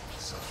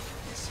tones of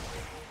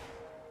misery.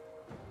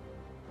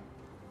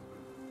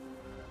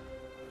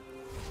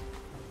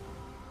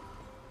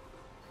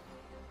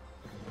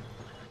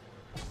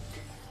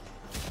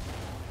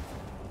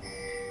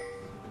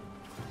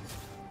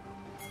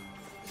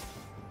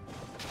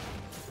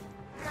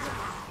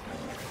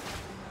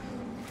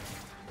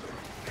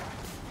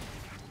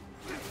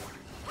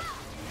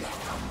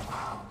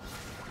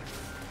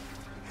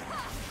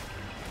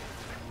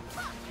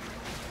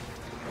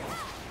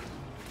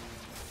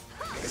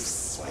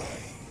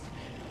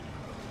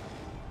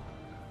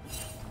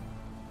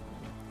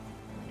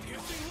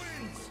 Piercing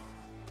winds.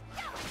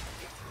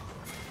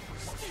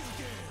 Steel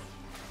gale.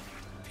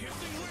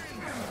 Piercing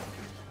winds.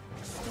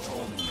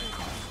 Storm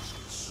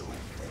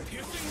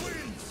piercing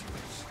winds.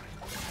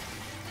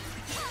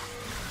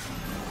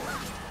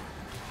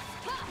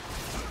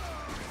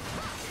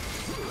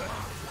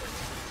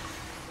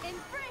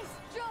 Embrace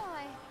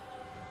joy.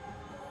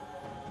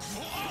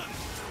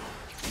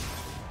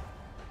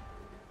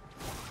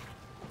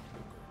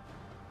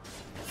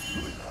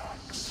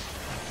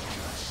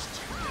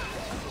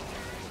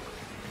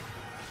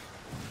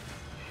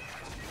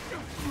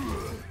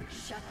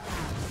 Shut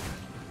down.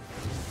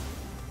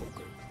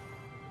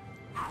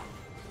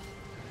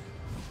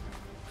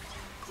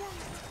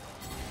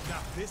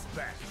 Knock this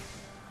back.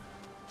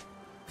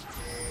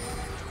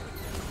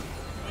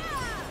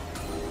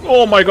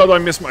 Oh my god, I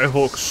missed my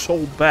hook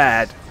so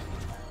bad.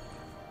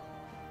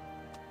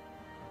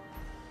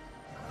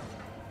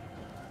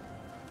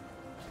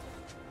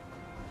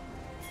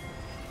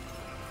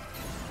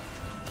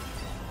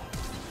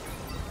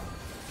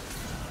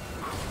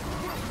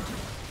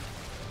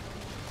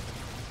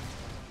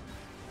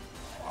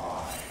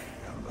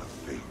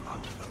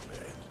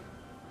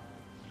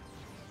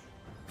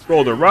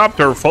 Bro, the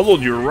raptor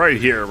followed you right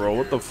here, bro.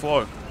 What the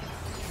fuck?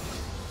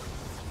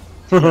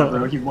 Yeah,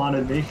 bro, he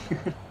wanted me.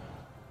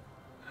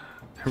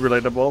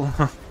 Relatable.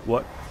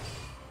 What?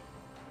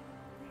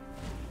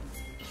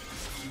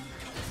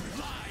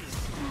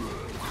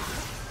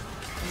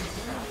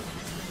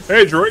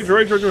 Hey, Droid.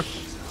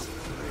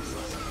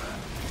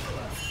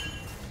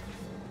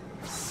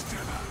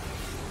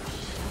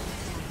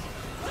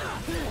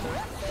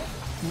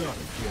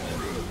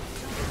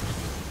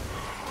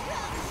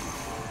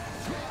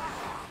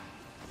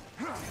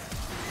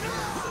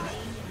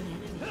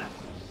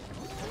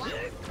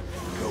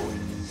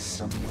 Going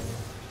somewhere.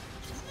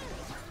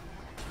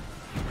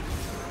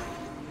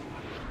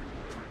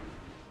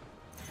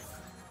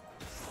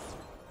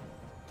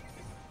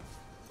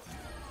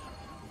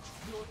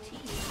 Your team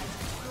has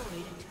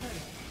destroyed a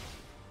turret.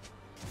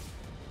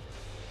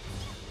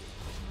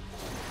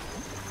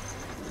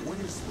 What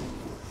is the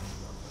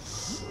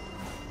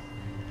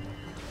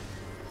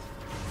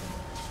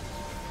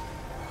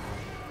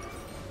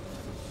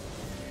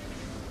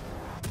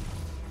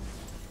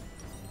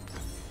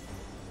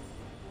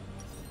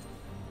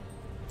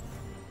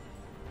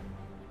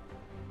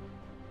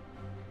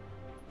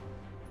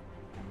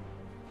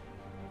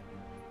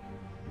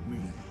me?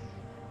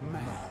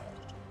 Mad.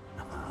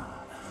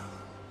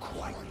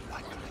 Quite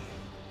likely.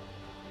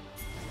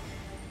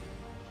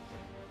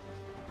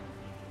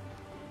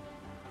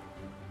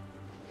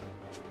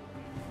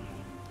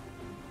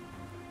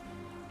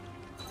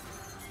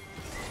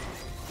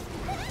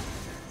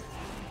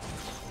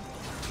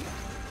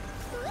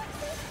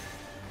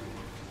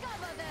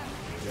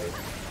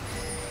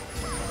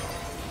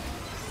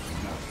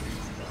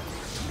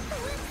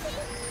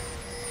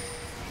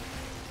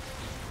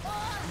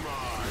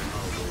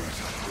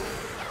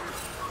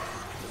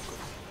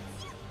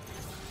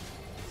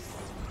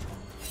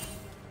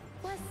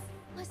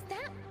 Was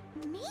that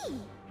me?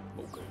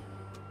 Okay.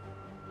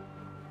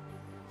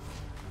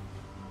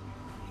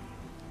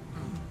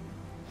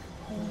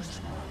 Who's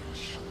my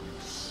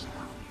choice?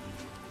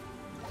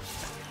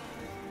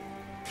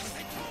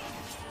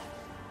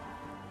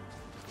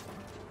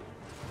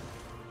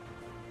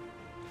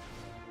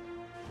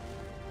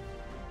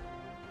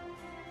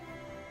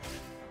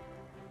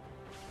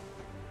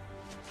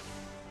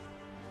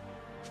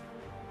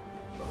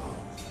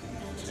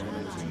 An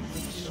ally has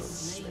been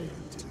slain.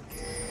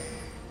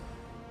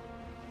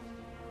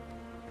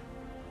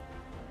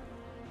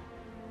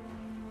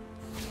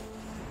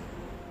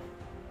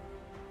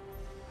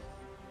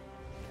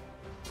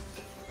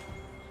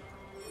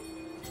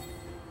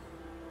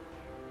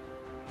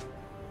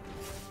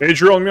 Hey,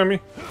 Drill me on me.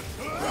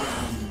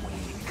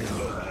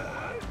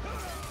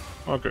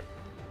 Okay.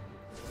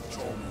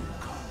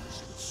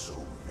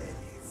 So many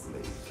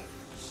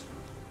flavors.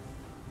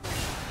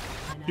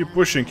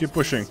 Keep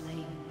pushing.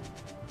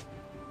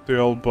 The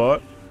old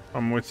butt.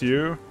 I'm with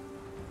you.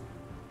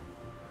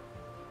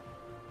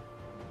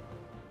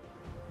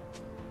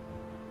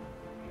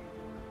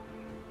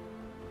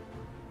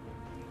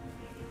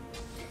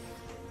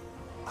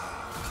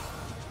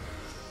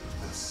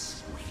 The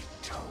sweet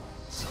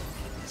tones of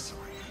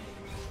misery.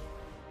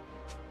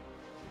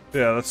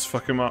 Yeah, let's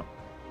fuck him up.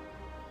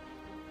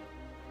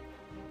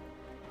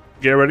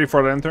 Get ready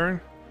for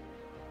Lantern.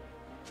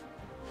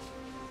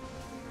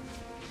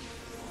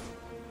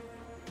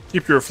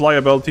 Keep your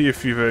flyability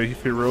if he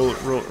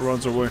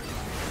runs away.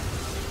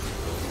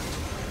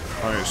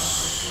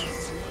 Nice.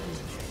 Has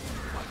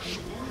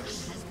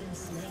been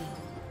slain.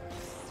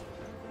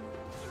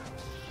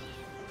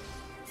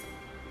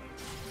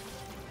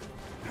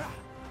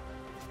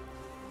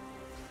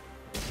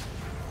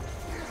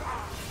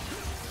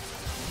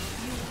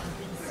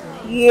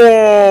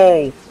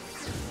 Whoa!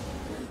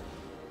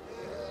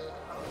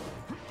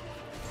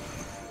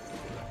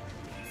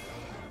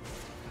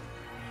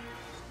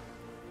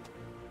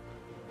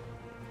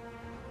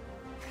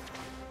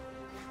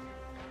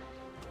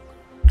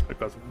 I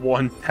got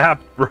one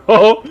tap,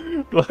 bro.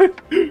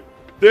 Like,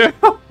 damn.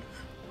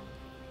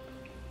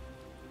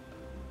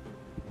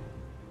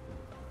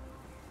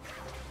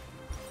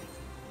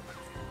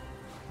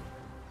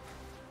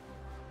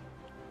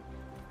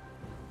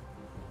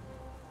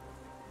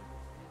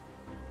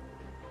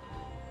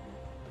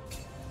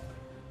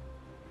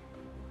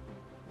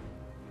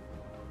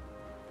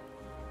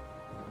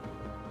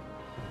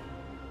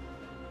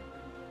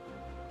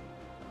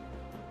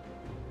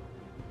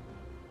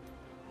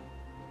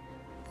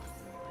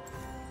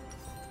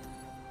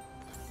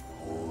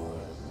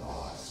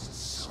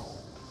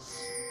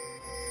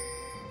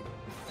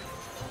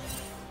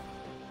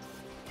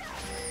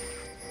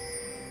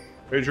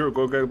 Hey Drew,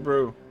 go get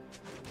bro.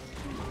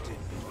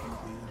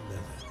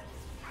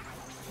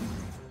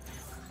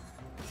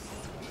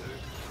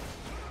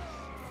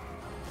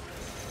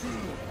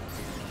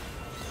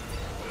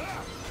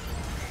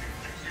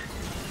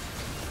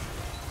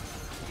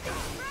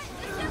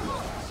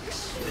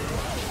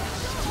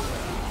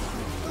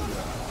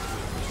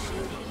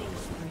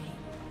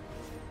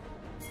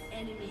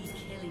 Enemy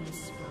killing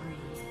spree.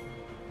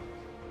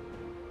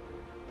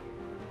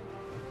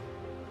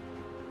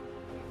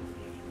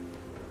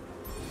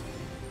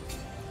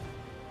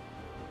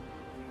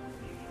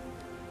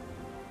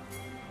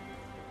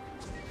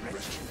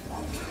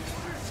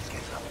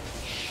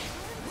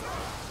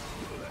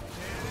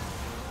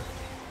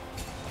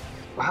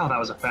 Wow, that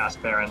was a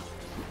fast Baron.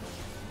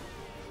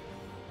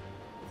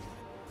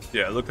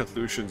 Yeah, look at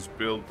Lucian's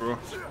build, bro.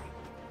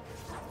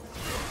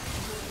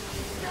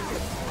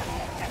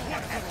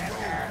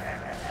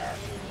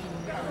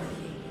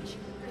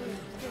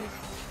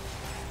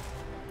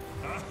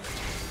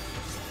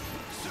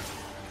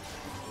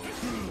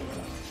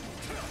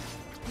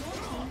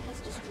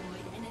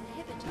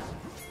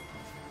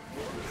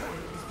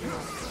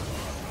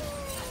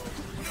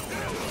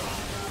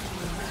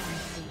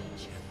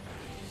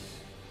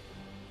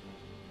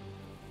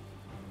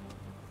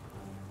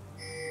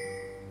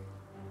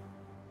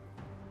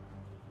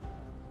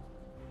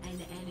 An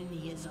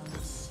enemy is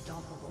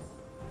unstoppable.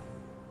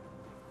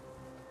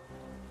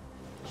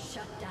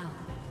 Shut down.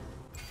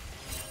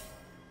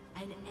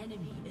 An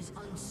enemy is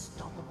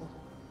unstoppable.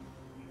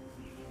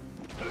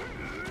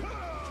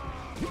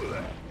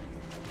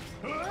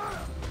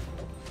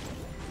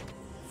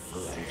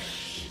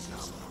 Flesh is a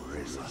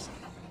prison.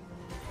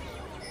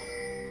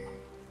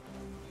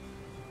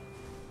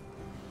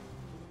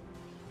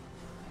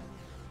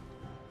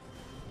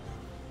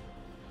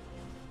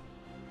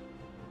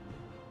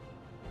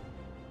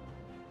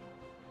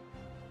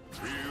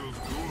 Feels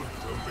good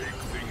to make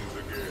things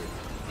again.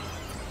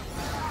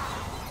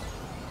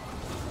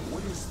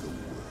 What is the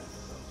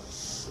worth of a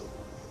soul?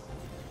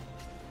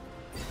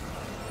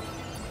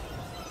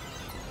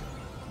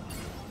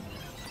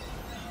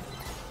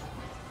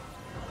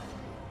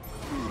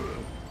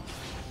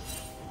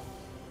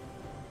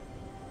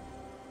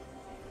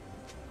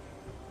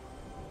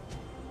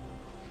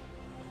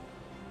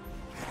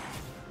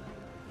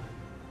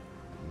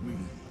 Me,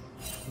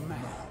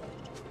 mad.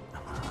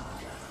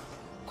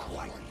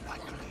 Quite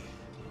likely.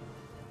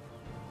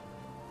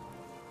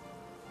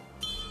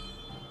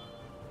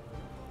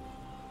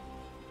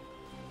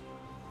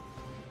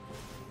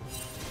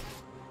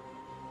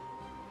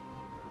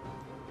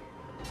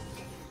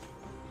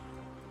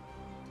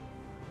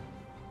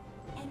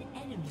 An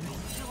enemy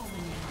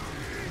dominated.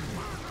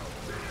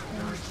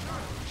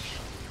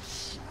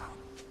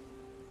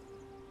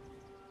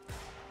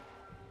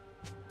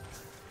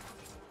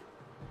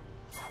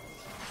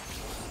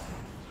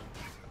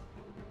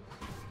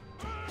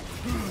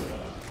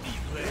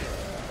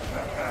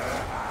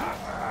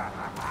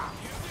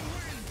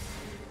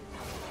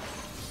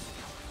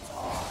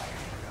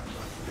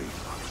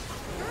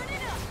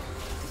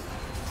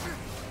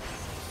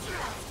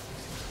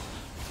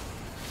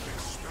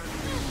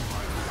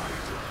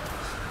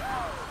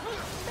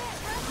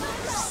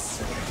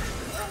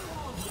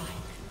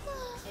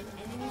 An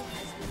enemy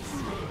has been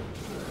slain.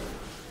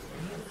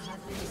 You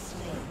have been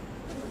slain.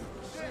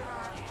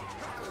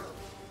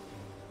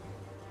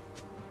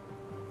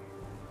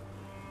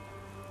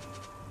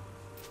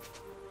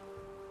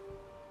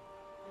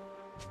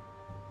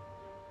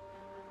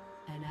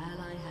 An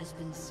ally has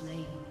been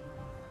slain.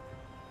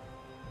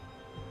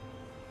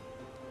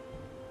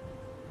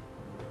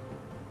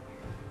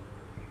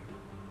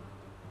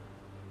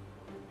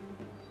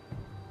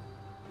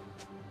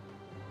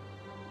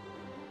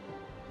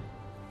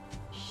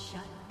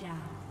 Shut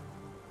down.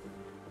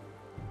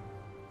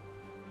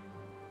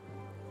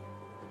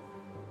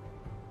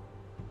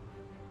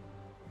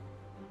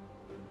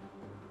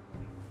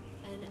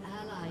 An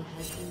ally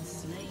has been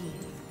slain.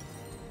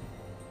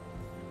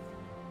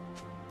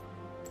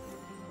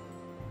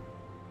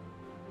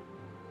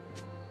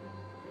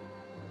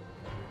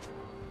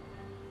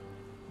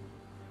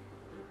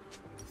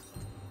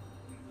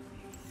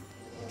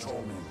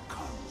 Torment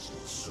comes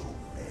in so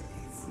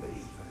many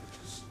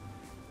flavors.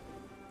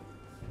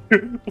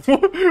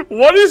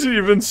 What is he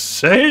even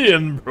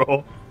saying,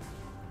 bro?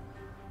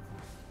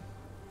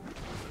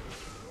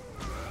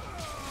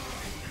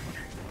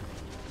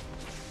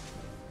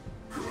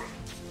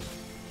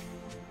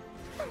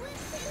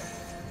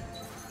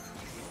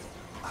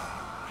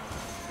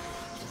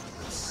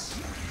 The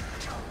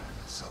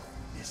symptoms of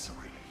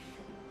misery.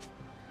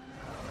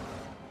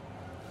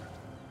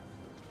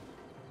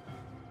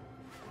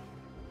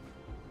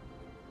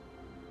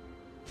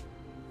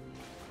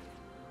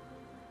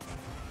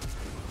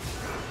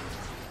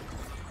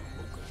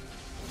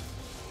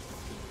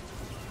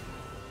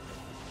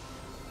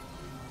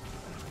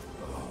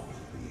 Oh,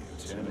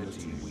 the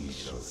eternity we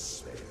shall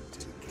spend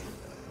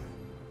together.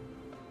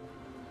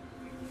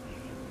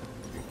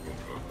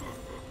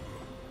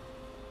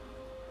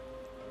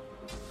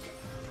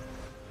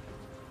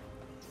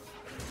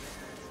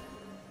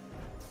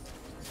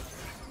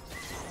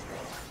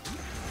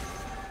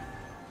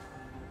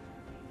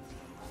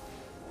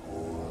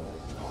 All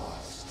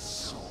lost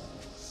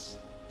souls.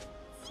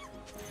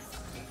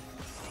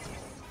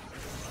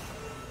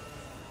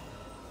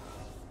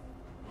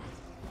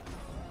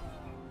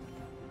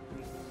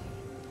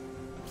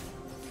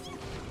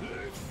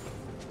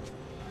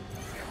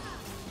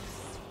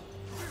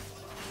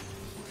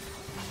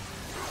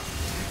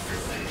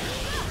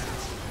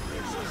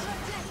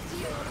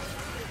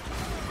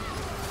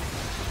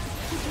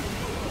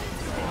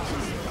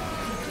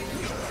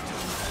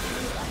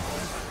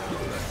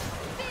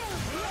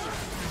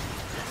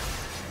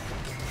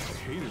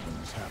 I hated when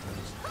this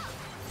happens.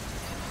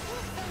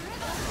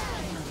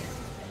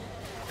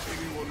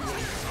 Anyone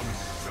want some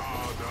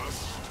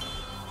stardust?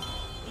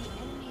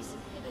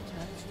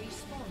 turrets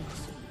respawn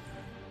soon.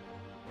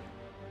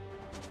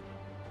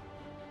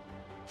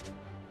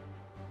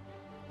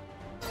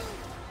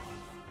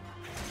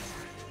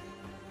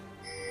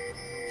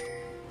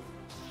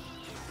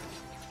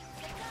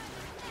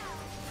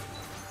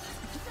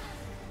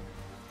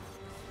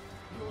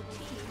 Your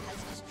team has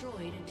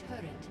destroyed a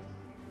turret.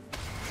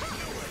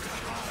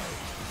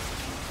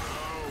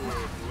 Now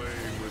we're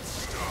playing with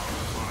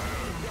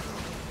Starfire.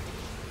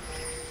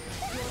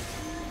 Your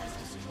team has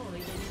destroyed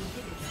an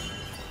inhibitor.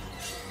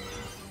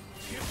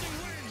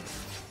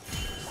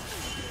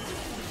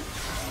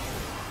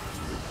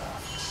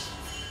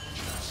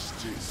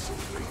 Justice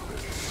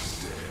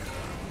awaits there.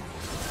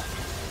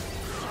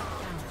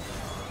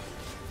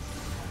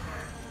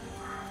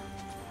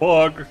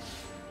 Bug.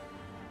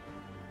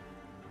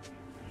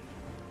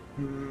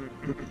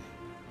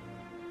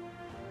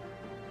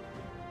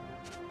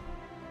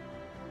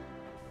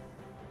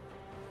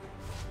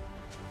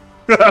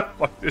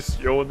 Fuck this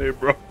Yone,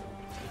 bro.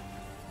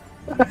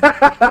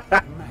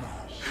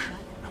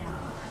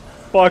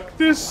 Fuck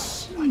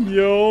this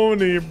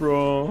Yone,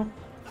 bro.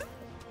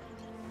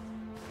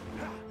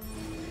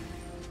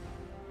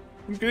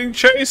 I'm getting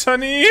chased,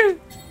 honey.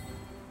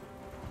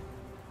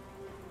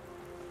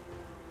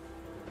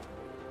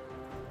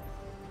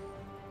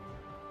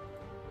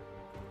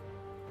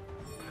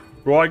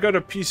 Bro, I gotta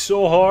pee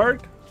so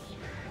hard.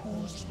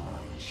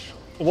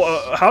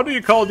 Well, how do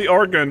you call the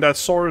organ that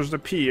stores the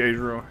pee,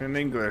 Adriel, in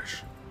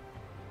English?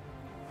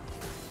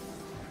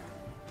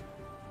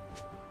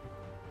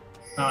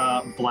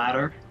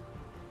 Bladder.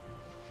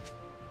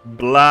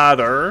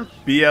 Bladder.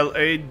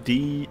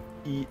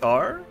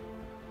 B-L-A-D-E-R?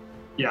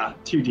 Yeah,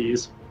 2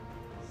 Ds.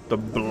 The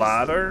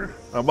bladder?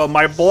 Well,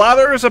 my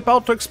bladder is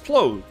about to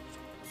explode.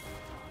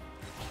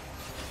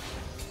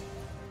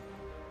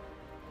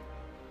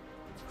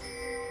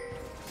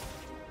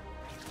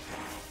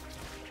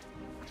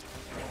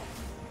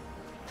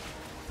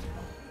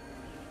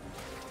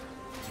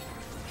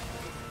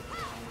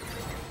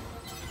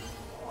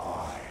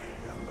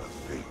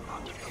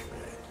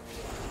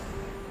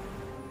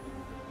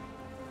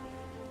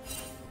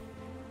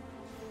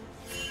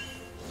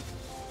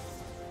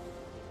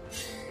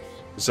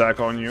 Zach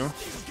on you?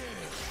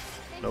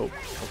 Nope.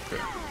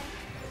 Okay.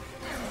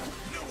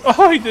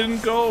 Oh, he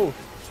didn't go.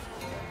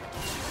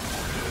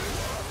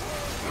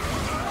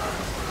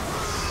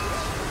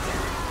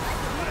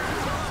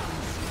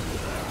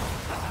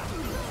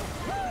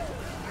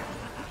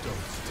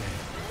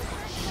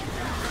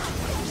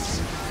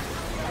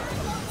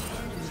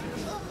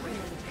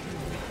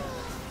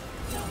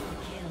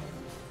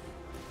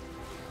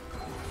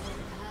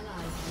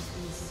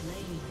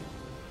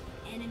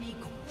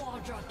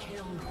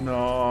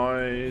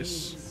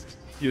 Nice.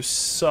 You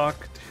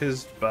sucked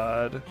his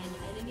bad. An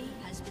enemy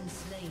has been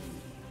slain.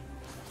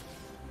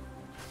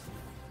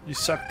 You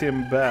sucked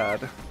him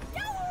bad.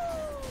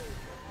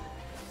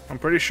 I'm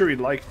pretty sure he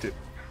liked it.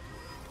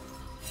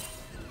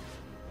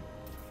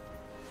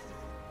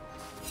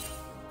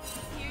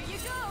 Here you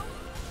go.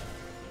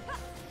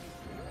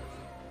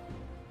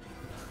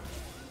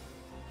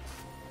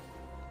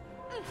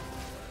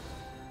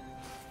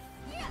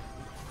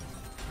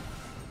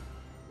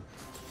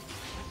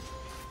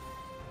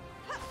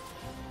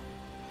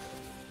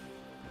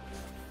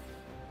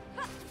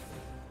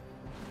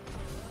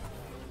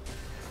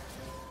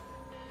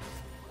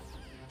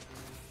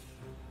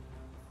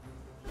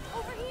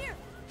 Over here.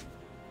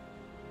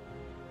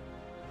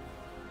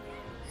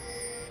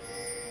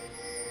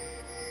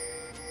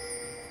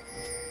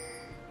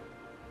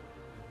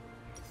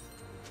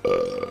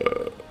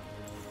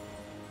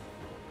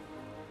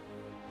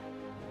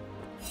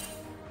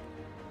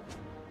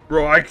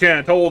 Bro, I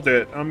can't hold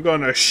it. I'm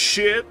gonna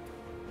shit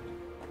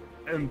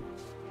and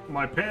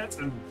my pants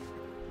and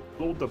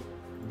blow the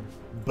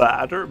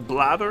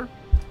bladder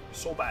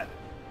so bad.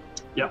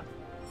 Yep.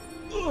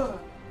 Ugh.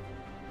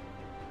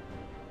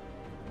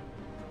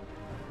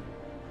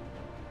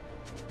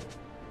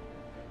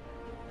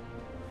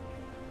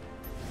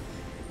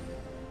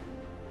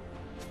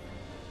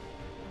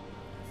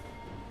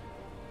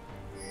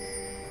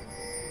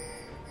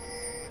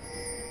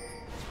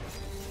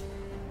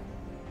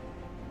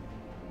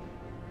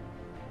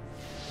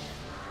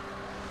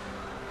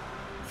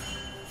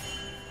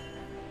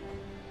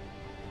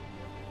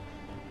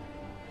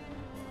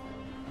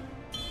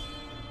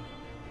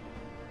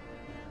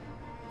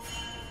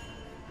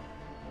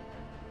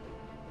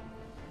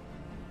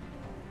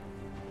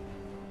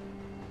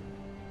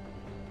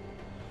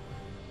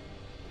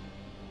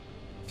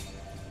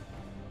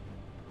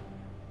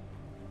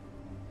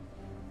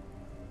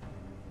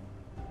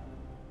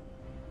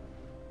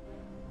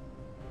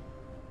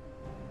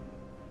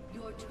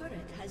 Your turret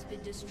has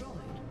been destroyed.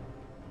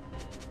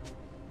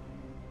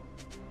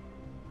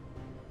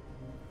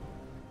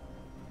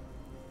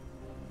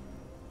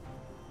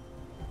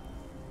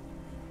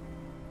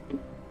 An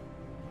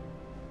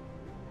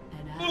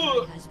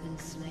ally has been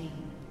slain.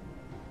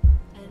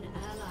 An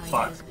ally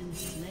Fuck. has been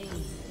slain.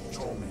 An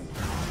enemy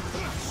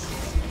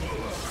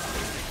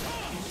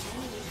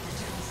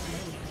has been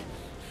slain.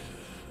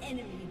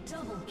 Enemy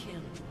double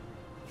kill.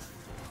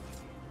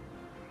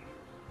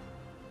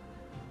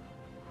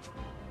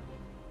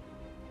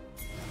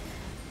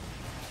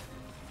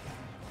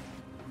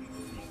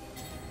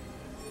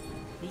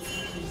 The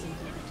enemy's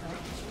inhibitor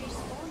is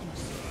respawning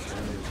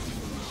soon.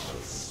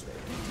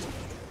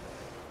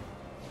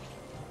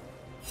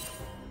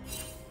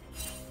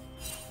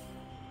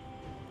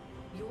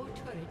 Your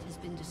turret has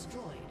been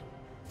destroyed.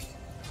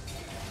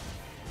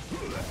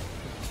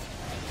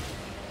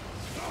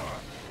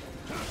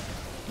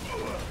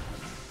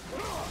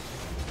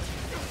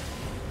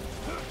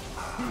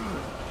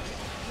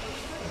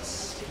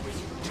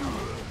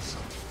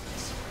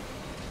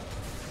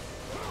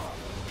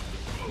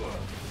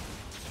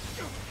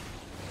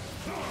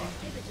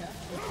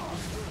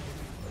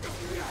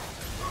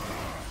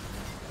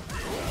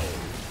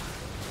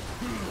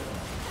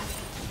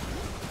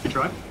 Good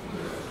try.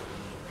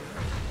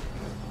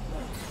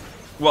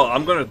 Well,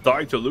 I'm gonna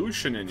die to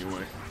Lucian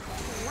anyway.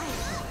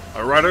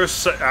 I'd rather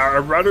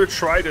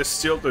try to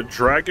steal the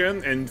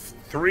dragon, and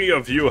 3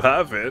 of you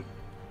have it.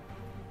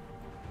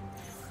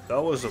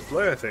 That was a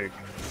play, I think.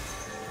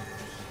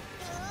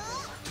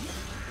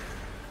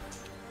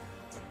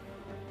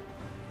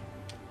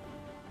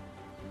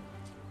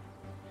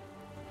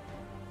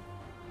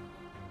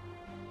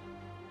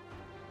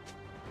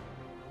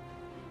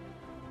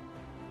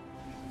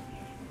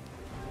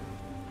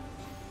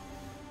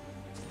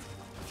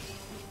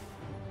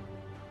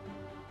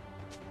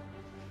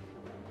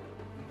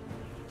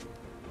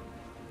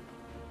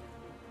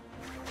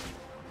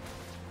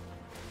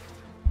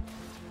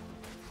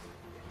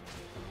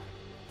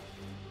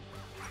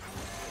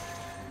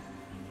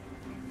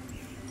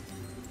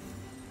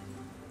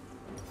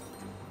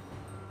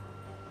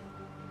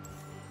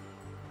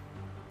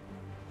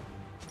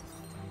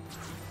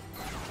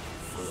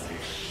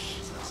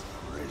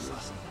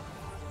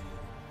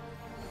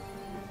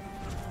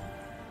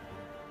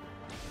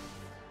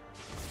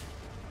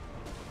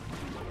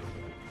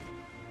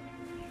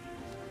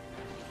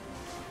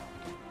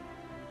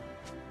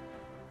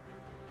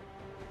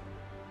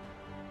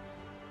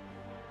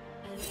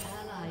 An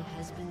ally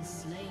has been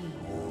slain.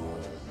 Your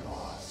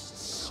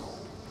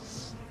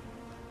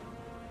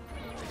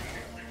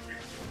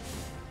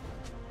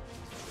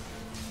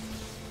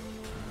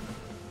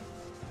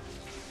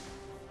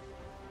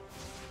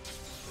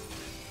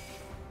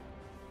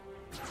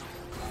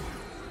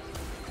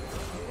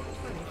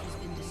turret has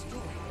been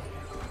destroyed.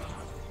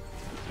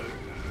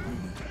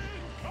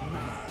 An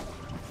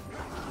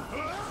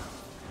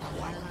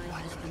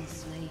ally has been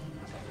slain.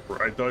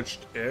 I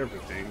dodged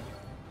everything.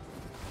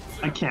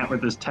 I can't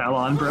with this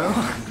Talon, bro.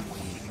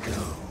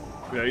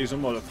 Yeah, he's a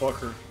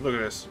motherfucker. Look at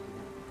this.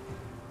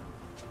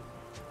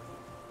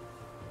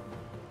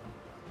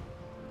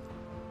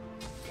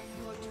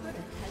 Your turret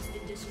has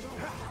been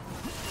destroyed.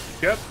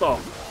 Get the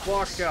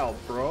fuck out,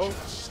 bro. Your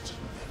inhibitor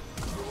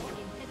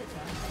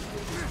has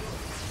been destroyed.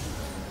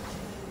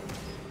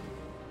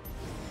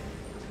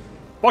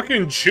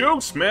 Fucking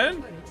jukes,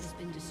 man. Turret has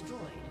been destroyed.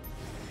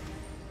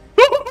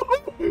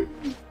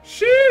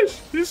 Sheesh,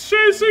 he's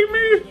chasing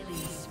me.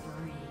 Killing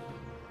spree.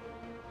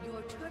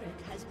 Your turret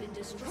has been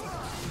destroyed.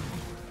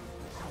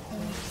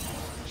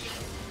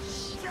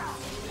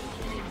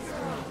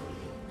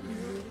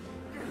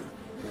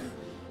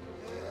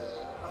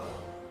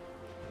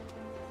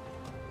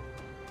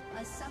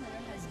 A summoner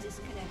has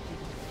disconnected.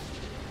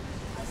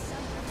 A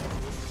summoner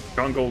has disconnected.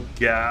 Jungle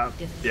Gap.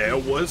 Yeah,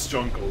 it was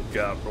Jungle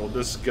Gap, bro.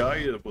 This guy,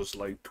 it was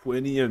like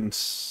 20 and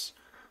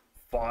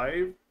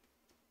 5.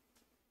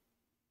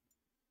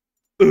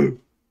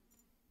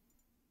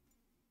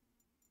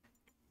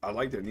 I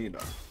like the Nina.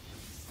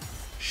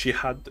 She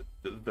had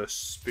the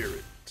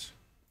spirit.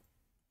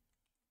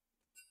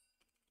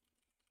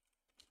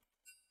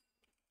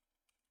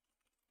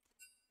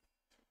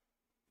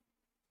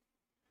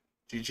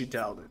 GG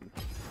Talon.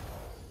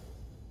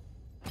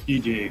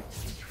 GG.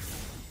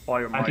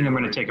 I think I'm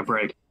gonna take a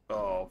break.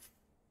 Oh,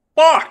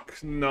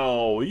 fuck!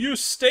 No, you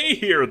stay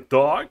here,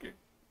 dog.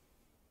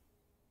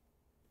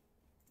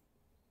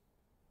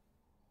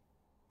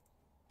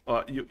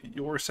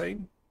 You were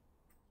saying?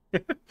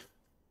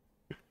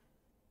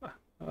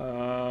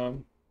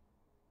 um.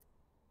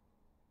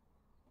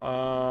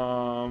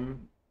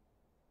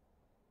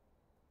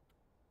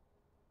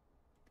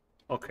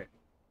 Okay.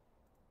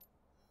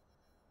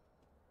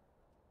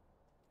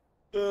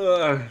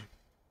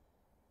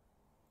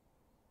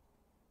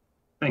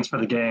 Thanks for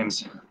the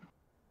games.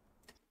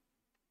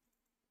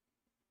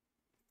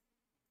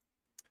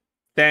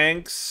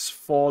 Thanks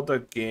for the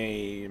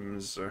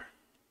games.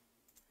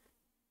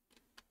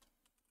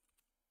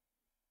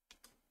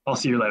 I'll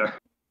see you later.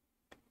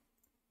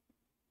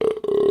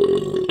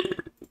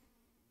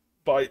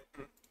 Bye.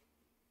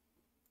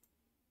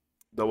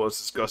 That was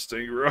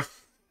disgusting, bro.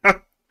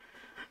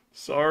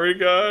 Sorry,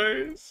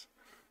 guys.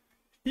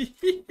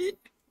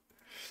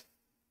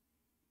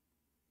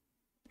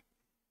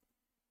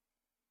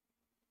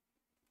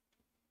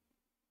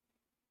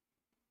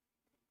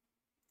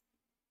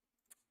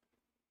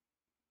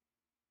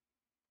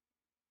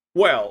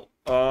 Well,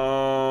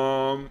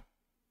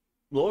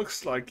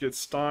 looks like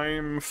it's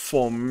time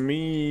for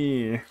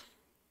me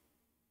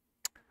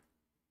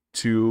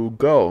to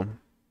go.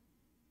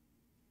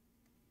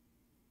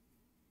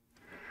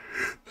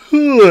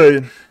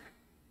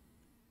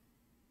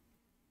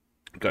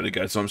 Gotta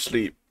get some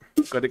sleep.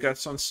 Gotta get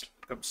some.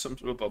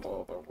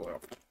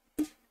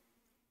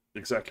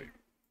 Exactly.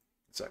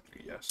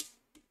 Exactly. Yes.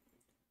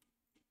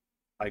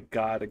 I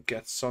gotta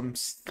get some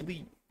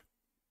sleep.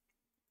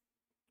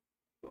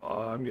 Oh,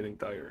 I'm getting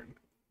tired.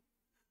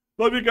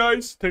 Love you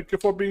guys. Thank you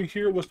for being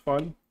here. It was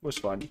fun. It was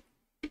fun.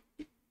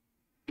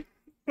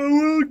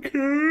 Okay.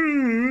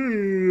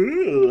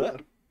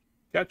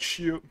 Catch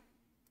you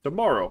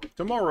tomorrow.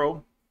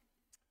 Tomorrow,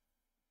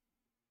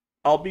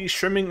 I'll be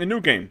streaming a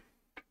new game.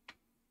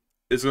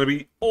 It's gonna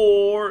be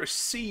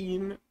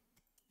Orsine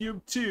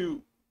Cube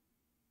 2,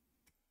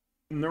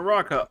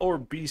 Naraka, or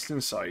Beast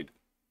Inside,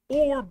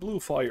 or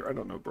Blue Fire. I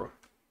don't know, bro.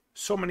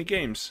 So many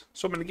games.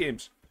 So many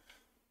games.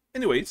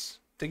 Anyways,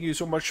 thank you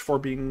so much for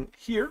being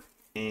here,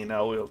 and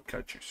I will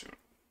catch you soon.